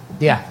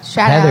Yeah.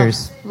 Shout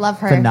Heather's out. Love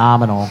her.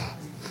 phenomenal.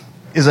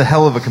 is a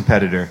hell of a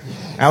competitor.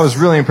 I was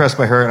really impressed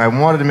by her, and I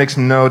wanted to make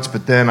some notes,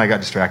 but then I got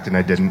distracted and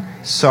I didn't.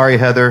 Sorry,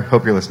 Heather.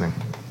 Hope you're listening.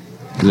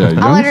 Yeah,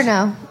 I'll let her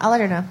know. I'll let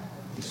her know.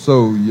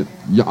 So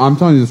I'm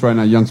telling you this right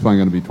now. Young Spine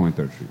going to be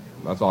 23rd Street.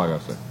 That's all I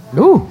got to say.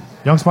 Ooh.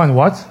 Young Spine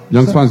what?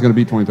 Young Spine's going to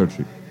be 23rd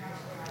Street.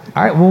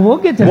 All right, well, we'll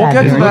get to We'll that.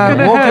 get to here.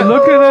 that.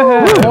 Looking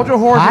ahead. Hold your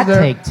horses Hot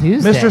there. Take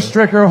Tuesday. Mr.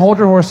 Stricker, hold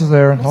your horses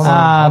there. Hold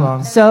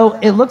on. So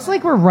it looks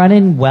like we're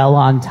running well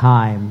on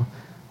time.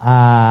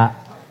 I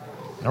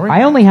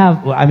only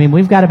have,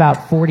 we've got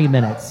about 40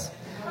 minutes.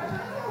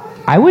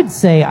 I would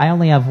say I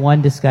only have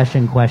one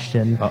discussion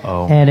question.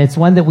 Uh-oh. And it's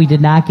one that we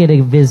did not get a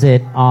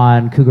visit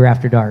on Cougar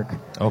After Dark.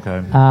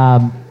 Okay.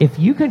 If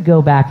you could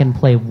go back and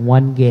play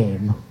one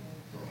game,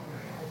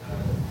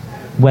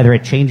 whether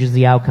it changes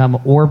the outcome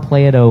or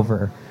play it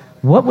over,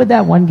 what would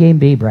that one game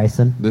be,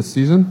 Bryson? This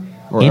season?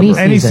 Or Any ever?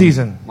 Any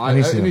season.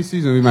 Any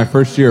season would be my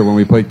first year when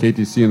we played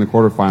KTC in the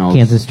quarterfinals.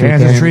 Kansas Tree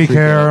Kansas Care. Tree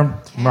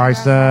Care,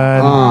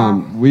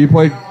 Bryson. We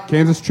played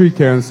Kansas Tree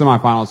Care in the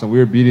semifinals, and we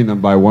were beating them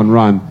by one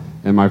run.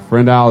 And my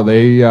friend Al,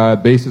 they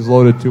bases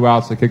loaded, 2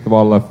 outs, they kicked the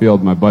ball to left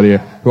field. My buddy,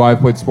 who I've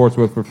played sports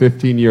with for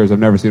 15 years, I've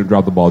never seen him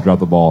drop the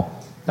ball.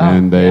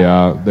 And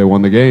they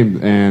won the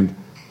game. And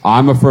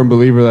I'm a firm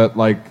believer that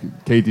like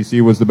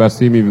KTC was the best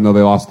team, even though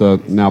they lost to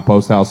now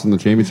Post House in the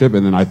championship.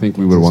 And then I think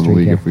we would have won the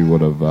league if we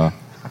would have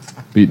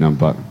beaten them.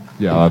 But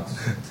yeah,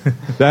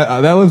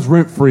 that lives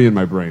rent free in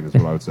my brain, is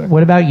what I would say.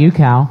 What about you,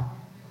 Cal?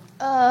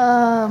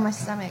 Oh, my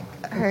stomach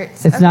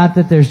hurts. It's not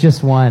that there's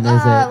just one,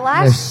 is it?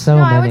 There's so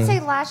many. I would say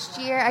last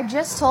year. I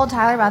just told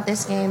Tyler about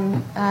this game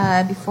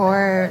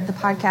before the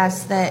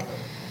podcast that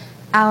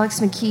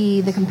Alex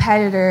McKee, the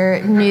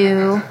competitor,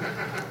 knew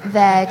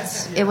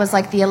that it was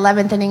like the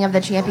 11th inning of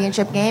the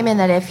championship game, and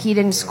that if he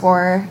didn't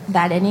score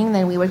that inning,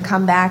 then we would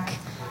come back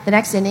the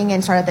next inning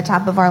and start at the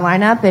top of our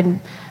lineup and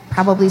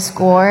probably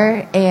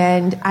score.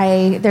 And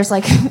there's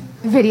like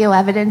video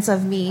evidence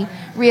of me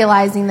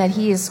realizing that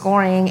he is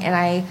scoring, and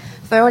I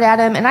throw it at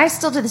him, and I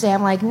still to this day,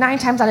 I'm like 9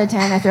 times out of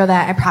 10 I throw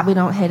that, I probably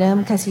don't hit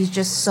him because he's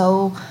just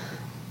so,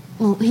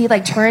 he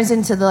like turns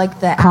into the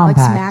Alex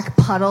Mack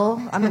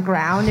puddle on the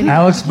ground. And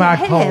Alex Mack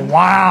puddle.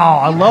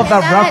 Wow, I love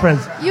that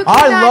reference. You I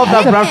cannot love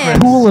that hit reference.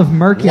 him. Pool of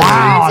mercury.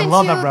 Wow, I Turns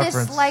love into that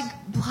reference. this like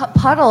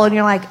puddle, and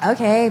you're like,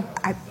 okay,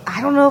 I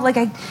don't know. Like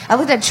I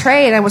looked at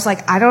Trey and I was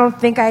like, I don't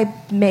think I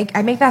make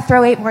that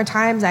throw 8 more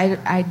times.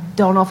 I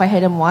don't know if I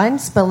hit him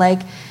once, but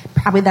like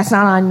probably that's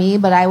not on me.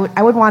 But I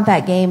would want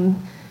that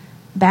game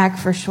back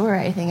for sure.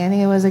 I think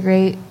it was a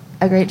great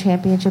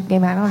championship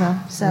game. I don't know.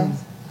 So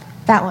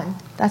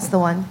that's the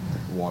one.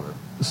 Water.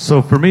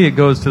 So for me, it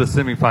goes to the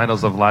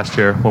semifinals of last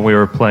year when we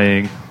were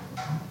playing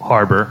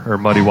Harbor or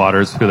Muddy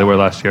Waters, who they were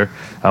last year.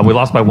 We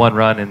lost by 1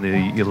 run in the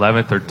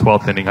 11th or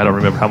 12th inning. I don't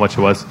remember how much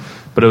it was,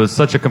 but it was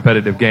such a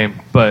competitive game.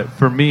 But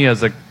for me,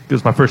 it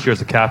was my first year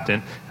as a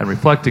captain, and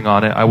reflecting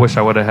on it, I wish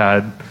I would have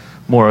had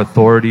more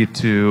authority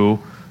to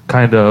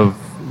kind of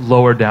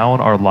lower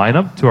down our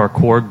lineup to our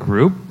core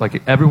group.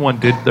 Like everyone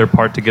did their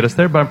part to get us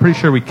there, but I'm pretty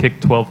sure we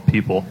kicked 12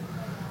 people.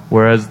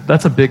 Whereas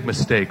that's a big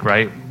mistake,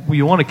 right?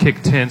 You want to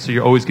kick 10, so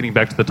you're always getting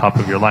back to the top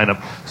of your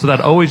lineup. So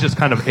that always just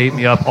kind of ate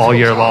me up all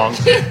year long.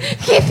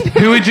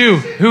 Who would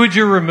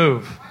you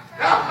remove?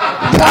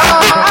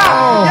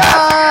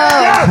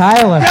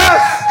 Tyler.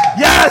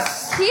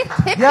 Yes! Keith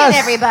Pipkin, Yes.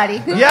 everybody.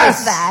 Who Yes.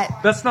 is that?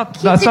 That's not.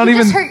 Keith, That's did not you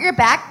even. just hurt your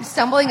back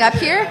stumbling up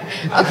here?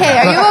 Okay,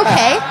 are you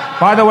okay?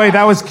 By the way,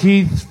 that was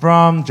Keith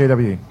from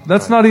JWE.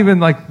 That's not even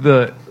like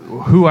the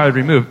who I'd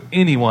remove.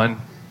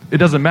 Anyone. It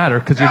doesn't matter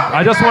because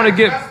I just want to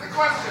get.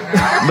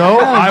 No,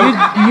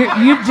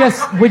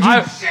 would you?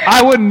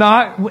 I would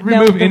not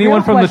remove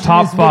anyone from the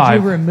top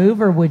 5. Would you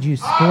remove or would you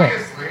split?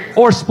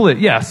 Or split.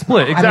 Yeah,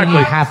 split. Exactly. I mean,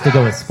 you have to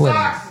go with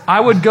splitting. I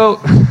would go.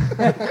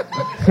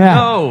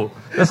 No.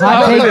 That's Hot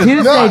not what Take it is.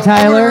 Tuesday,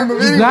 Tyler.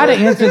 You got to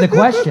answer the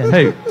question.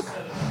 Hey,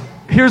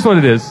 here's what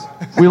it is.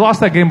 We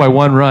lost that game by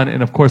 1 run,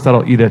 and of course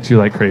that'll eat at you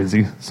like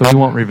crazy. So we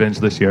won't revenge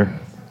this year.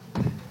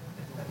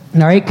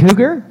 All right,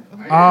 Cougar?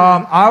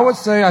 I would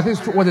say, I think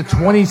it was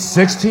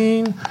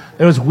 2016.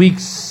 It was week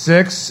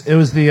 6. It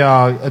was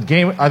the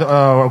game of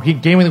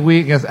the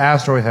week against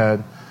Asteroid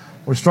Head.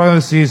 We're struggling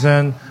the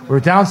season. We were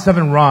down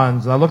 7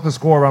 runs, and I looked at the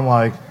score, and I'm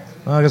like,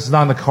 well, I guess it's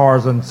not in the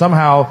cards. And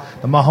somehow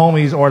the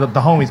Mahomies, or the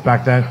homies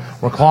back then,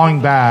 were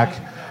clawing back.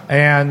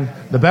 And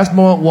the best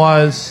moment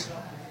was,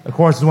 of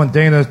course, is when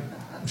Dana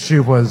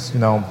Shoup was,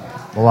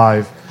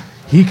 alive.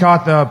 He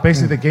caught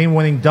basically the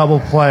game-winning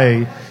double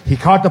play. He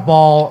caught the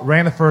ball,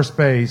 ran to first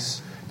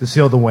base to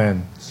seal the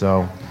win.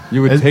 So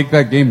you would take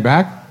that game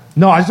back?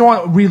 No, I just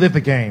want to relive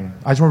the game.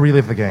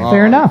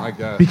 Fair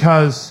enough.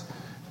 Because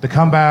the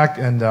comeback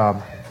and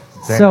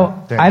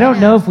I don't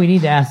know if we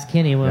need to ask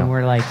Kenny when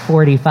we're like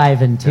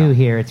 45-2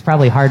 here. It's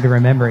probably hard to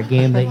remember a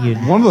game that you.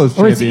 One of those.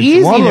 Or it's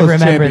easy to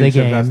remember the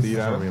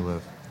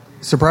game.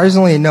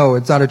 Surprisingly, no,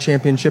 it's not a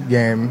championship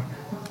game.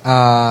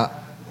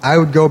 I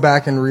would go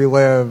back and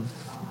relive.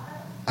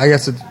 I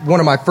guess it's one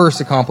of my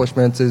first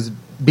accomplishments is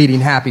beating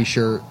Happy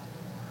Shirt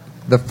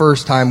the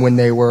first time when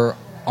they were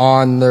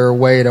on their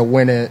way to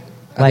win it.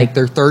 I think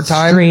their third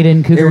time. Straight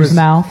in Cougar's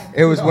mouth.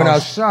 It was when I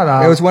was. Shut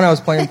up. It was when I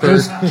was playing for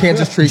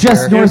Kansas Tree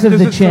Just Care. north of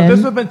the chin.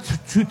 This would have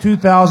been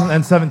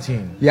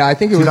 2017. Yeah, I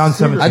think it was.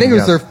 2017, I think it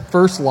was their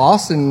first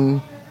loss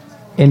in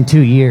 2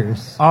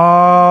 years. They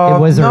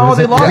lost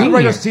the regular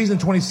years? season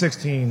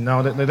 2016.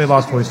 No, they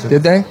lost 2016.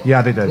 Did they?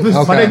 Yeah, they did. Okay.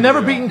 But they've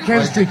never beaten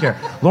Kansas Tree Care.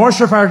 Lawrence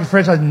Surefire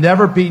franchise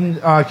never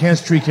beaten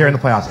Kansas Tree Care in the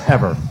playoffs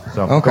ever.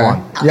 So go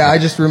on. Yeah, I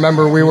just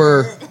remember we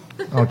were.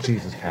 Oh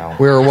Jesus, Cal.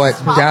 We were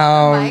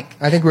down?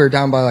 I think we were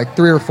down by like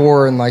 3 or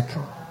 4 in like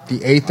the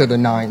 8th or the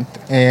 9th,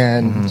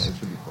 and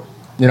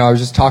I was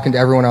just talking to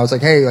everyone. I was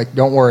like, "Hey, like,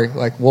 don't worry.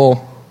 Like,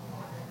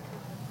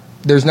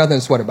 there's nothing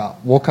to sweat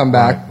about. We'll come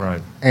back."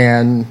 Right.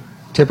 And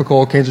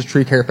typical Kansas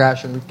Tree Care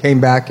fashion, came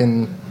back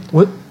and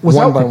was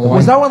one by one.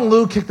 Was that when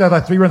Lou kicked that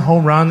 3-run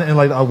home run in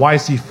like a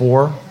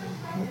YC4?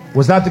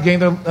 Was that the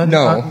game? No.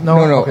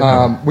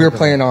 Okay, we were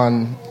playing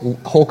on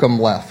Holcomb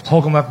left.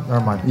 Holcomb left.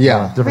 Never mind.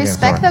 Yeah. Different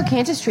Respect game, though,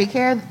 Kansas Tree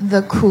Care,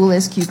 the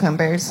coolest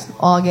cucumbers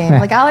all game.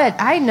 Like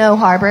I know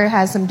Harbor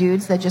has some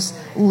dudes that just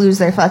lose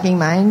their fucking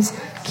minds.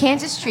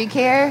 Kansas Tree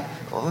Care,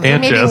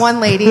 And maybe Jess. one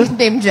lady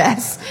named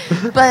Jess,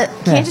 but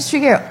Kansas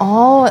Tree Care,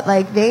 all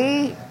like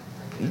they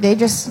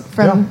just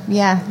from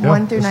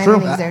 1 through it's 9 true.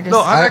 innings. They're just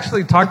No, I've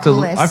actually talked to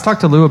coolest. I've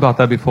talked to Lou about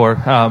that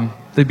before.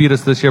 They beat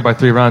us this year by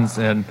 3 runs,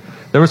 and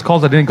there was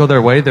calls that didn't go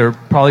their way. They're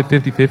probably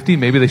 50-50.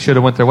 Maybe they should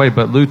have went their way.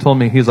 But Lou told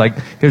me, he's like,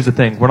 here's the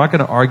thing. We're not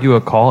going to argue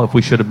a call if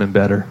we should have been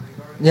better.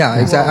 Yeah,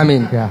 exactly. I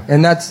mean,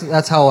 and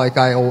that's how like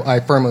I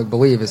firmly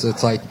believe is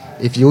it's like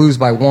if you lose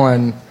by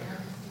 1,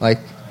 like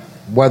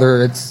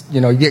whether it's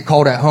you get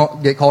called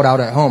out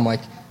at home,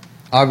 like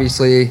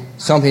obviously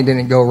something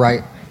didn't go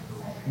right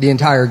the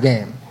entire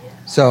game,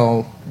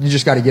 so you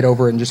just got to get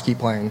over it and just keep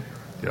playing.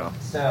 Yeah.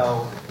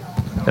 So.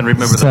 And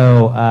remember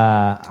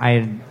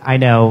I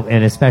know,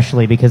 and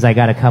especially because I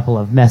got a couple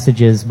of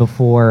messages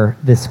before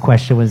this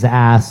question was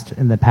asked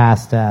in the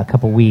past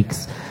couple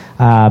weeks.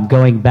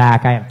 Going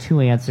back, I have 2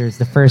 answers.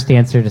 The first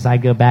answer is I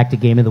go back to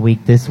Game of the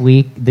Week this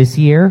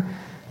year.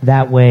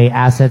 That way,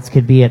 assets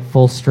could be at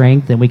full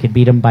strength, and we could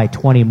beat them by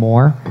 20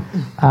 more.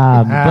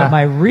 But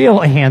my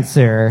real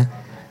answer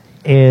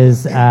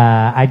is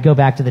I'd go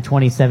back to the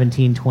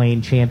 2017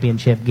 Twain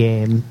Championship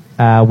game.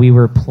 We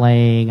were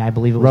playing, I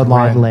believe it was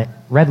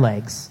Red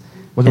Legs.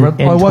 Was it Red?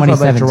 In It was Red Legs,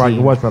 2017. you're right.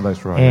 It was Red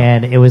Legs, right?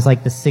 And it was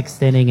like the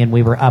 6th inning, and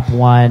we were up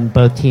 1.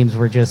 Both teams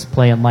were just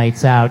playing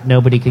lights out.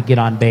 Nobody could get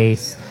on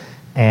base,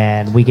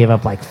 and we gave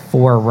up like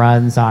 4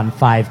 runs on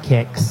 5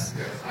 kicks,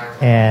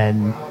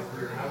 and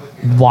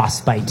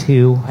lost by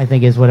 2. I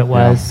think is what it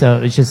was. Yeah.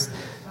 So it's just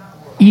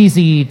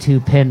easy to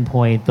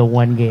pinpoint the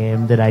one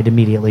game that I'd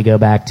immediately go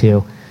back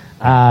to.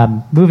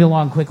 Moving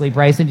along quickly,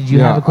 Bryson, did you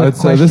have a quick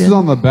question? This is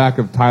on the back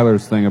of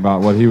Tyler's thing about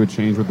what he would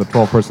change with the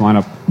 12-person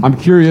lineup. I'm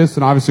curious,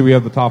 and obviously we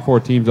have the top 4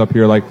 teams up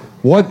here. Like,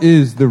 what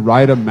is the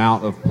right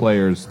amount of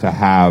players to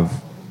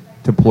have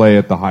to play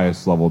at the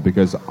highest level?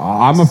 Because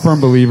I'm a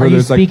firm believer. Are you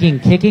there's speaking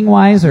kicking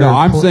wise, or no?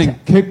 I'm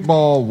saying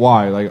kickball.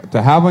 Why? Like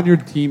to have on your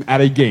team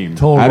at a game.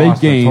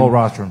 Total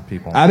roster of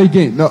people. At a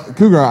game. No,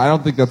 Cougar, I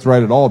don't think that's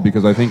right at all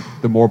because I think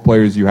the more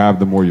players you have,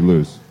 the more you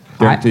lose.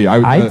 Guarantee.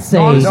 I'd say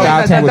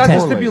that's a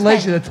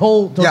stipulation. That's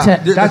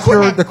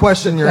the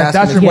question you're asking.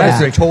 That's your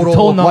metric.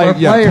 Total number of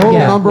players. Total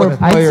number of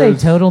players. I'd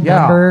say total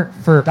number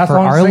for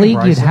our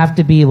league, you'd have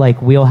to be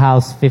like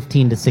wheelhouse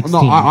 15 to 16. No,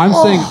 I'm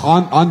saying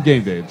on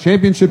game day.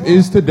 Championship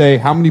is today.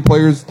 How many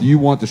players do you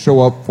want to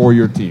show up for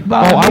your team?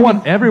 I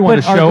want everyone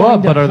to show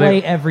up, but are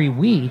they every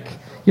week?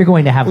 You're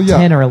going to have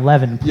 10 or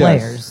 11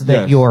 players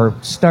that you're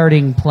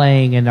starting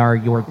playing and are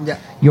your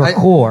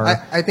core.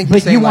 I think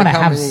but you want to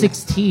like have many...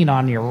 16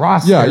 on your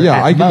roster.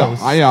 I get most.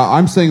 that.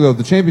 I'm saying though,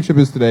 the championship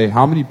is today.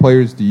 How many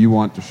players do you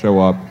want to show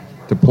up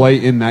to play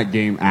in that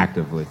game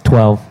actively?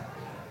 12.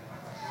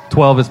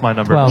 12 is my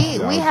number. 12.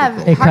 We have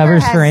It Harper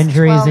covers has for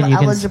injuries 12 and you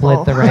can eligible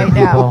split the right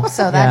now. people.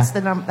 So that's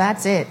the number.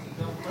 That's it.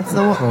 It's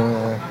the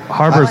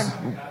Harbor's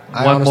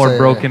I one more honestly-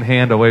 broken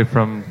hand away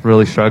from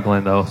really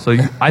struggling, though. So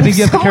I think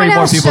you have to carry Someone more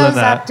else people than shows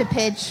up that. to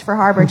pitch for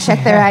Harbor.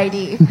 Check their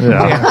ID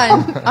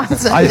on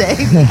Sunday.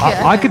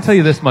 I could tell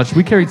you this much.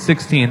 We carried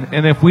 16,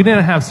 and if we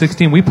didn't have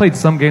 16, we played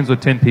some games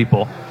with 10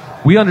 people.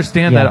 We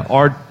understand Yeah. that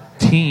our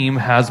team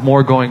has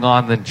more going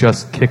on than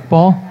just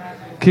kickball.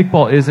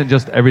 Kickball isn't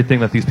just everything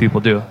that these people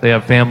do. They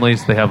have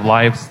families, they have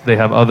lives, they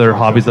have other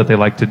hobbies that they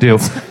like to do.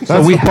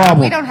 So we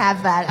don't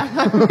have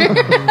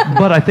that.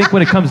 But I think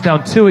when it comes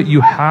down to it,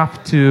 you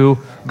have to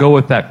go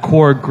with that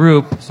core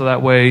group, so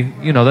that way,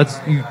 you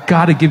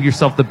got to give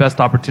yourself the best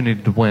opportunity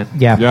to win.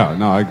 Yeah. Yeah,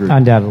 no, I agree.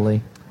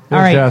 Undoubtedly. All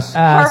right.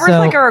 Harvard's so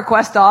like a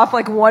request off,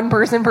 like one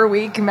person per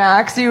week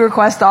max. You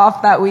request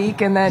off that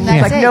week, and then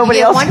That's like it. nobody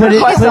You get else one- can you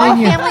get request one off.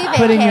 family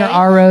put in your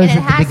vacay, ROs and it at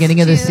the has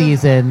beginning of the to-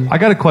 season. I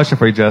got a question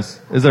for you, Jess.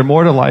 Is there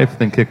more to life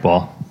than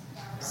kickball?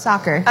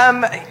 Soccer.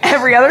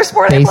 Every other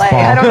sport I play,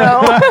 I don't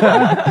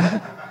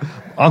know.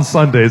 On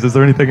Sundays, is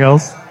there anything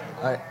else?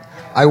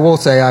 I will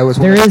say I was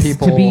one There of the is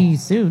people. to be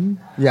soon.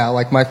 Yeah,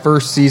 like my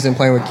first season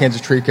playing with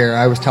Kansas Tree Care,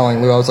 I was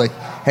telling Lou, I was like,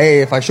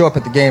 hey, if I show up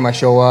at the game, I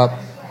show up.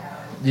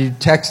 You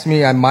text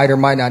me, I might or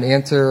might not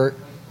answer.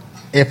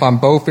 If I'm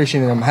bow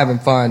fishing and I'm having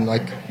fun,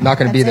 like, not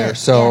going to be That's there. it,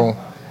 So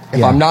if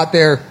Yeah. I'm not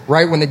there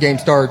right when the game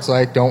starts,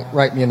 like, don't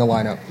write me in the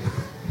lineup.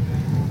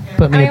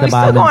 Put me I mean, at the we still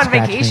bottom go and on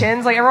scratch me.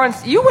 vacations. Like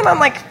you went on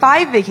like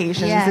 5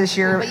 vacations Yeah. this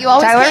year. But you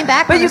always Tyler. came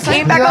back But on you the came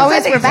Sunday. back You on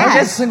always Sundays. were back. You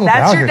just- Single that's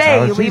out your here, day.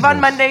 Tyler. You leave on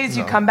Jesus. Mondays.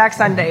 You come back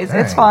Sundays.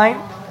 It's fine.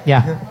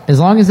 Yeah. As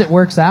long as it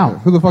works out.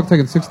 Who the fuck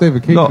taking 6-day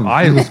vacation? No,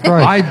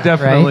 I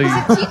definitely.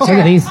 Look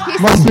at these.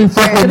 Must be Look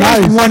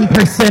at these one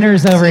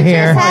percenters over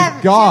here.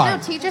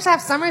 Teachers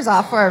have summers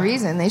off for a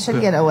reason. They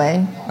should get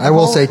away. I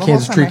will say The whole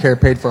Kansas Tree summer. Care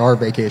paid for our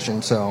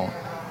vacation, so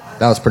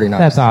that was pretty nice.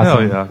 That's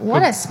awesome. Hell yeah.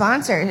 What a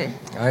sponsor.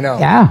 I know.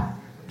 Yeah.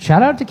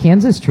 Shout out to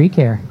Kansas Tree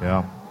Care.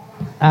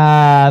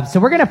 Yeah. So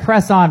we're going to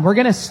press on. We're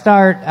going to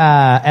start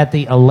at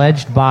the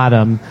alleged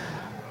bottom.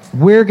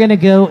 We're going to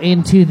go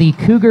into the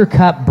Cougar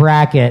Cup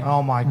bracket.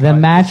 Oh my God. The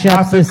matchup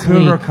Not the this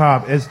Cougar week.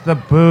 Cup. It's the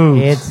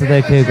booze. It's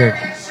the Cougar.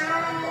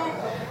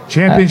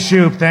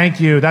 Championship. Thank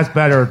you. That's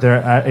better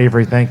there,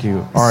 Avery. Thank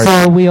you. All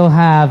right. So we'll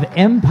have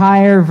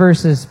Empire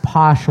versus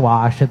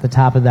Poshwash at the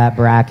top of that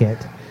bracket.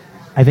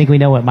 I think we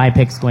know what my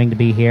pick's going to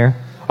be here.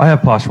 I have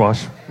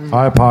Poshwash.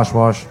 I have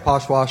Poshwash.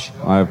 Posh wash.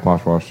 I have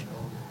Poshwash.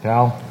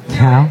 Cal.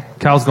 Cal?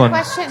 Cal's going.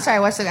 Question. Sorry,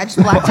 what's the? I just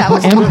blacked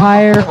out.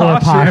 Empire or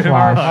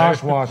Poshwash?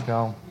 Poshwash,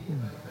 Cal.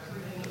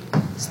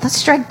 Let's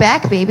strike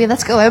back, baby.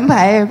 Let's go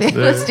Empire, baby.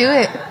 Let's do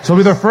it. So it'll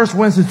be their first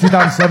win since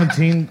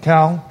 2017,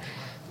 Cal.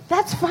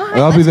 That's fine.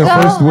 That'll be Let's their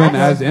go. first win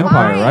That's as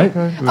Empire,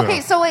 fine. right?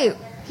 Okay, so wait.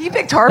 He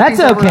picked Harpies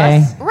That's over okay.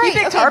 us. Right. He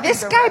picked Okay, Harpies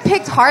this over guy us.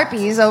 picked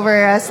Harpies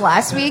over us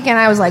last week, and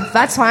I was like,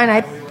 that's fine.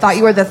 I thought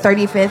you were the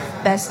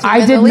 35th best team I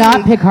in did the league.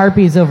 not pick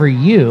Harpies over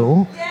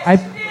you.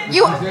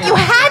 You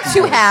had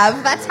to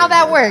have. That's how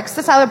that works.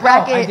 That's how the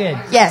bracket. I did.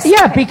 Yes.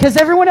 Yeah, because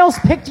everyone else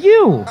picked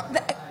you.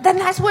 Then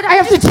that's what I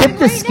have to just tip did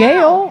the right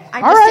scale. now.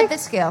 I All just right. tipped the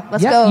scale.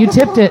 Let's Yep, go. you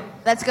tipped it.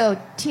 Let's go.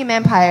 Team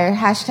Empire.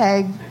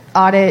 Hashtag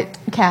audit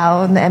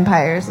Cal and the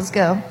Empires. Let's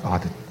go.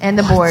 And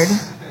the board.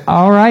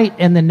 All right,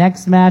 and the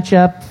next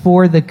matchup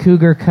for the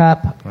Cougar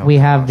Cup, we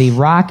have the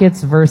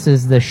Rockets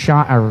versus the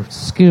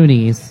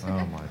Scoonies.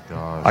 Oh my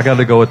God. I got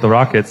to go with the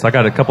Rockets. I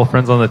got a couple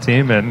friends on the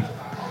team, and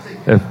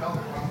I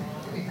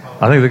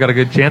think they got a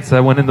good chance that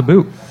win in the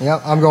boot.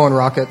 Yep, I'm going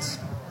Rockets.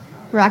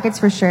 Rockets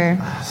for sure.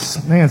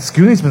 Man,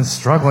 Scooney's been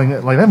struggling.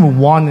 Like, they haven't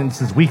won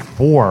since week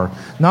 4.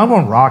 Now I'm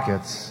going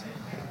Rockets.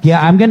 Yeah,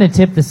 I'm going to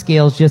tip the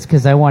scales just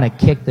because I want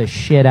to kick the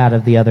shit out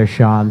of the other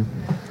Sean.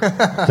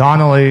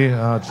 Donnelly.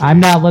 I'm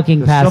not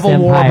looking The past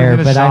Civil War Empire, between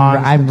the but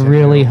Seans I'm continue.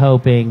 really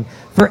hoping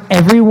for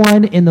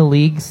everyone in the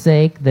league's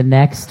sake, the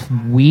next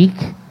week,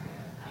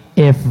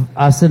 if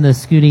us and the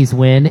Scoonies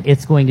win,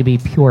 it's going to be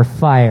pure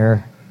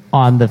fire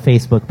on the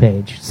Facebook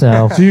page.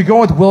 So So you're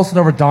going with Wilson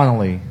over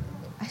Donnelly.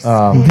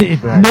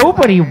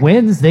 nobody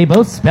wins. They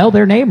both spell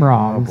their name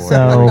wrong. Here we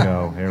So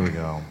go. Here we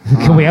go.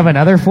 can we have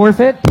another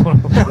forfeit? Tune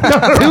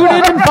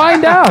in and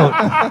find out.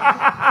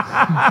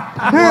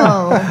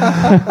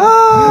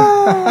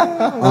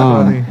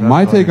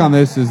 My take on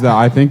this is that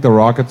I think the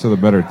Rockets are the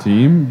better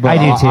team, but I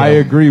do too. I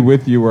agree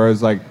with you.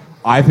 Whereas, like,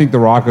 I think the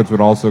Rockets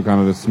would also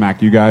kind of just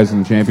smack you guys in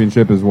the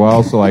championship as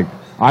well. So, like,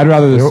 I'd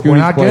rather the We're Scoonies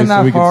not play getting so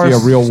that we far. can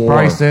see a real war.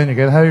 Bryson, you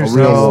get ahead of A real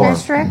yourself. war.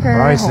 Stricker,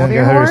 Bryson, hold get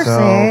your ahead of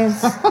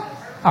yourself. horses.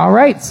 All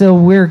right, so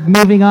we're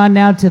moving on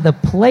now to the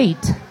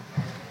plate.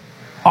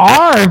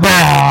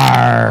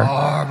 Arbar,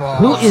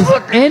 who is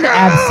in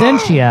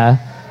absentia,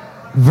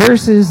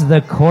 versus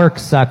the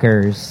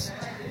Corksuckers.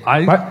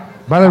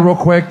 By the way, real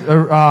quick,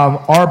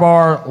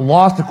 Arbar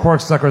lost to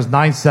Corksuckers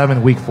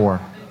 9-7 week 4.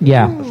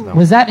 Yeah.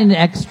 Was that in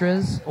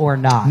extras or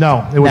not?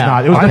 No, it was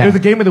not. It was, Okay. it was the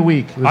game of the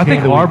week. It was I game think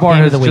of the week. Arbar Game of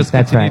has the week, just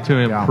that's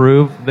continued right. to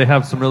improve. They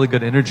have some really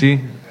good energy.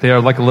 They are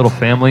like a little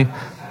family.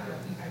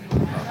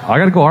 I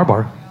got to go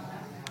Arbar.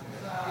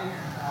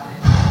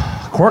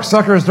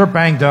 Corksuckers, they're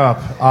banged up.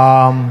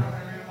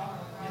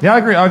 Yeah, I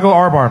agree. I'll go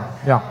R-Bar.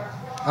 Yeah.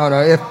 I don't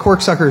know. If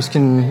Corksuckers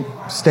can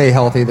stay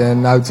healthy,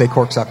 then I would say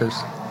Corksuckers.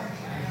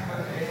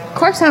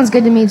 Cork sounds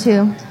good to me,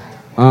 too.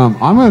 I'm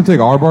going to take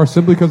R-Bar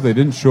simply because they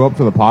didn't show up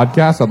to the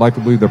podcast. I'd like to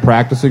believe they're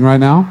practicing right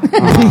now.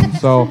 I'm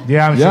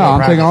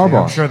taking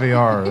R-Bar. I'm sure they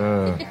are.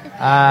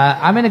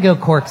 I'm going to go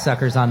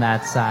Corksuckers on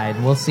that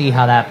side. We'll see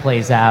how that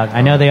plays out.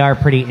 I know they are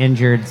pretty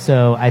injured,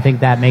 so I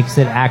think that makes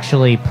it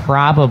actually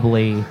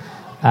probably,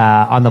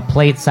 on the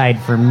plate side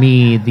for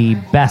me, the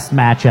best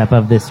matchup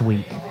of this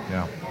week.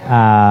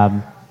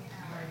 Yeah.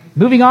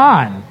 Moving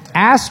on.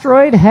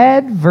 Asteroid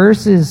Head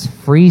versus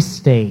Free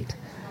State.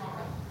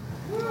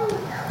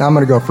 I'm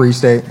going to go Free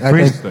State. I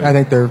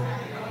think they're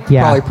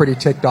Yeah. probably pretty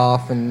ticked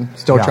off and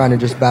still Yeah. trying to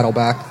just battle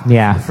back.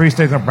 Yeah. Free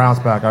State's going to bounce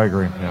back. I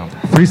agree. Yeah.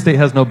 Free State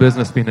has no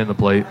business being in the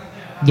plate.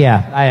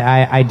 Yeah,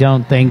 I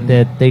don't think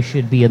that they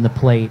should be in the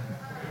plate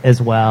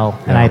as well,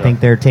 and I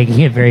think they're taking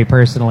it very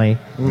personally.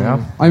 Yeah.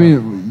 I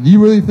mean, do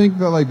you really think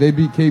that like they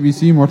beat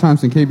KBC more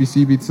times than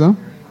KBC beats them?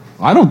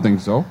 I don't think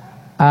so.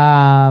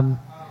 I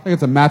think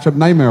it's a matchup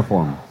nightmare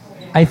for them.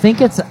 I think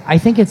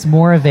it's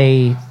more of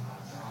a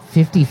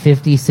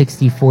 50-50,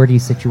 60-40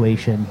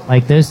 situation.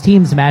 Like, those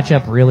teams match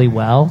up really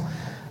well,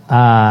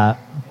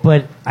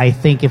 but I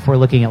think if we're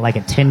looking at like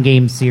a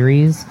 10-game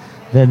series,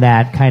 then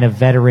that kind of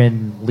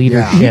veteran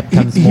leadership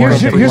comes more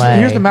into play.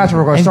 Here's the matchup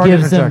we're going to and start.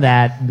 gives them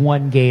that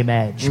one-game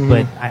edge.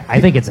 But I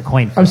think it's a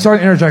coin flip. I'm sorry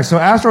to interject. So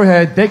Asteroid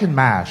Head, they can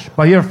mash,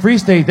 but you have Free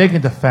State, they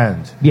can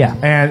defend. Yeah.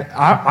 And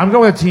I'm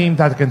going with a team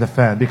that can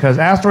defend because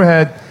Asteroid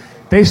Head,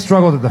 they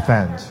struggle to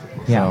defend.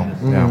 Yeah.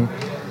 So, yeah.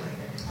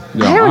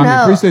 I don't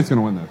know. Free State's going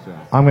to win this. Yeah.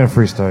 I'm going to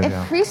Free State. If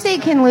Yeah. Free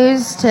State can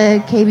lose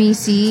to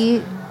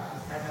KBC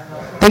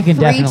They can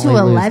 3 definitely to lose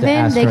 11, they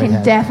Asteroid can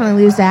Head.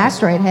 definitely lose to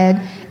Asteroid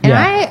Head. And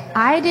Yeah.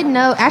 I didn't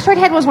know Asteroid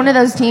Head was one of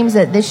those teams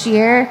that this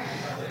year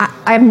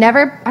I don't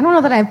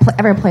know that I've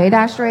ever played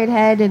Asteroid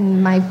Head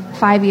in my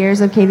 5 years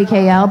of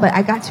KVKL, but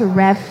I got to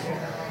ref.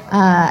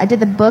 I did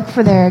the book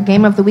for their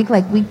game of the week,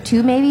 like week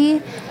 2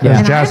 maybe. Yeah,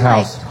 And Jazz I'm,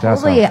 House. Like,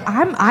 Jazz totally,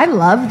 House. I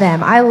love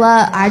them. I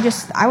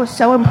was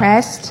so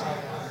impressed.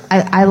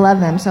 I love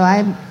them. So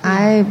I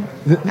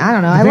don't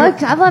know.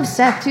 I love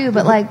Seth too,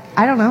 but like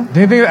I don't know.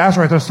 The thing with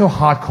Asteroid, they're so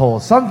hot,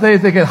 cold. Some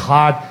days they get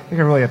hot, they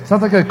get really. Some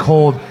days they get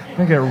cold,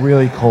 they get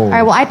really cold. All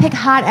right. Well, I pick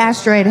hot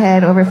Asteroid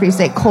Head over Free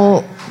State.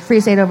 Cold Free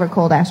State over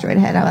cold Asteroid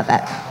Head. How about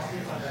that?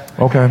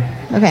 Okay.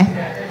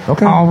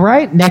 Okay. All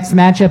right, next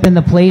matchup in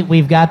the plate,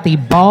 we've got the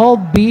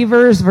Bald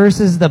Beavers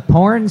versus the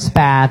Porn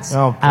Spats,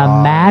 Oh, a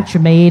God. match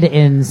made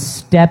in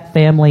step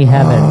family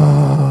heaven.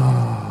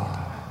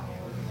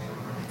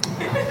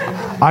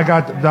 I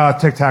got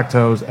Tic Tac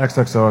Toes,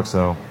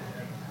 XXOXO.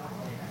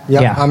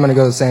 Yep, Yeah. I'm going to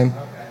go the same.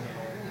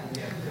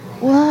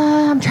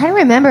 Well, I'm trying to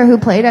remember who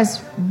played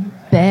us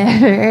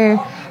better.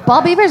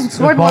 Ball Beavers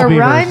scored Ball more Beavers.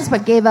 runs,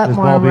 but gave up It was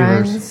more Ball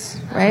Beavers. runs.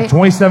 Right?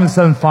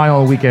 27-7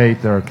 final week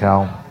 8 there,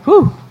 Cal.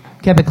 Whew,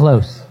 kept it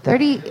close.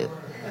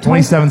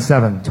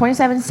 27-7. 27-7.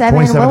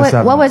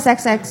 27-7. What was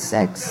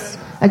XXX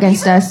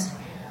against us?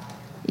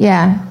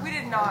 Yeah.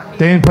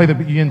 They didn't play you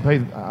didn't play.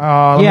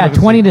 Yeah,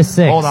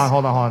 20-6.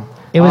 Hold on.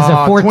 It was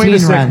a 14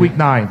 26 run. week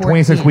 9.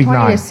 26 week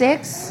 9.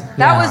 20-6?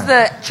 That was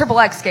the Triple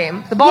X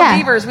game. The Ball Yeah.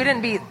 Beavers, we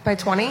didn't beat by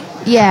 20.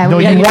 Yeah. No,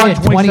 we you you won did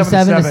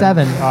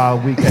 27-7.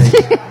 27-7 week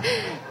 8.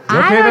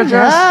 I don't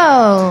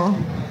know.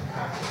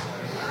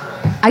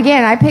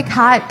 Again, I pick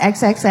hot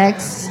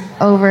XXX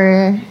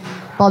over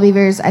Ball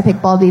Beavers. I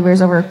pick Ball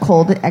Beavers over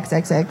cold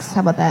XXX.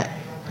 How about that,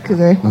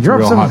 Cougar? That's You're a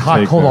real upset with hot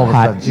take cold there. all of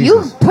a sudden. You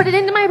Jesus. put it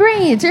into my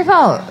brain. It's your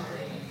fault.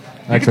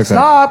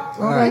 Stop.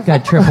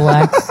 Got triple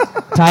X.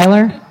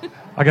 Tyler?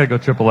 I got to go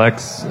Triple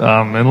X.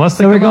 Unless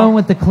they So we're come out- going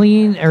with the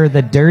clean or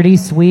the dirty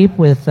sweep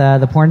with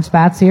the Porn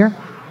Spats here?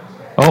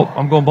 Oh,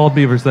 I'm going Bald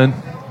Beavers then.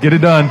 Get it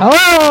done.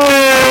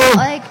 Oh!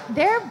 Like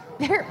they're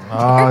They did it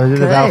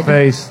good. about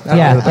face.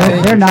 Yeah,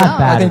 they're not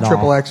bad I think at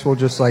Triple all. X will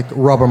just like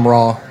rub them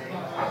raw.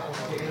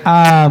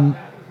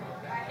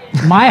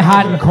 My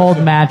hot and cold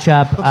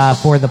matchup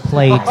for the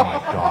plate. Oh my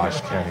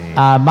gosh, Kenny.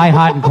 My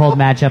hot and cold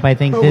matchup. I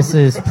think this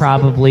is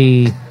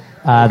probably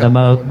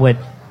what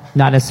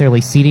not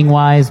necessarily seating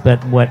wise,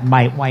 but what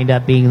might wind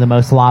up being the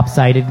most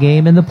lopsided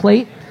game in the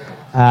plate.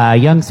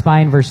 Young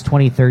Spine versus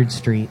 23rd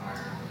Street.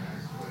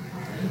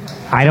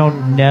 I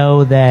don't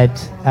know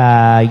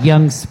that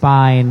Young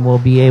Spine will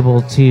be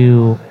able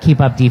to keep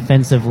up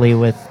defensively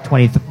with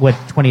what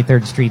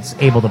 23rd Street's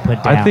able to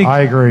put down.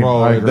 I agree.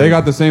 Well, I agree. they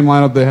got the same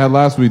lineup they had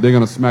last week. They're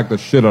going to smack the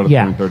shit out of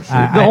Yeah. 23rd Street.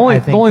 I The only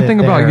think thing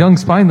that about they're- Young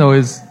Spine though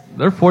is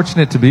they're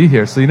fortunate to be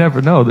here, so you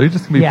never know. They're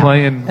just gonna be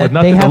playing with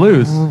nothing to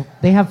lose.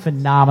 They have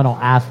phenomenal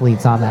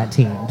athletes on that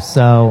team,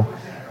 so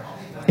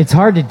it's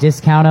hard to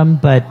discount them.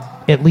 But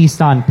at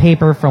least on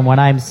paper, from what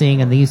I'm seeing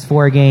in these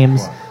 4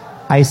 games,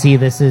 I see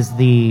this is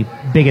the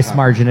biggest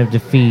margin of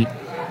defeat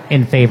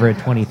in favor of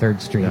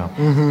 23rd Street. Yeah,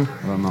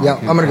 I'm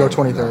going to go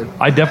 23rd.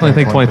 I definitely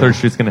think 23rd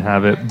Street's gonna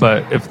have it,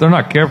 but if they're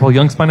not careful,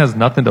 Young Spine has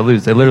nothing to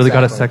lose. They literally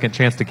got a Exactly. second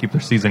chance to keep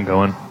their season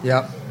going.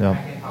 Yep. Yeah.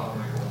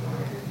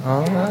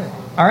 All right.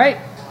 All right.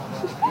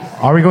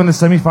 Are we going to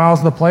the semifinals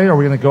of the plate, or are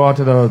we going to go out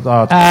to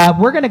the...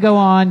 We're going to go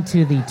on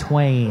to the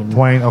Twain.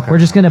 Twain, okay. We're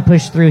just going to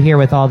push through here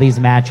with all these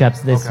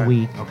matchups this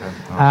week.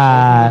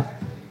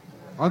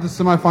 Aren't the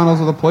semifinals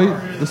of the plate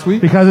this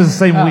week? Because it's the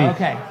same week.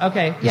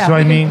 Okay. You see what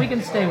I mean? We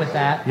can stay with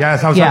that. Yeah,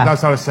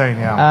 that's what I was saying,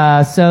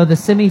 yeah. So the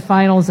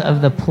semifinals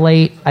of the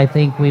plate, I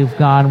think we've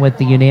gone with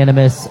the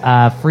unanimous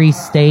Free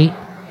State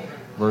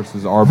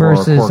versus Arbar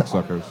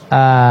Corksuckers. We're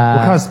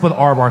kind of split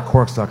Arbar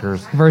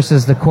Corksuckers.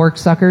 Versus the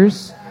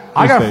Corksuckers.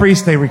 I got Free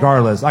State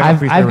regardless. I've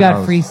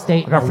got Free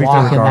State to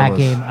walk in that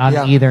game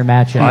on either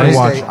matchup.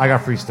 I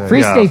got Free State.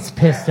 Free State's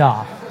pissed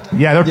off.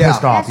 Yeah, they're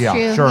pissed off. That's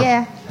true. Sure.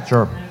 Yeah.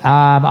 Sure.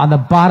 On the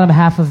bottom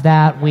half of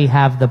that, we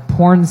have the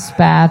Porn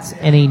Spats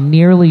in a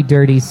nearly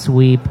dirty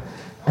sweep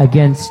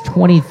against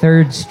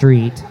 23rd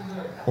Street.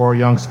 Or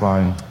Young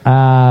Spine.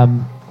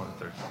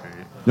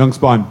 Young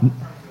Spine.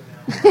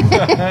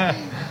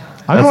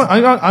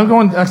 I'm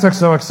going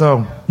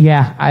XXOXO.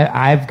 Yeah,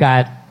 I've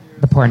got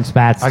the Porn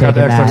Spats I got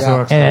taking the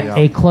that. XXOXO,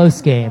 A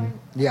close game.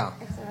 Yeah.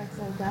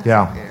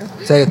 Yeah.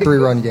 Say a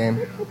 3-run game.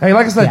 Hey,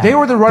 like I said, Yeah. they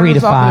were the 3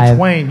 runners to up in 5. the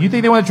Twain. You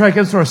think they want to try to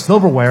get sort of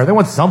silverware? They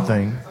want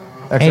something.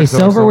 Hey,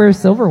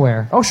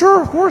 silverware. Oh,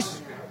 sure, of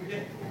course.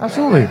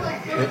 Absolutely.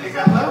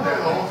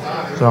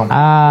 So.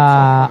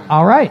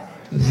 All right.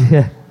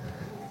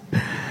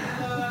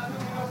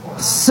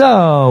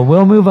 So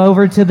we'll move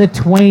over to the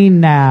Twain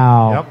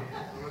now. Yep.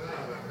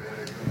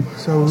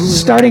 So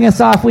starting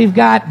us off, we've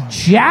got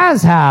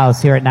Jazz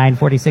House here at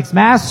 946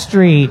 Mass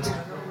Street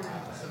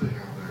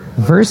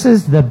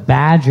versus the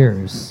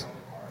Badgers.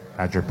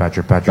 Badger.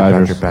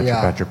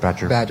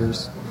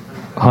 Badgers.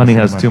 Honey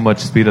has too much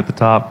speed at the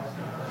top.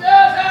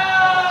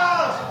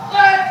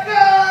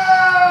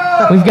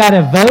 We've got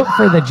a vote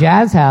for the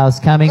Jazz House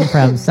coming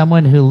from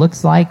someone who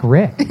looks like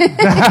Rick.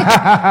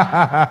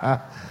 I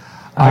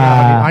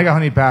got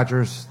Honey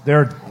Badgers.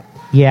 Trust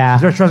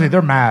me,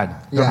 they're mad.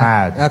 They're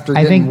mad. After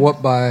getting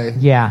whooped by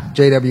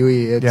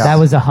JWE. That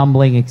was a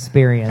humbling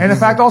experience. And in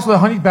fact, also the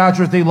Honey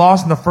Badgers, they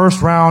lost in the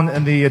first round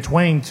in the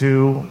Twain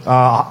to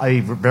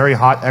a very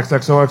hot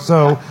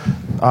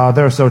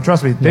XXOXO. So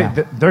trust me,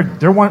 you're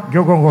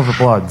going for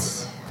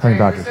bloods. Honey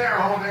Badgers.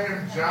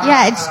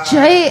 Yeah, it's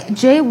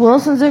Jay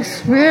Wilson's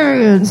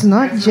experience,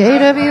 not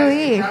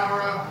JWE.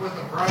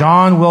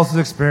 John Wilson's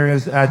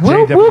experience at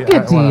We'll JWE.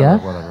 get to you.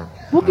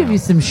 We'll give you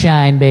some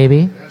shine,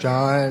 baby.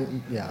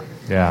 John, yeah.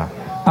 Yeah.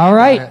 All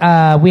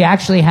right. We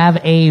actually have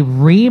a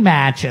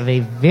rematch of a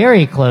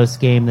very close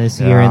game this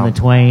year in the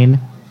Twain.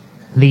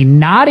 The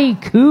Naughty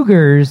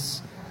Cougars,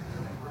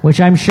 which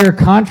I'm sure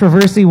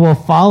controversy will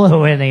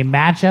follow in a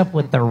matchup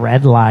with the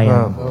Red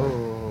Lion.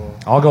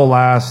 I'll go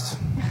last.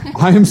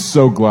 I am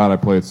so glad I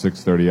play at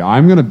 6:30.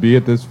 I'm going to be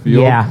at this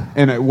field. Yeah.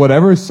 And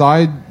whatever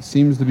side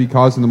seems to be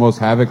causing the most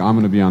havoc, I'm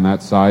going to be on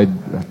that side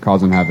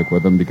causing havoc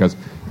with them because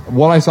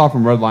what I saw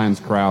from Red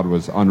Lion's crowd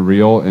was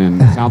unreal, and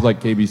it sounds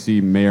like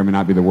KBC may or may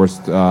not be the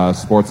worst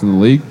sports in the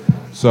league.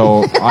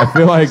 So I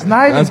feel like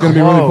that's going to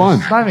be really fun.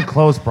 It's not even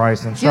close,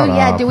 Bryson. Shut up.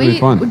 Yeah, do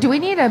we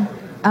need a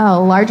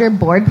larger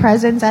board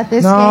presence at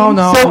this game?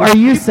 No. So are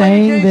you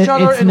saying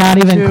that it's not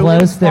even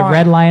close that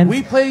Red Lions...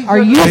 Are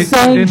you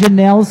saying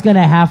Janelle's going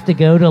to have to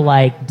go to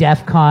like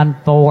DEF CON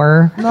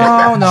 4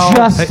 No.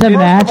 just to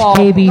match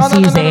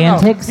KBC's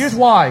antics? Here's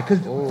why.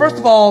 Because first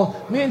of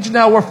all, me and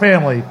Janelle, we're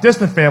family.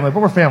 Distant family, but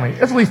we're family.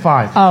 It's really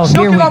fine. Oh,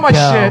 She'll here get we on my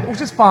go. shit,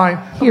 which is fine.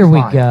 Here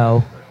we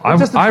go. We're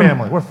just a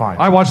family. We're fine.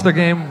 I watched their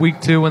game week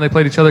 2 when they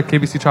played each other,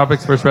 KBC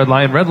Tropics versus Red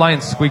Lion. Red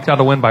Lion squeaked out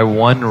a win by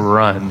 1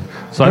 run.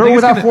 So They I were think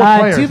without 4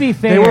 players. To be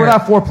fair, they were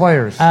without 4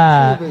 players.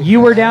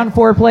 You were down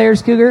 4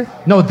 players, Cougar?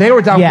 No, they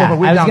were down 4, but we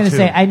were I was down going to 2.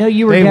 say, I know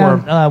you were They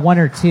down were. 1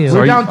 or 2. We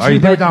were down 2,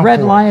 they were down Red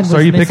 4. Lion was So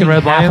are you missing picking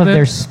Red half Lion of then?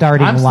 their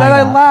starting I'm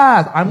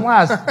lineup. I'm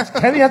last.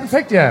 Kenny hasn't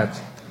picked yet.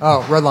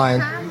 Oh, Red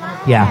Lion.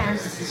 Yeah.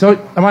 So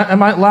am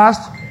I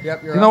last?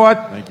 Yep, you're You know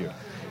up. what? Thank you.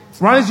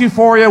 Ronnie's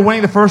Euphoria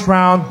winning the first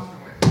round.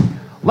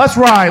 Let's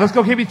ride. Let's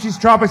go KBC's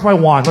Tropics by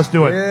 1. Let's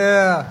do it.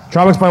 Yeah.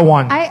 Tropics by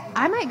 1.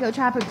 I might go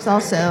Tropics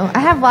also. I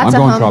have lots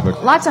I'm of going Tropics.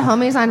 lots of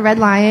homies on Red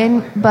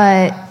Lion,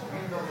 but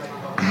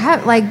I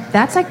have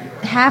that's like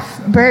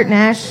half Bert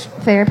Nash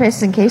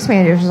therapists and case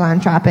managers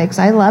on Tropics.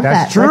 I love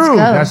That's that. true. Let's go.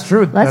 That's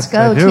true. Let's That's-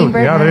 go, I do. Team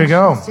Bert Yeah, Nash. there you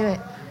go. Let's do it.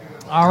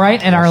 All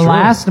right, and our Sure.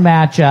 last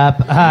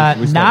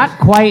matchup, not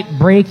quite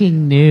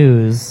breaking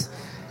news.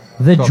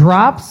 The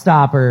Drop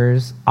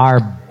Stoppers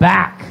are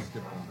back.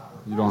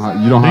 You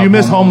don't have You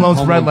miss Home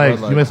Loans Red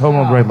Legs. You miss Home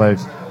Loans Red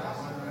Legs.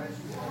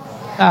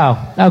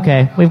 Oh,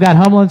 okay. We've got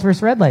Home Loans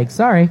versus Red Legs.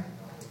 Sorry.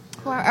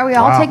 Well, are we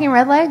all Wow. taking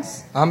Red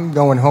Legs? I'm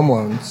going home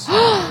loans.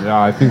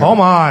 Yeah, I think. Oh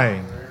my.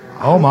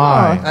 Oh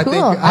my. I Cool.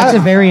 think That's a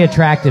very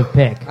attractive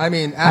pick. I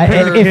mean,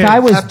 If I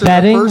was after the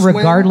betting, first win-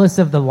 regardless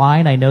of the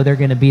line, I know they're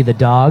going to be the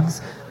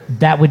dogs.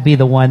 That would be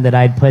the one that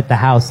I'd put the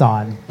house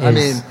on. Is I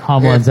mean,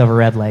 Home Loans over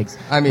Red Legs.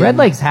 I mean- Red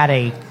Legs had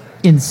a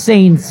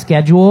insane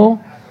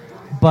schedule,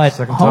 but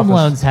Second Home toughest.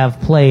 Loans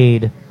have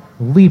played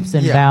leaps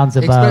and yeah, bounds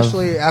above.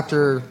 especially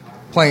after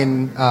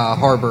playing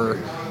Harbor.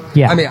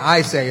 Yeah. I mean,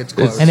 I say it's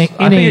close. in I think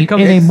it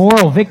comes- a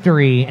moral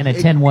victory in a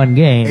 10-1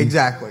 game.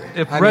 Exactly.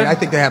 I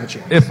think they have a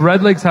chance. If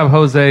Red Legs have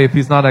Jose, if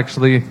he's not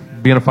actually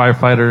being a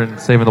firefighter and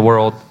saving the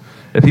world,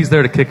 if he's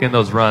there to kick in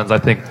those runs, I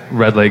think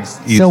Red Legs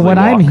easily So what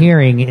I'm walk.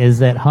 hearing is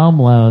that home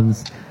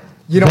loans,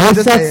 You know, they'll I'm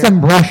just set saying-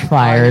 some brush I hear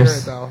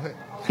fires. it, though.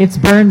 It's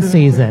burn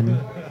season.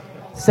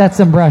 Set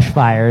some brush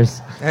fires.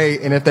 Hey,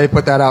 and if they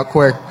put that out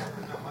quick,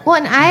 Well,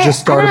 and I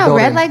Just don't start know.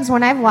 building. Red Legs,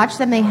 when I've watched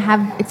them,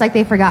 it's like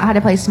they forgot how to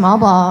play small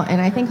ball,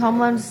 and I think home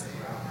loans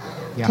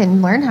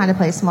can learn how to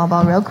play small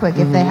ball real quick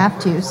if they have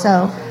to.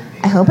 So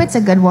I hope it's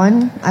a good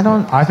one.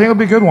 I think it'll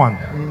be a good one.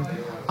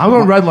 I'm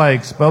going Red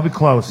Legs, but it'll be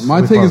close. My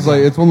It'll be take close. is like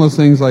it's one of those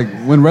things like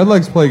when Red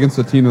Legs play against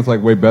a team that's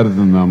like way better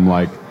than them,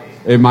 like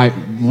it might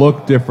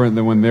look different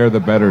than when they're the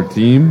better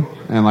team.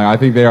 And like I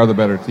think they are the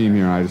better team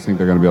here. And I just think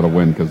they're going to be able to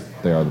win because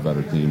they are the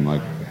better team.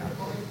 Like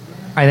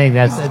I think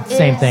that's the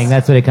same thing.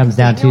 That's what it comes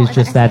down to, is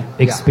just that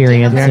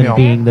experience Daniel. and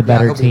being the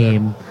better he'll be there.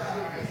 team.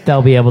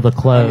 They'll be able to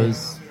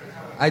close.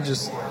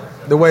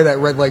 the way that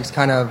Red Legs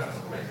kind of,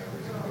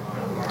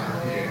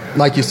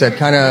 like you said,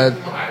 kind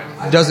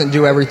of doesn't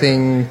do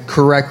everything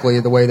correctly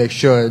the way they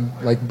should,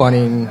 like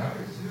bunting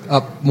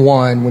up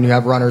one when you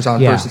have runners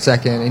on Yeah. first and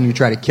second and you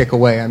try to kick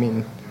away. I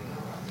mean,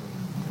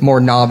 more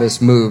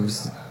novice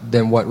moves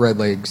than what Red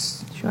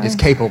Legs is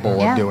capable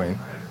Yeah. of doing.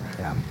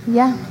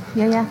 Yeah.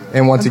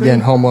 And once Agreed. again,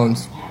 home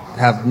loans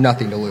have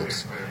nothing to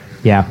lose.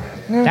 Yeah,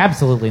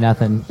 absolutely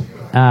nothing.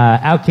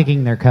 Out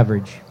kicking their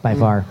coverage by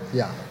far.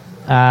 Yeah.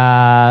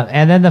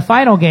 And then the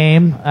final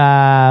game,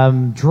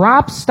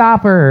 Drop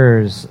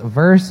Stoppers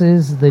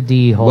versus the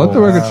D-Hole. let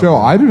the record show,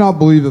 I do not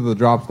believe that the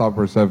Drop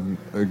Stoppers have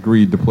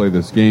agreed to play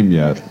this game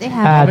yet. They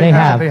have. They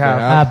have. They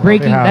have.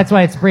 Breaking. They have. That's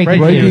why it's breaking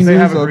Breaking news. news, They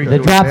have okay. agreed The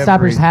to it. Drop They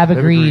Stoppers have They've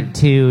agreed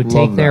to Love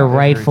take their that.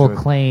 rightful They've agreed to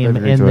it. claim They've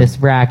agreed in to it. this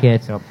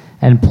bracket Yep.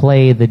 and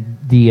play the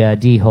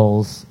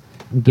D-Holes,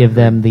 give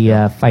them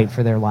the fight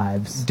for their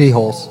lives.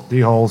 D-holes.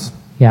 D-holes.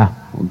 Yeah,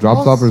 Well, Drop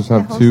Holes- Stoppers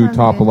have yeah, two holes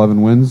top sound good.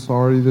 11 wins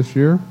already this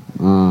year.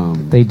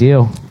 they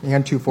do.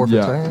 And 2 forfeits,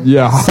 Yeah, right?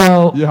 yeah,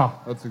 So yeah.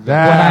 That's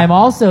exactly. what I'm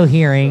also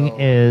hearing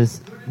is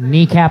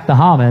kneecap the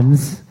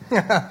Hommans,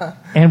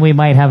 and we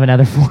might have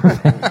another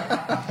forfeit.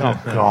 Oh,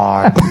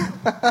 God.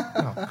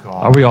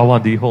 Are we all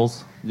on D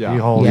holes? Yeah.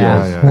 D-holes.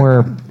 Yeah,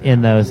 we're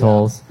in those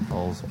holes.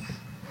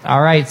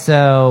 All right,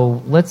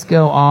 so let's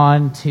go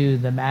on to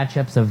the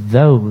matchups of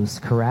those,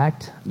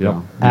 correct?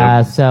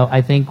 Yeah. So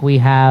I think we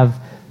have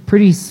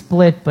pretty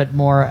split, but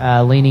more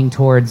leaning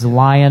towards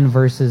Lion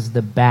versus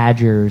the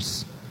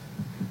Badgers.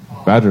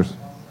 Badgers.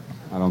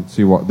 I don't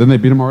see what. Didn't they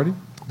beat them already?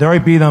 They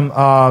already beat them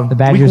The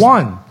Badgers. week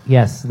one.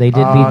 Yes, they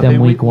did beat them They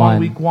week one.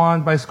 Week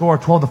one by score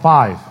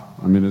 12-5.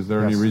 I mean, is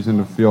there any reason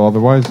to feel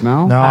otherwise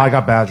now? No, I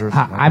got Badgers.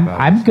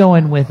 I'm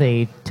going with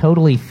a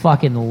totally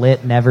fucking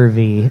lit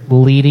Nevervee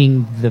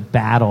leading the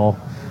battle.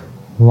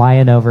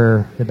 Lion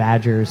over the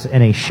Badgers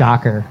in a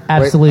shocker.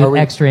 Absolute Wait, are we-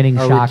 extra inning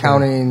Are shocker. we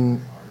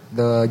counting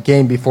the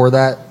game before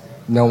that?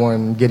 No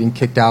one getting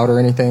kicked out or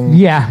anything?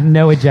 Yeah,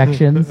 no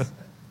ejections.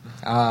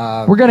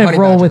 We're going to Honey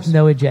roll Badgers. with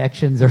no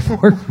ejections or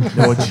forfeits.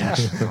 No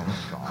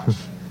ejections.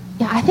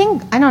 Yeah, I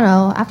don't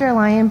know. After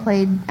Lion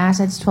played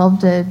Assets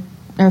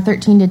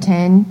 13 to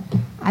 10,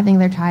 I think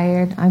they're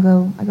tired. I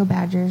go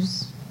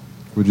Badgers.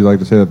 Would you like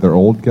to say that they're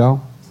old,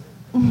 Cal?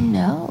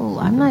 No,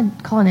 I'm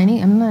not calling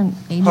any. I'm not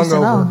ageist at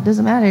Hungover. all.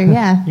 Doesn't matter.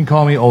 Yeah. You can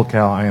call me old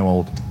Cal. I am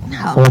old.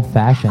 No. Old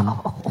fashioned.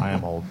 I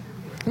am old.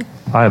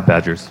 I have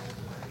Badgers.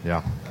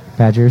 Yeah.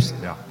 Badgers.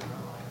 Yeah.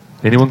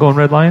 Anyone going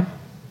Red Lion?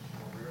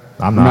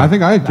 I'm I mean, not. I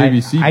think I had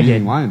JVC I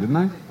beating did. Lion, didn't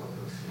I?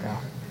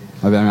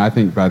 I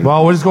think Badgers.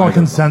 Well, we're just going either.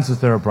 consensus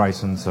there,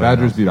 Bryson. So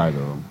Badgers beat either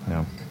of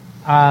them.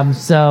 Yeah.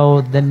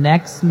 So the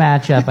next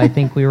matchup, I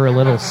think we were a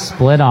little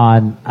split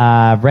on.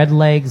 Red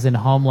Legs and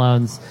Home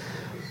Loans.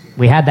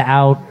 We had the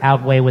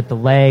outweigh with the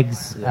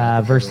legs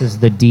versus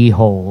the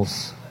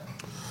D-Holes.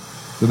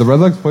 Did the Red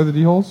Legs play the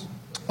D-Holes?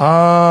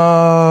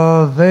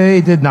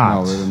 They did not.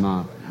 No, they did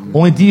not.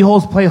 Only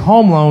D-Holes played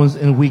home loans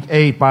in week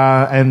 8,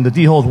 and the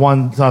D-Holes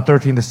won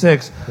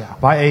 13-6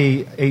 by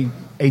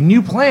a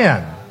new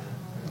plan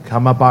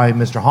come up by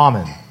Mr.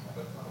 Hammond,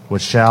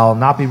 which shall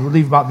not be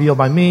revealed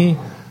by me.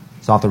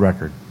 It's off the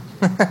record.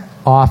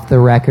 Off the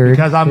record.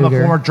 Because I'm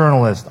Cougar. a former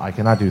journalist, I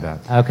cannot do that.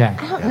 Okay.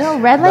 I don't know.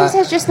 Red Legs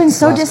has just been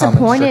so last comment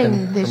disappointing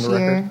stricken this from the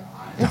year.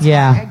 record.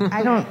 Yeah.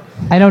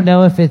 I I don't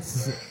know if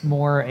it's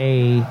more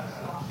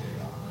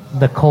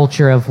the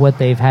culture of what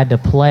they've had to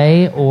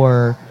play,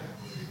 or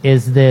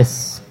is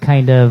this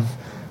kind of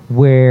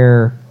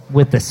where,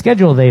 with the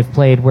schedule they've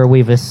played, where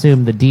we've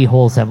assumed the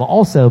D-Holes have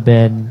also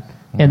been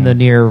in the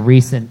near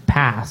recent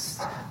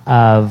past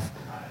of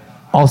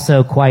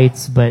also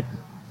quites, but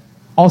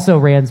also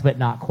Rands, but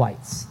not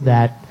quites.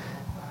 That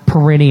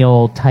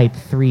perennial type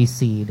 3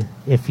 seed,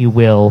 if you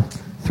will,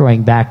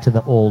 throwing back to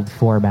the old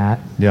format.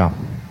 Yeah.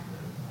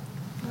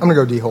 I'm going to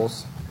go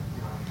D-holes.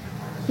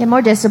 Yeah,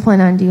 more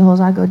discipline on D-holes.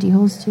 I'll go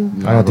D-holes too.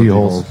 I got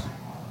D-Holes.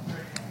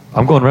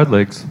 I'm going Red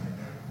Legs.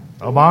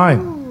 Oh,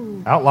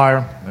 mine.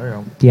 Outlier. There you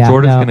go. Yeah,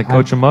 Jordan's no, going to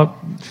coach him up.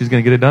 She's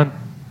going to get it done.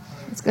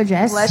 Let's go,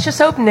 Jess. Let's just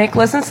hope Nick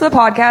listens to the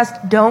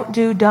podcast. Don't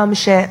do dumb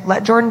shit.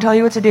 Let Jordan tell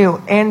you what to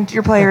do, and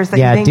your players that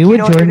you think do you what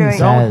know what Jordan you're doing.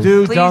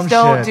 says. Please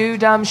don't do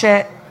dumb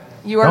shit.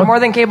 You are more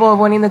than capable of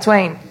winning the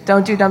Twain.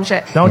 Don't do dumb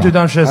shit. Don't do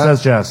dumb shit,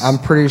 says Jess. I'm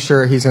pretty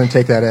sure he's going to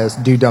take that as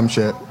do dumb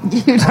shit.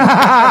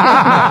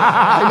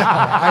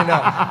 I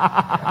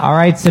know. All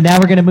right, so now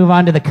we're going to move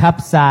on to the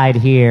cup side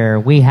here.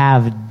 We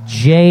have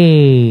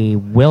Jay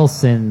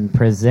Wilson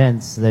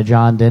presents the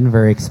John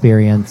Denver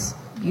Experience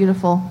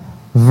Beautiful.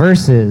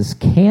 versus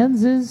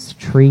Kansas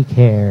Tree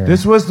Care.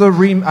 This was the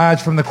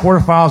rematch from the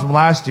quarterfinals from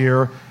last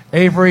year.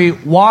 Avery,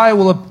 why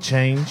will it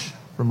change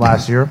from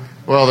last year?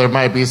 Well, there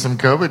might be some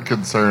COVID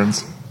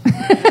concerns.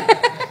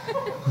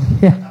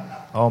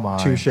 Oh, my.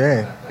 Touche.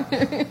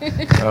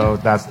 Oh,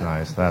 that's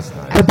nice. That's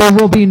nice. But there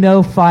will be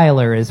no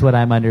filer, is what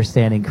I'm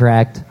understanding,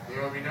 correct?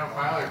 There will be no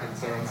filer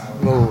concerns.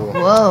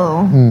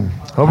 Whoa.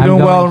 Hope I'm you're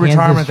doing well in going Kansas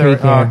retirement there,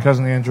 Tree Care.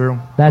 Cousin Andrew.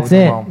 That's Hope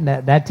you're it. doing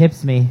well. That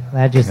tips me.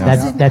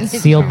 That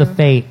sealed the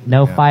fate.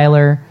 No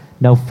filer,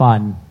 no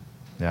fun.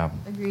 Yeah.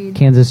 Agreed.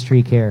 Kansas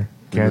Tree Care.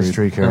 Kansas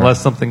Tree Care. Unless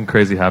something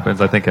crazy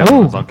happens, I think Oh,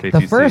 everyone's on KTC.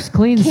 the first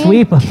clean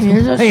sweep of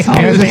Kansas Tree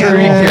Kansas Tree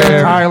Care.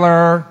 Care.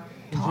 Tyler.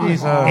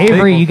 Jesus.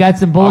 Avery, you got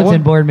some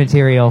bulletin board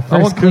material. I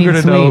First want clean Cougar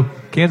to sweep. know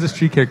Kansas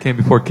Tree Care came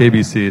before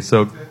KBC,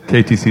 so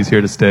KTC's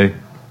here to stay.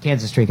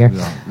 Kansas Tree Care.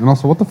 And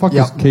also, what the fuck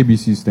does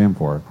KBC stand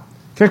for?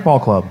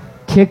 Kickball Club.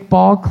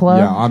 Kickball Club.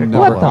 Yeah, I'm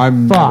what never. the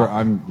I'm fuck? never.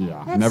 I'm.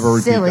 Yeah, That's never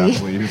repeat silly.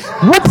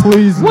 that,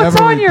 please. What's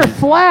never on your repeat.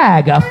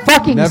 flag? A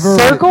fucking Never.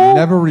 circle?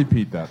 Never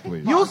repeat that,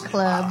 please.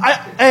 Club.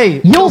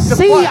 Hey. You'll the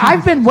see. flag-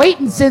 I've been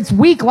waiting since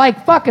week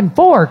like fucking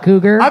 4,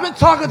 Cougar. I've been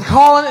talking to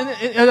Colin and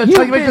trying You've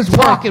to make been this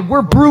work. talking.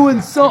 We're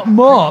brewing something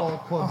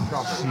up.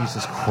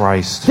 Jesus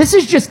Christ. This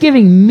is just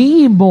giving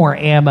me more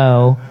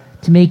ammo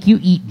to make you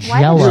eat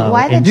Jello.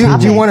 why the and Do you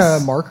Topics. want a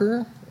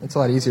marker? It's a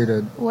lot easier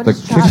to. What The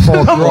is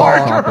kickball Tropics?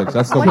 club tropics.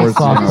 That's the What worst is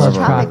thing Tropics? I've ever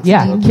heard. Tropics.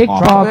 Yeah, team?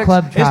 Kickball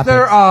Club It's Tropics.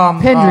 their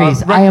Pendries,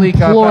 Red I League,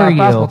 implore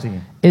basketball you.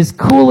 team. As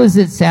cool as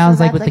it sounds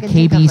So like with that's the like a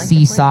team of, like, KBC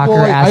the soccer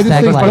Well, I just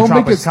aspect, think like don't make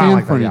it Tropics kinda stand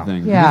like for that, yeah.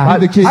 anything. Yeah.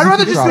 Just be the I'd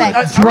rather KBC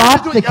just tropics.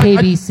 drop the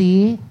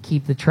KBC,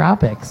 keep the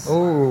Tropics.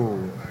 Oh,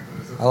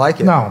 I like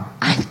it. No.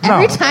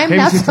 Every time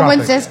now KBC someone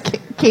Tropics. says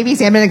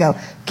KBC, I'm going to go,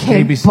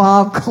 KBC.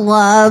 Kickball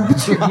Club.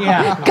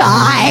 Yeah. Guys.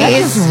 That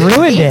just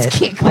ruined it's it.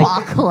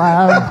 Kickball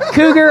Club.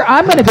 Cougar,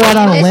 I'm going to go out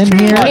on a limb Kansas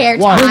Tree here. Care,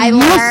 When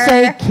you Tyler.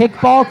 say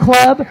Kickball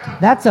Club,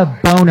 that's a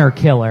boner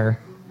killer.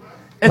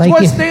 It's Like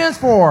what it if- stands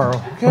for,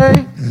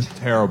 okay?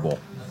 Terrible.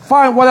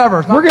 Fine, whatever.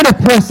 It's not- We're going to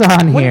press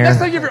on When next here.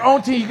 time you have your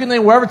own team, you can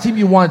name whatever team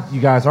you want, you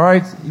guys, all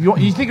right?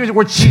 You think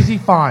we're cheesy,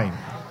 fine.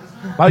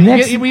 But,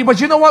 Next- but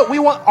you know what?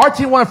 Our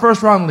team won a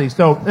first round league,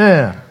 so,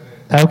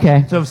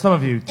 Okay. So some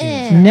of you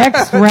teams.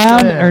 Next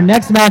round or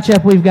next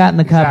matchup we've got in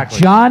the cup, Exactly.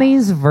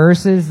 Johnny's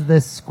versus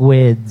the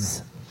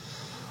Squids.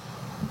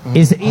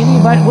 Is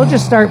anybody? We'll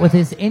just start with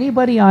is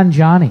anybody on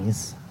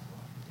Johnny's?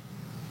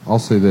 I'll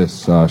say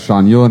this,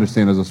 Sean. You'll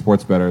understand as a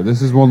sports bettor.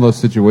 This is one of those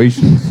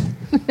situations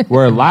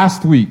where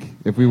last week,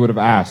 if we would have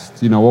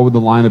asked, what would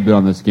the line have been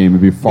on this game?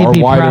 It'd be far It'd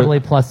be wider, probably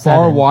plus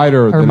far 7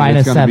 wider or than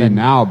minus it's going to be 7.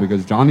 now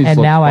because Johnny's. And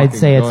looked now I'd fucking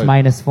say it's good.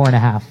 minus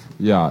 4.5.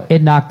 Yeah,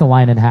 It knocked the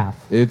line in half.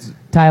 it's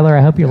Tyler,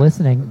 I hope you're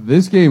listening.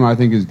 this game. I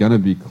think is going to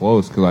be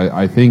close because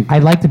I think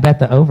I'd like to bet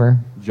the over.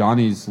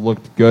 Johnny's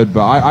looked good,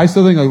 but I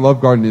still think Love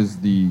Garden is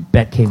the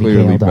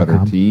clearly BetKVKL.com.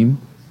 better team.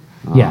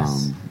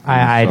 Yes,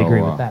 I'd so,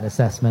 agree with that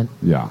assessment.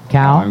 Yeah,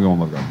 Cal? I'm going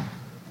Love Garden.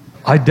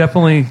 I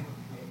definitely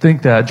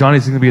think that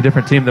Johnny's going to be a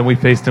different team than we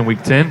faced in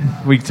Week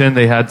 10. Week 10,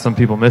 they had some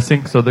people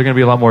missing, so they're going to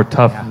be a lot more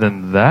tough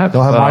than that.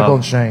 They'll have Michael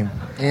and Shane.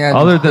 And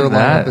Other their than lineup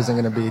that, isn't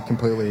going to be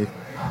completely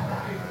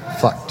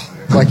fucked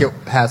like it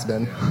has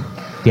been.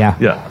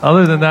 yeah.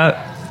 Other than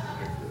that,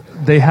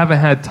 they haven't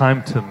had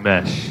time to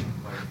mesh.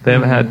 They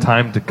haven't had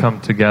time to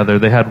come together.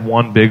 They had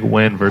one big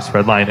win versus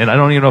Red Lion, and I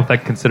don't even know if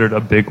that's considered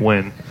a big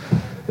win,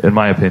 in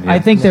my opinion. I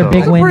think their So-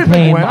 big win pretty big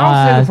came win.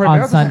 I would say on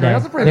that's a Sunday.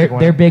 pretty big win.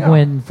 Their big Yeah.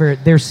 win for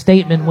their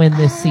statement win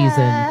this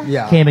season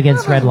Yeah. came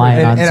against Red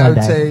Lion on And I Sunday.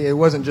 would say it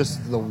wasn't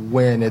just the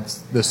win; it's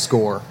the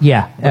score.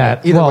 Yeah.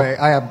 Either well, way,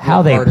 I have how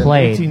Love they Garden.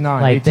 played.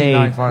 18-9, Like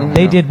 18-9 final.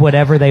 they did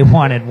whatever they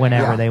wanted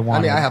whenever Yeah. they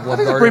wanted. I have I Love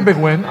think it's a Garden. pretty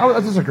big win. I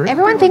disagree.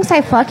 Everyone thinks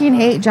I fucking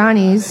hate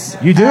Johnny's.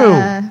 You do.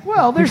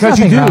 well, there's because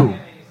you nothing do. wrong.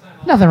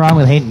 Nothing wrong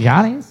with hating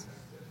Johnny's.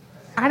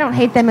 I don't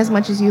hate them as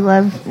much as you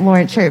love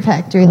Lawrence Shirt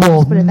Factory. Let's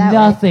Well, put it that way.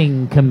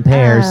 nothing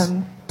compares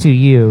Um, to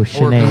you,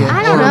 Sinead.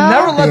 I don't Or know.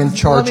 Never let Being this,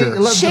 Charger. let me-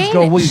 let's just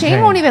go Willie Shane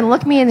Payne. won't even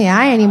look me in the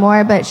eye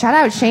anymore, but shout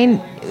out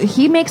Shane.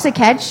 He makes a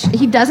catch.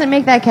 He doesn't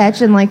make that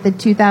catch in like the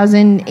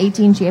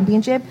 2018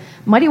 championship.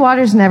 Muddy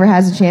Waters never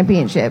has a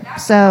championship.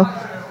 So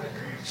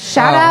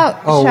shout out.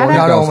 Oh, shout well,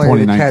 not out. only did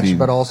he 2019. catch,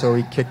 but also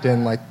he kicked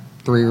in like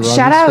 3 runs.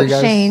 Shout for out you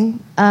guys. Shane.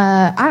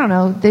 I don't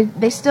know.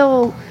 They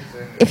still.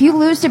 If you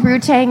lose to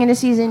Brutang in a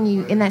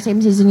season, in that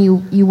same season,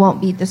 you won't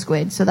beat the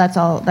Squid. So that's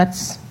all.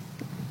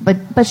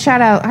 But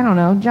shout out. I don't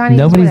know, Johnny.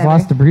 Nobody's whatever.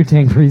 lost to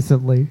Brutang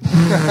recently.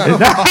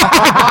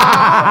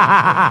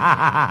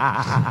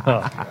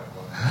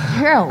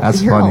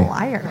 You're a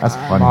liar. That's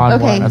funny.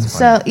 Okay, That's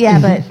so yeah,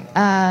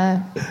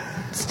 but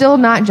still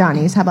not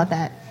Johnny's. How about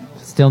that?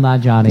 Still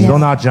not Johnny's. Still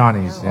not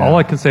Johnny's. Yeah. All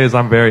I can say is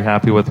I'm very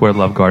happy with where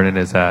Love Garden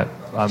is at.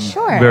 I'm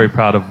Sure. very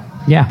proud of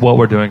what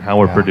we're doing, how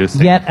we're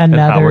producing, Yet and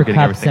how another we're getting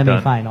cup everything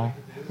done. semifinal.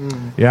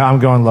 Yeah, I'm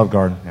going Love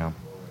Garden. Yeah.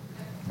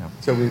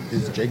 So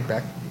is Jake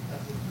back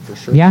for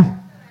sure? Yeah.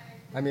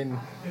 I mean,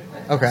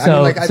 okay.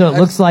 So, I mean, it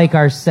looks like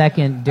our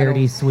second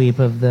dirty sweep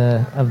of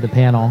the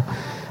panel.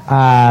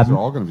 They're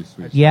all going to be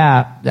sweet.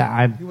 Yeah,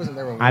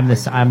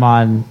 I'm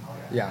on.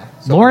 Yeah.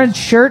 Lawrence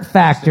Shirt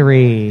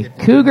Factory,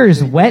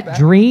 Cougars Wet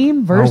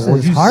Dream versus will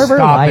you Harbor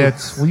stop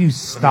Lights. it? Will you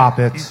stop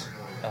it?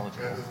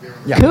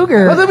 Yeah.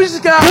 Cougar. Well, let me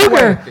just get out of the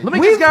way. Cougar. Let me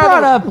We've just get out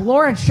brought of up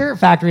Lawrence Shirt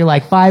Factory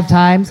like 5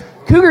 times.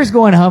 Cougar's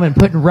going home and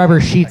putting rubber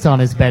sheets on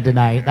his bed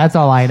tonight. That's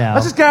all I know.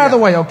 Let's just get out of the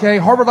way, okay?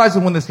 Harbor Lights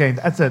will win this game.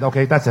 That's it.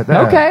 Okay, that's it.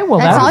 Okay, well,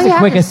 That's that all was you a have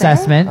quick to say?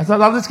 assessment.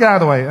 I'll just get out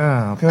of the way.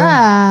 Okay.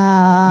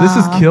 This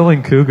is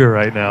killing Cougar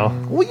right now.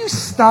 Will you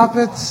stop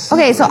it?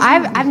 Okay, so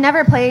I've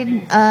never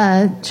played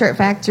Shirt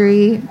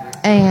Factory,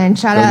 and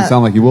shout Doesn't out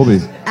sound like you will be.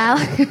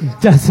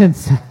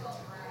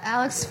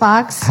 Alex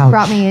Fox Ouch.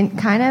 brought me in,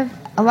 kind of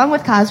along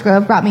with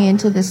Cosgrove, brought me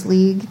into this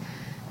league.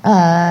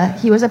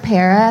 He was a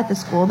para at the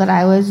school that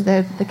I was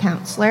the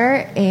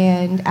counselor,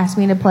 and asked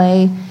me to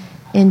play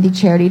in the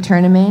charity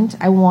tournament.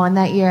 I won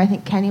that year. I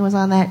think Kenny was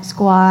on that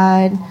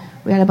squad.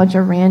 We had a bunch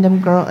of random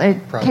girls.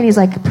 Kenny's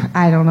like,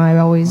 I don't know. I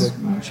always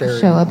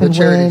show up and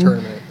win.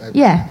 Tournament.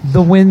 Yeah.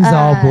 The wins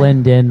all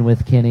blend in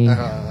with Kenny.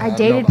 I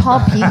dated Paul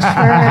Peach for.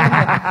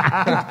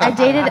 I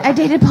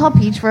dated Paul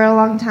Peach for a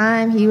long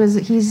time. He's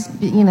a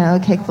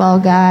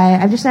kickball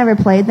guy. I've just never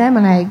played them,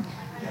 and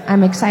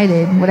I'm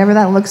excited. Whatever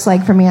that looks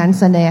like for me on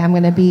Sunday, I'm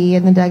going to be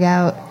in the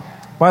dugout.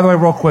 By the way,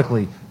 real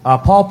quickly,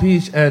 Paul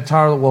Peach and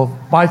Tyler Wolf,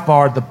 by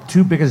far the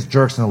 2 biggest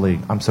jerks in the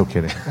league. I'm so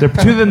kidding. They're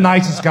 2 of the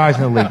nicest guys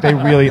in the league. They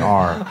really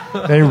are.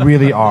 They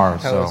really are.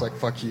 Tyler's So. like,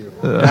 fuck you.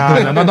 No,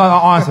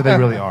 honestly, they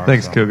really are.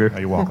 Thanks, so. Cougar.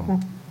 You're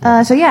welcome.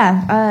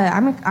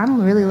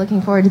 I'm really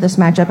looking forward to this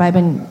matchup. I've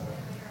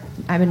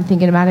been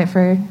thinking about it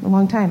for a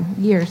long time,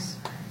 years.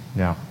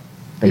 Yeah.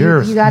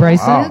 You got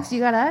Bryson? Cougs, you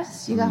got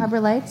us, you got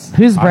Harbor Lights.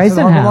 Who's Bryson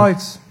Harbor have?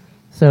 Lights.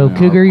 So Yeah,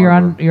 Cougar,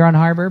 Harbor. you're on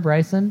Harbor.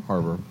 Bryson,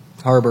 Harbor.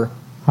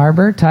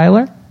 Harbor,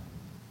 Tyler.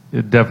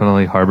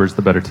 Definitely Harbor's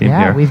the better team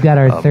Yeah, here. we've got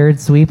our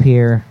third sweep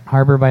here.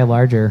 Harbor by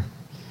larger,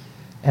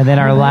 and then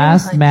our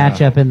last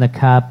matchup in the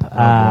cup,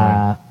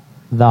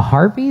 the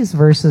Harpies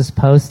versus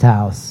Post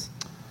House.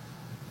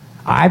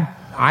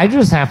 I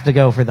just have to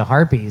go for the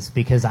Harpies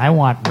because I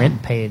want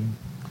rent paid.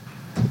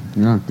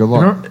 Yeah, good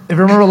luck. If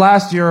you remember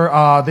last year,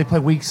 they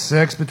played week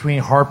 6 between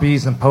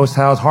Harpies and Post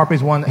House.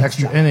 Harpies won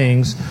extra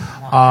innings.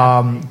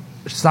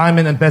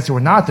 Simon and Betsy were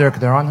not there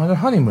because they're on their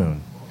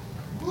honeymoon.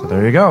 So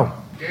there you go.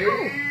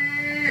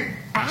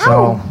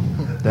 So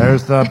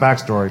there's the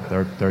backstory.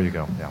 There you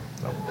go. Yeah.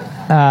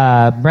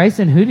 So.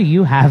 Bryson, who do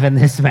you have in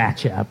this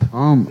matchup?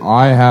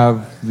 I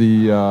have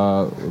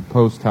the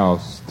Post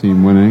House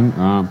team winning.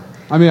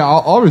 I mean,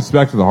 all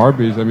respect to the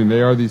Harpies. I mean,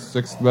 they are the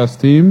 6th best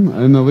team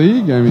in the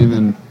league. I mean,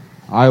 and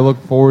I look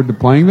forward to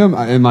playing them.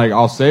 And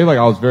I'll say,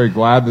 I was very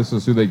glad this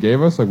is who they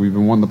gave us. We've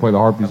been wanting to play the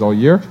Harpies all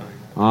year.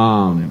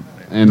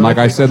 And like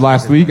I said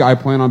last week, I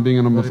plan on being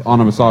on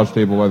a massage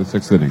table by the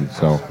 6th inning.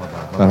 So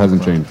that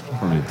hasn't changed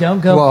for me.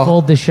 Don't go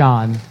full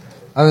Deshaun.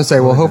 I was gonna say,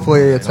 well,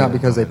 hopefully it's not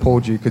because they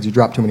pulled you because you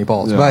dropped too many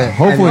balls. Yeah. But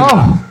Hopefully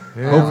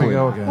Hopefully.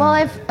 Well,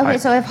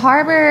 if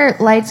Harbor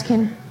Lights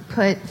can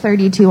put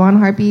 32 on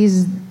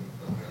Harpies,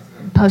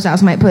 Post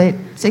House might put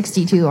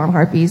 62 on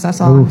Harpies. That's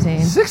all I'm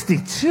saying.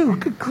 62.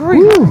 Good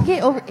grief.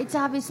 It's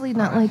obviously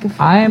not like a.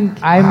 I'm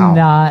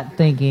not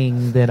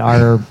thinking that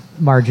our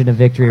margin of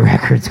victory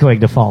record's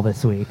going to fall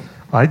this week.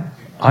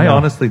 I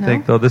honestly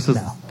think, though, this is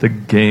the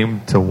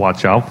game to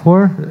watch out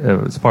for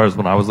as far as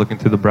when I was looking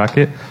through the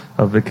bracket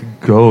of it could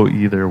go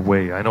either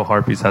way. I know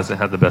Harpies hasn't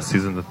had the best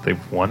season that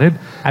they've wanted,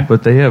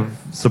 but they have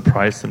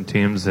surprised some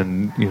teams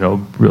and,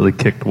 really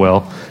kicked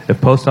well. If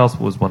Post House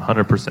was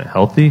 100%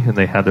 healthy and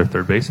they had their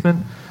third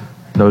baseman,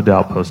 no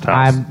doubt Post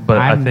House. But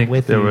I I'm think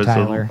with there you, was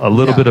Tyler. a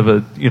little bit of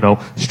a,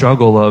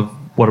 struggle of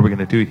what are we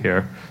going to do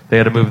here? They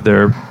had to move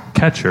their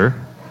catcher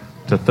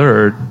to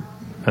third.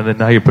 And then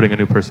now you're putting a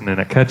new person in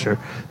at catcher.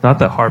 Not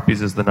that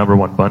Harpies is the number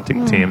 1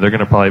 bunting team. They're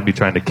going to probably be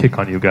trying to kick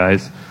on you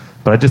guys.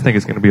 But I just think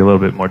it's going to be a little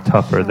bit more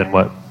tougher than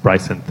what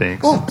Bryson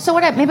thinks. Well, so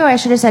maybe what I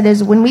should have said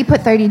is when we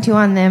put 32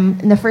 on them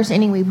in the first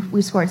inning,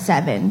 we scored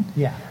 7.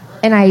 Yeah.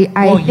 And I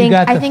think you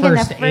got the in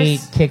first the first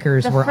 8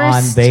 kickers the were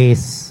first- on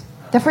base.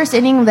 The first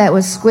inning that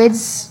was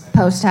Squids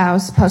Post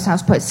House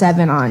put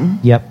 7 on.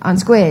 Yep. On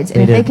Squids,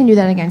 and They if they did. can do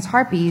that against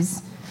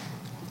Harpies,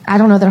 I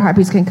don't know that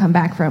Harpies can come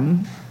back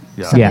from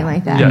something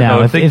like that. Yeah,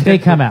 no, if they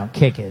kick- come out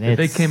kicking, if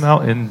they came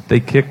out and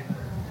they kick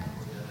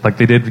like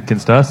they did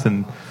against us,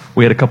 and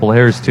we had a couple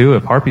errors too.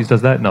 If Harpies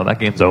does that, no, that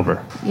game's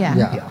over.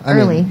 Yeah. I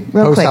Early, mean,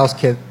 real Post quick. House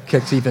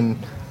kicks even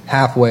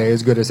halfway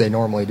as good as they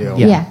normally do.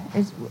 Yeah,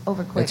 it's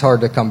over quick. It's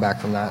hard to come back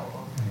from that.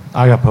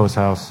 I got Post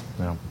House.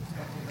 Yeah.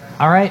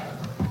 All right.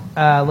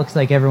 Looks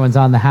like everyone's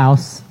on the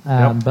house,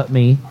 but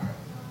me.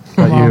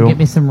 But Come on, you. get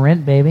me some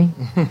rent, baby.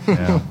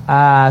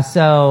 Yeah.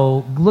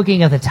 So,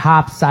 looking at the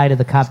top side of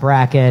the cup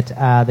bracket,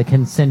 the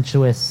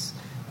consensuous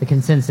the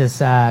consensus,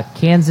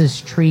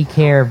 Kansas Tree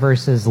Care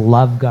versus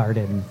Love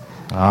Garden.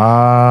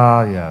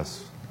 Ah,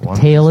 yes. The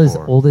tale is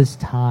old as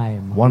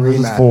time. 1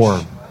 versus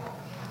Rematch.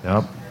 4.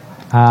 Yep.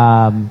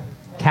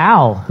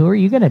 Cal, who are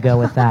you going to go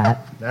with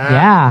that?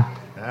 Yeah.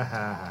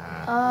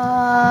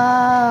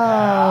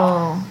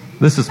 Oh.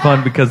 This is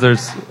fun because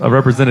there's a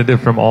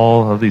representative from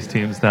all of these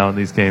teams now in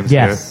these games.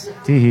 Yes.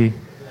 Teehee.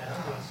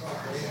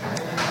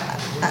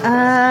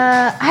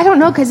 I don't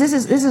know because this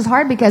is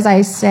hard because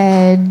I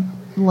said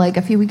like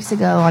a few weeks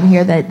ago on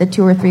here that the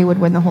 2 or 3 would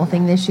win the whole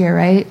thing this year,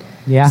 right?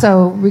 Yeah.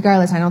 So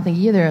regardless, I don't think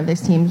either of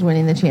these teams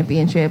winning the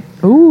championship.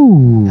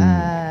 Ooh.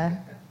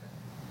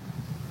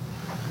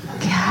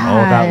 Oh,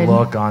 that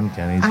look on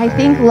Kenny's I face.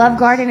 think Love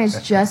Garden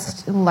is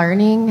just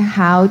learning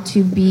how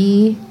to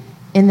be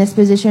in this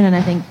position, and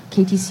I think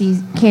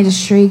KTC's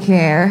Kansas Tree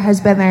Care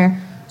has been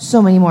there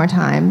so many more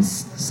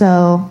times.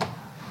 So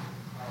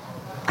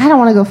I don't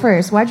want to go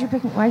first. Why'd you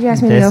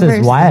ask me to go This is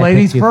first? why I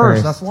Ladies picked you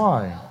first. That's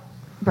why.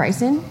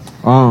 Bryson?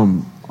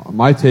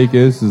 My take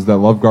is that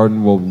Love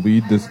Garden will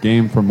lead this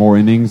game for more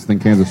innings than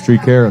Kansas Tree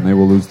Care, and they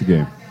will lose the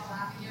game.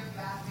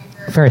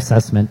 Fair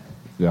assessment.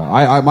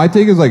 Yeah, my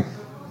take is like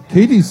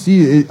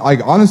KDC.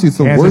 Honestly, it's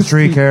the Kansas worst.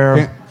 Tree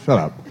Care. Shut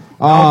up.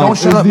 Don't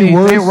shut up. Me.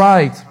 Say it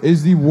right.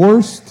 Is the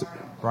worst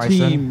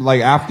Bryson. team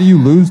like after you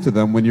lose to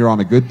them when you're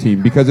on a good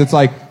team, because it's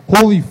like,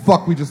 holy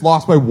fuck, we just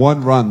lost by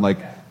 1 run. Like,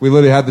 we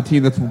literally had the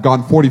team that's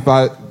gone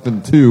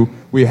 45-2.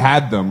 We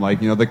had them. Like,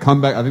 they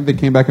come back. I think they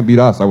came back and beat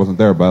us. I wasn't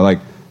there, but like,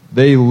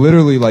 they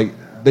literally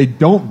they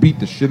don't beat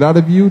the shit out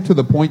of you to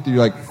the point that you're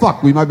like,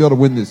 fuck, we might be able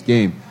to win this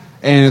game.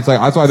 And it's like,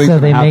 that's what I think. So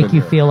is they gonna make happen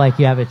you here. feel like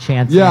you have a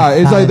chance. Yeah,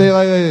 next it's like time.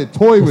 they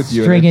toy with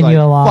you. and Stringing it's like, you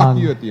along.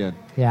 Fuck you at the end.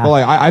 Yeah. But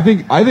like, I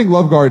think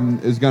Love Garden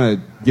is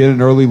gonna get an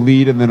early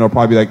lead, and then it'll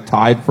probably be like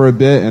tied for a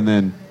bit, and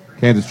then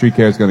Kansas Tree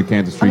Care is gonna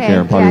Kansas Tree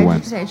Care and probably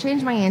win. I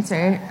changed my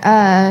answer.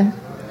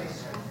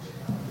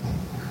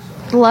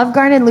 Love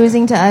Garden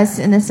losing to us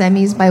in the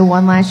semis by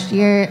 1 last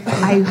year.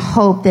 I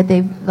hope that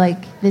they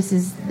this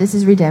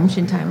is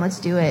redemption time. Let's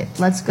do it.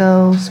 Let's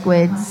go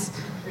Squids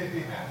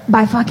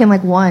by fucking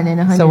 1 in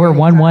 100. So we're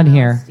 1-1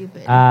 here.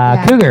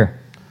 Yeah. Cougar.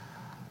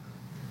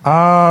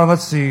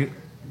 Let's see.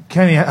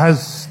 Kenny,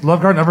 has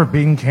Love Garden ever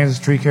beaten Kansas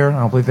Tree Care? I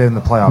don't believe they're in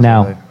the playoffs.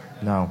 No. Have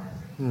they? No.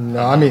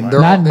 No, I mean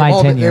Not in my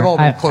tenure. they've all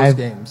been close I've-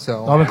 games.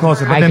 So All been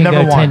closer, but I they can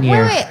never go won. 10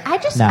 years. Wait, I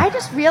No.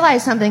 just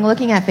realized something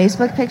looking at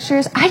Facebook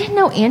pictures. I didn't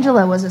know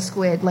Angela was a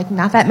Squid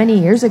not that many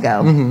years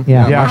ago.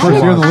 Yeah. Yeah, First she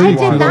year in was. the I league.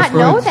 did not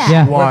know that.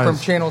 Yeah. Went from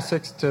Was. Channel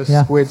 6 to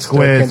Yeah. Squids,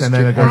 Squids, and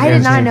then it goes I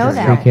did Kansas not Tree know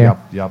Care. that.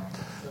 Yep.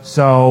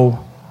 So,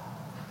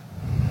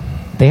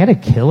 They had a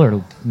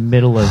killer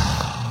middle of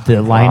the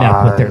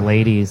lineup with their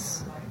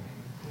ladies.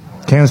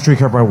 Kansas Tree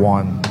Care by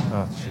 1.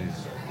 Oh,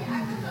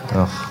 jeez.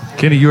 Ugh.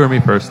 Kenny, you or me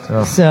first?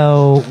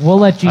 So we'll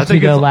let you I two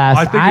think go it's- I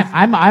last. think it's-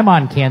 I'm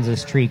on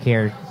Kansas Tree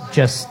Care,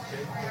 just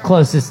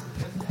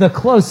the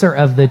closer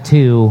of the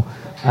two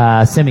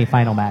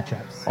semifinal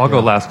matchups. I'll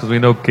go last because we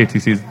know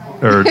KTC's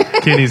or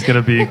Kenny's going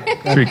to be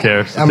Tree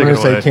Care. So I'm take going it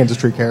to say away. Kansas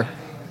Tree Care.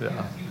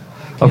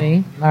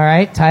 Okay. All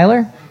right,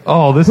 Tyler.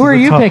 Oh, Who are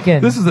you tough,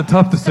 picking? This is a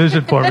tough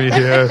decision for me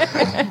here.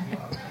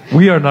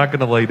 We are not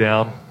going to lay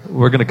down.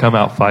 We're going to come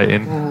out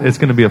fighting. It's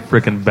going to be a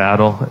freaking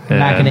battle. I'm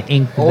not and going to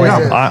ink the Always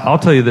bed. is. I'll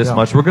tell you this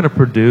much: we're going to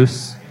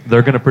produce.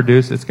 They're going to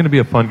produce. It's going to be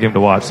a fun game to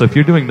watch. So if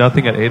you're doing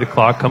nothing at 8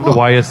 o'clock, come to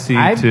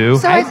YSC too.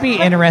 So I'd be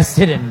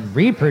interested in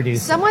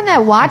reproducing. Someone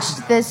that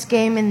watched this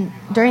game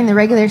during the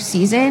regular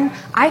season,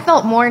 I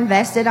felt more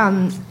invested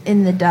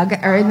in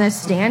the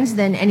stands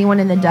than anyone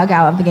in the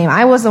dugout of the game.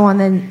 I was the one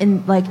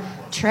that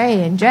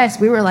Trey and Jess,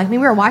 we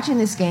were watching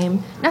this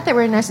game. Not that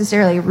we're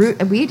necessarily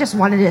we just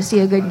wanted to see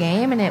a good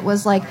game, and it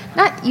was like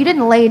you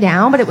didn't lay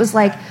down, but it was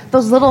like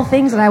those little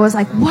things that I was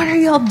like, what are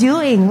y'all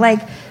doing? Like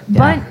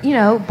bunt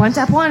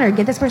up one or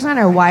get this person on,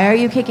 or why are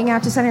you kicking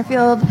out to center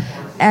field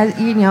as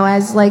the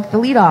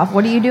leadoff?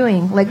 What are you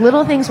doing? Like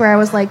little things where I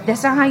was like,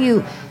 that's not how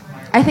you.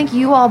 I think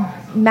you all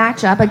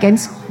match up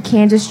against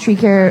Kansas Tree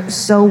Care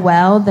so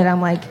well that I'm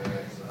like.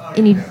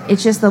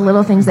 It's just the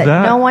little things that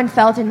no one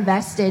felt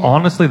invested.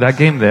 Honestly, that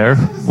game there,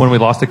 when we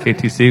lost to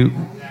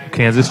KTC,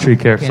 Kansas Tree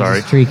Care,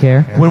 Kansas Tree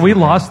Care. When we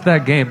lost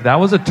that game,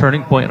 that was a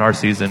turning point in our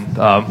season.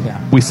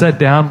 We sat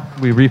down,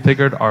 we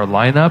refigured our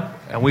lineup,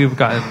 and we've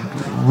gotten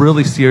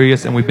really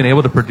serious, and we've been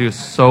able to produce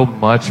so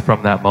much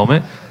from that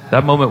moment.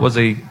 That moment was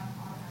it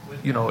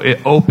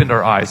opened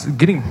our eyes.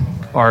 Getting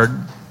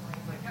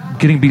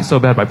beat so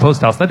bad by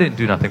Post House, that didn't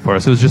do nothing for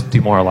us. It was just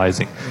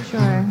demoralizing.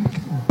 Sure.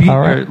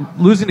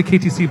 Losing to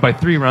KTC by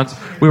 3 runs,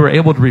 we were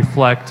able to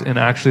reflect and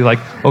actually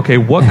okay,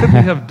 what could we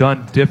have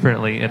done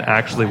differently and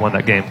actually won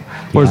that game?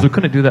 Whereas we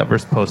couldn't do that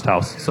versus Post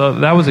House. So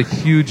that was a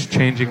huge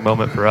changing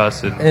moment for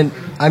us. And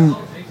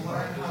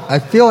I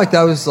feel like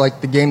that was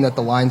the game that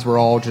the lines were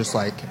all just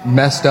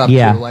messed up.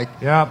 Yeah.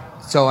 To,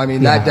 So I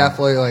mean that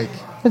definitely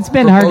It's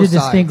been for hard to both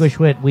sides. distinguish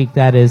what week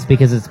that is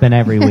because it's been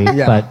every week.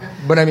 Yeah,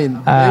 but I mean,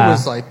 it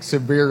was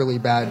severely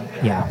bad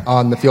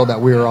on the field that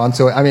we were on.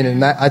 So I mean,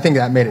 and I think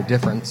that made a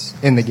difference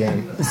in the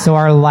game. So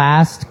our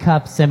last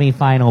Cup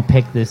semifinal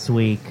pick this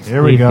week.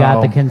 Here we We've go.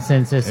 got the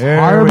consensus. Here we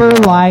Harbor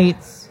go.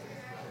 Lights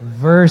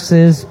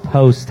versus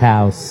Post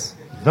House.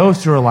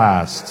 Those two are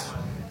last,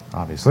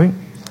 obviously.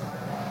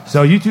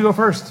 So you two go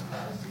first.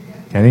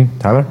 Kenny,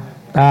 Tyler?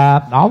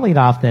 I'll lead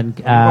off then.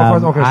 Okay,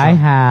 I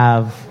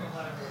have.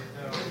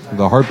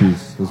 The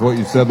Harpies is what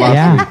you said last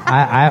week.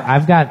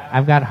 Yeah,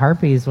 I've got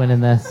Harpies winning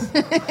this.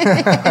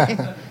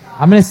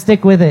 I'm gonna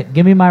stick with it.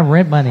 Give me my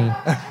rent money.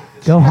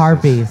 Go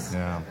Harpies.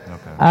 Yeah.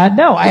 Okay.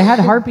 No, I had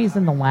Harpies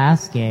in the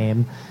last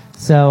game.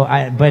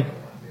 But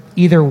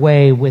either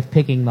way, with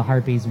picking the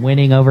Harpies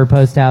winning over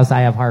Post House,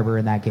 I have Harbor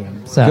in that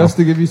game. So Just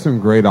to give you some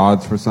great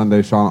odds for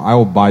Sunday, Sean, I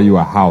will buy you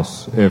a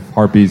house if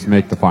Harpies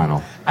make the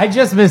final. I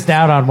just missed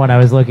out on what I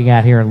was looking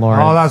at here in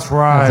Lawrence. Oh, that's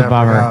right. That's a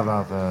bummer. I forgot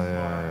about that.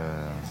 Yeah.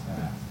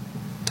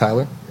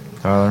 Tyler?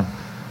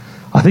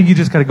 I think you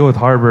just got to go with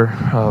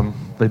Harbor.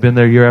 They've been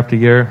there year after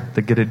year.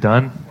 They get it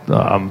done.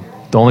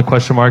 The only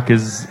question mark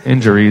is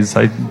injuries.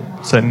 I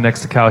sitting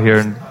next to Cal here,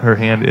 and her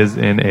hand is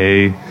in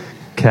a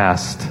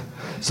cast.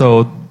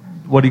 So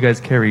what do you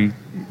guys carry?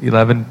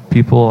 11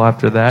 people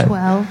after that?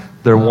 12.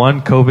 They're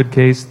one COVID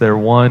case. They're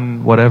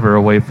one whatever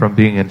away from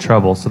being in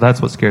trouble. So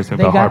that's what scares me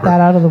about got Harbor.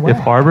 that out of the way. If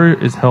Harbor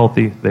is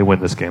healthy, they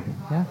win this game.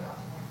 Yeah.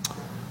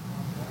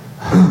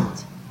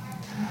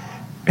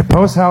 If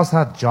Post House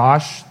had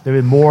Josh, they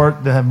have more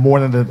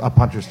than a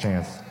puncher's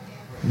chance.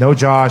 No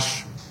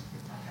Josh,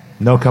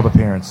 no cup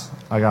appearance.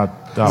 I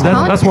got.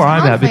 That's where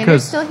I'm at, Flanders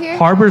because still here?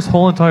 Harbor's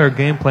whole entire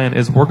game plan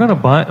is we're going to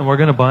bunt and we're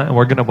going to bunt and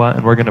we're going to bunt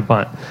and we're going to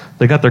bunt.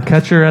 They got their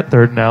catcher at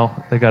third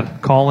now. They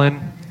got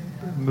Colin.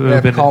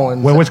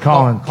 Collins. Which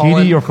Colin?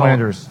 Keedy or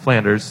Flanders?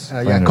 Flanders.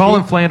 Yeah,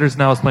 Colin Flanders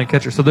now is playing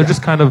catcher, so they're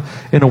just kind of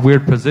in a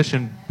weird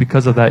position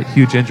because of that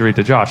huge injury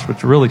to Josh,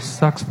 which really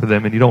sucks for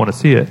them, and you don't want to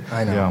see it.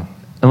 I know. Yeah.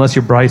 Unless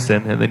you're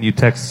Bryson, and then you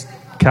text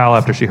Cal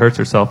after she hurts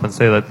herself and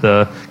say that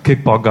the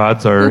kickball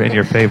gods are in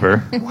your favor.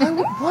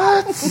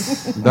 What?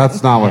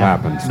 That's not what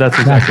happened. That's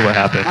exactly what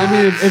happened. I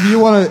mean, if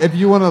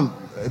you want to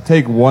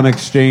take one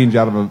exchange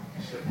out of a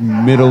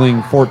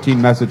middling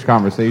 14 message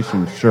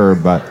conversation, sure,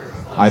 but I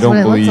That's what don't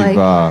it looks believe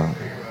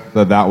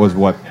like. that was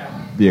what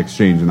the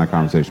exchange in that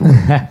conversation was.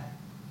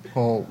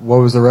 Well, what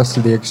was the rest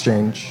of the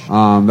exchange?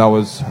 That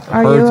was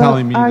her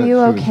telling me that she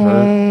was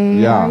hurt.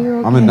 Yeah, Are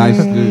you I'm a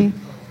nice okay? dude.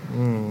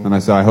 And I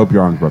said, I hope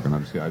your arm's broken.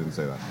 I'm just kidding. I didn't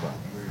say that. But.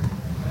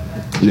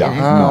 Yeah,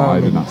 no, I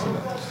did not say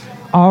that.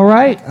 All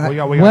right.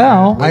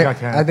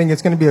 I think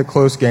it's going to be a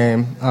close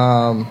game.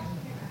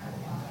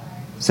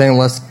 Saying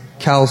unless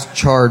Cal's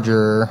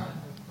Charger,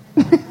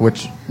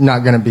 which not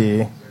going to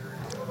be.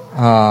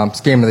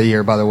 It's game of the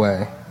year, by the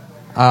way.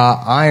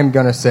 I am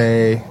going to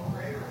say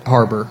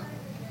Harbor.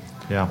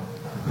 Yeah.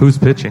 Who's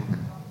pitching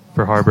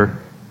for Harbor?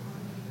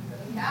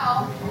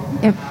 I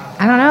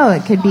don't know.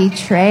 It could be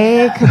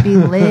Trey. It could be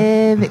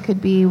Liv. It could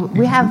be.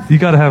 We have. You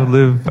got to have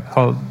Liv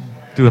out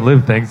doing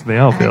Liv things in the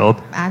outfield.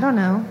 I don't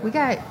know. We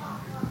got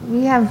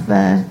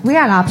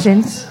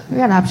options. We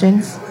got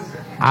options.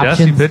 Jess,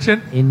 you pitching?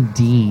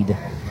 Indeed.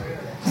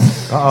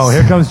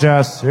 Here comes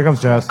Jess. I'm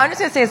just going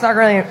to say it's not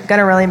really going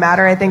to really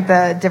matter. I think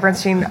the difference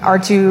between our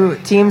two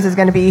teams is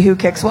going to be who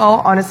kicks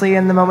well, honestly,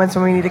 in the moments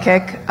when we need to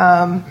kick.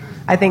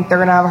 I think they're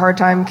going to have a hard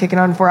time kicking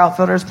on 4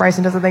 outfielders.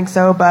 Bryson doesn't think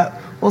so, but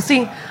we'll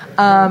see.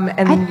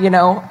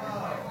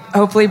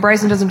 Hopefully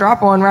Bryson doesn't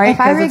drop one, right?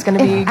 Because it's going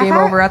to be game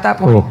over at that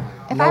point.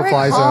 If I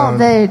recall,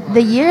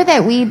 the year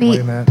that we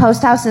beat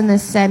Post House in the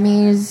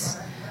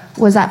semis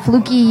was that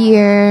fluky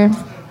year.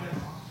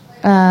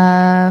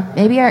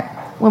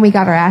 When we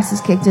got our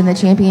asses kicked in the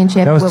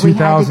championship. That was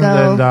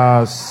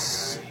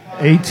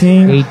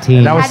 2018.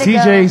 18. That was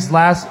CJ's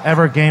last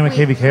ever game at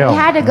KVKO. We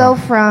had to go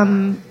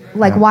from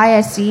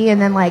YSC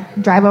and then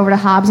drive over to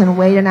Hobbs and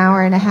wait an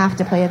hour and a half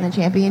to play in the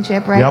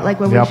championship, right? Yep.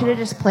 We should have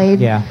just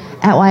played at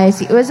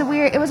YSC.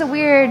 It was a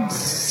weird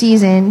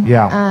season.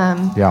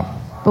 Yeah.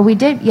 But we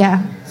did.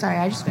 Yeah. Sorry,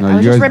 I was you just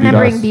guys beat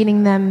remembering us.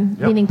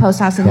 beating Post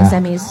House in the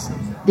semis.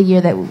 The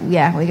year that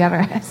we got our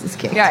asses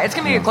kicked. Yeah, it's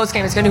gonna be a close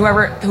game. It's gonna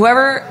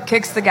whoever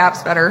kicks the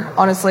gaps better.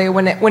 Honestly,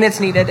 when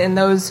it's needed in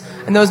those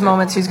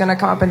moments, who's gonna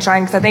come up and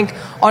shine? Because I think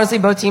honestly,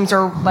 both teams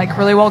are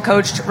really well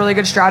coached, really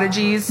good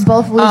strategies.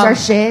 Both lose our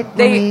shit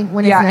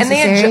when it's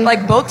necessary.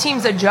 And both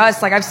teams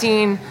adjust. I've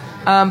seen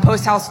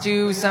Post House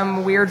do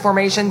some weird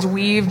formations.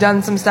 We've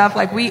done some stuff.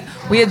 We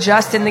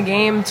adjust in the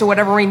game to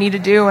whatever we need to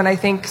do. And I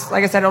think,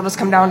 like I said, it'll just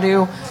come down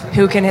to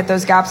who can hit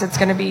those gaps. It's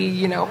going to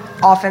be,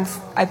 offense,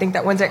 I think,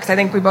 that wins it. Because I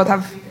think we both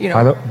have,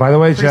 By the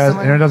way, Jess,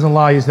 similar. Aaron doesn't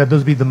lie. You said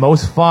those would be the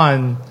most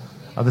fun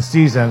of the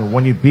season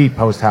when you beat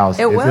Post House.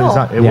 It will.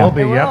 It will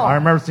be. It Yep. will. I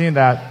remember seeing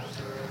that.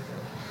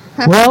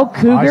 Well,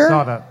 Cougar, I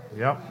saw that.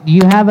 Yep.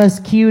 you have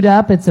us queued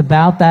up. It's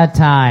about that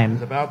time.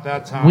 It's about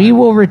that time. We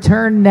will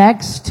return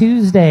next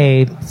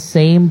Tuesday,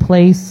 same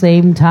place,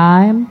 same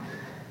time,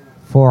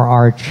 for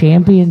our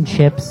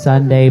Championship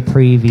Sunday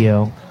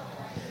preview.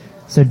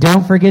 So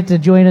don't forget to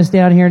join us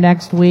down here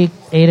next week,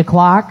 8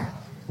 o'clock,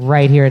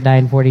 right here at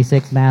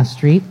 946 Mass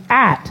Street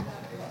at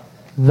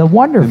the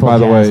wonderful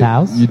And by the Jazz way,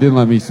 House. you didn't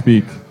let me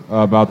speak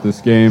about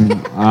this game.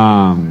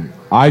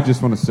 I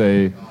just want to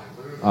say,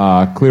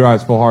 clear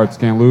eyes, full hearts,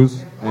 can't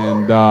lose.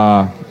 And,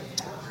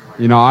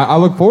 I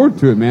look forward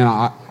to it, man.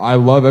 I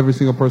love every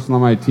single person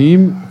on my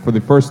team. For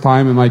the first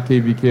time in my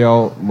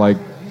KVKL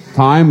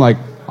time,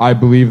 I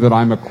believe that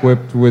I'm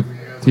equipped with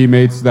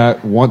teammates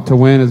that want to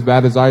win as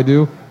bad as I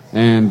do,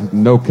 and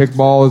no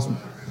kickball is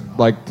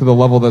to the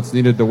level that's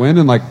needed to win.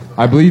 And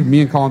I believe me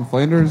and Colin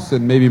Flanders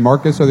and maybe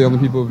Marcus are the only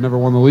people who've never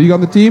won the league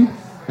on the team,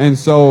 and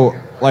so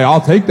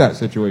I'll take that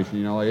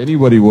situation.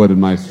 Anybody would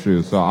in my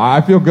shoes. So I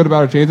feel good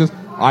about our chances.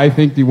 I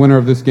think the winner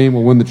of this game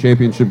will win the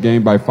championship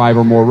game by 5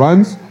 or more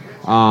runs.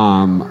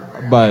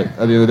 But at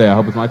the end of the day, I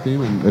hope it's my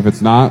team, and if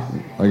it's not,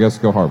 I guess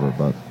go Harbor.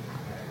 But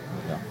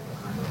yeah.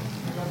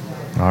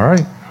 All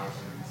right.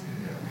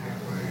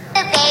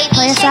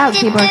 Play us out,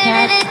 keyboard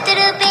cat.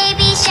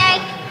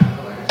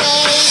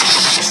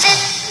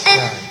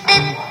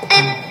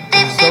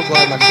 I'm so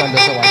glad my son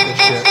doesn't like this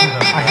shit.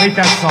 I hate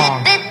that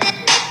song.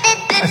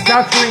 A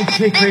South Korean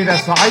kid created that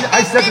song.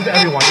 I said it to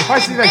everyone. If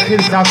I see that kid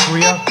in South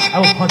Korea,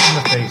 I will punch him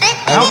in the face.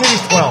 I don't think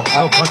he's 12.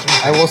 I will punch him in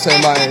the face. I will say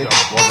my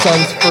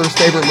son's first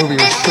favorite movie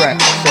was Shrek.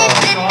 So.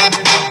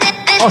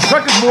 Oh,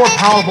 Shrek is more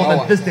palatable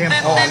than this damn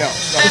song. Oh, I know.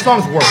 This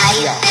song's worse.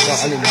 Yeah, no,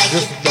 I mean,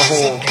 just the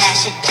whole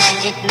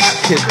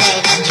kid.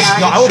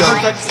 No, I will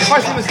punch that. If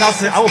I see him in South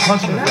Korea, I will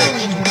punch him in the face.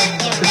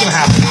 It's going to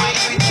happen.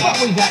 It's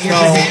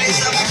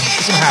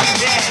going to happen.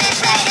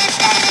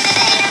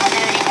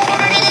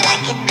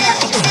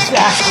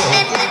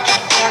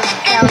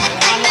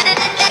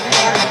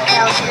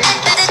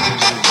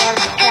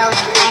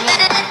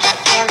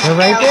 They're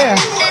right there.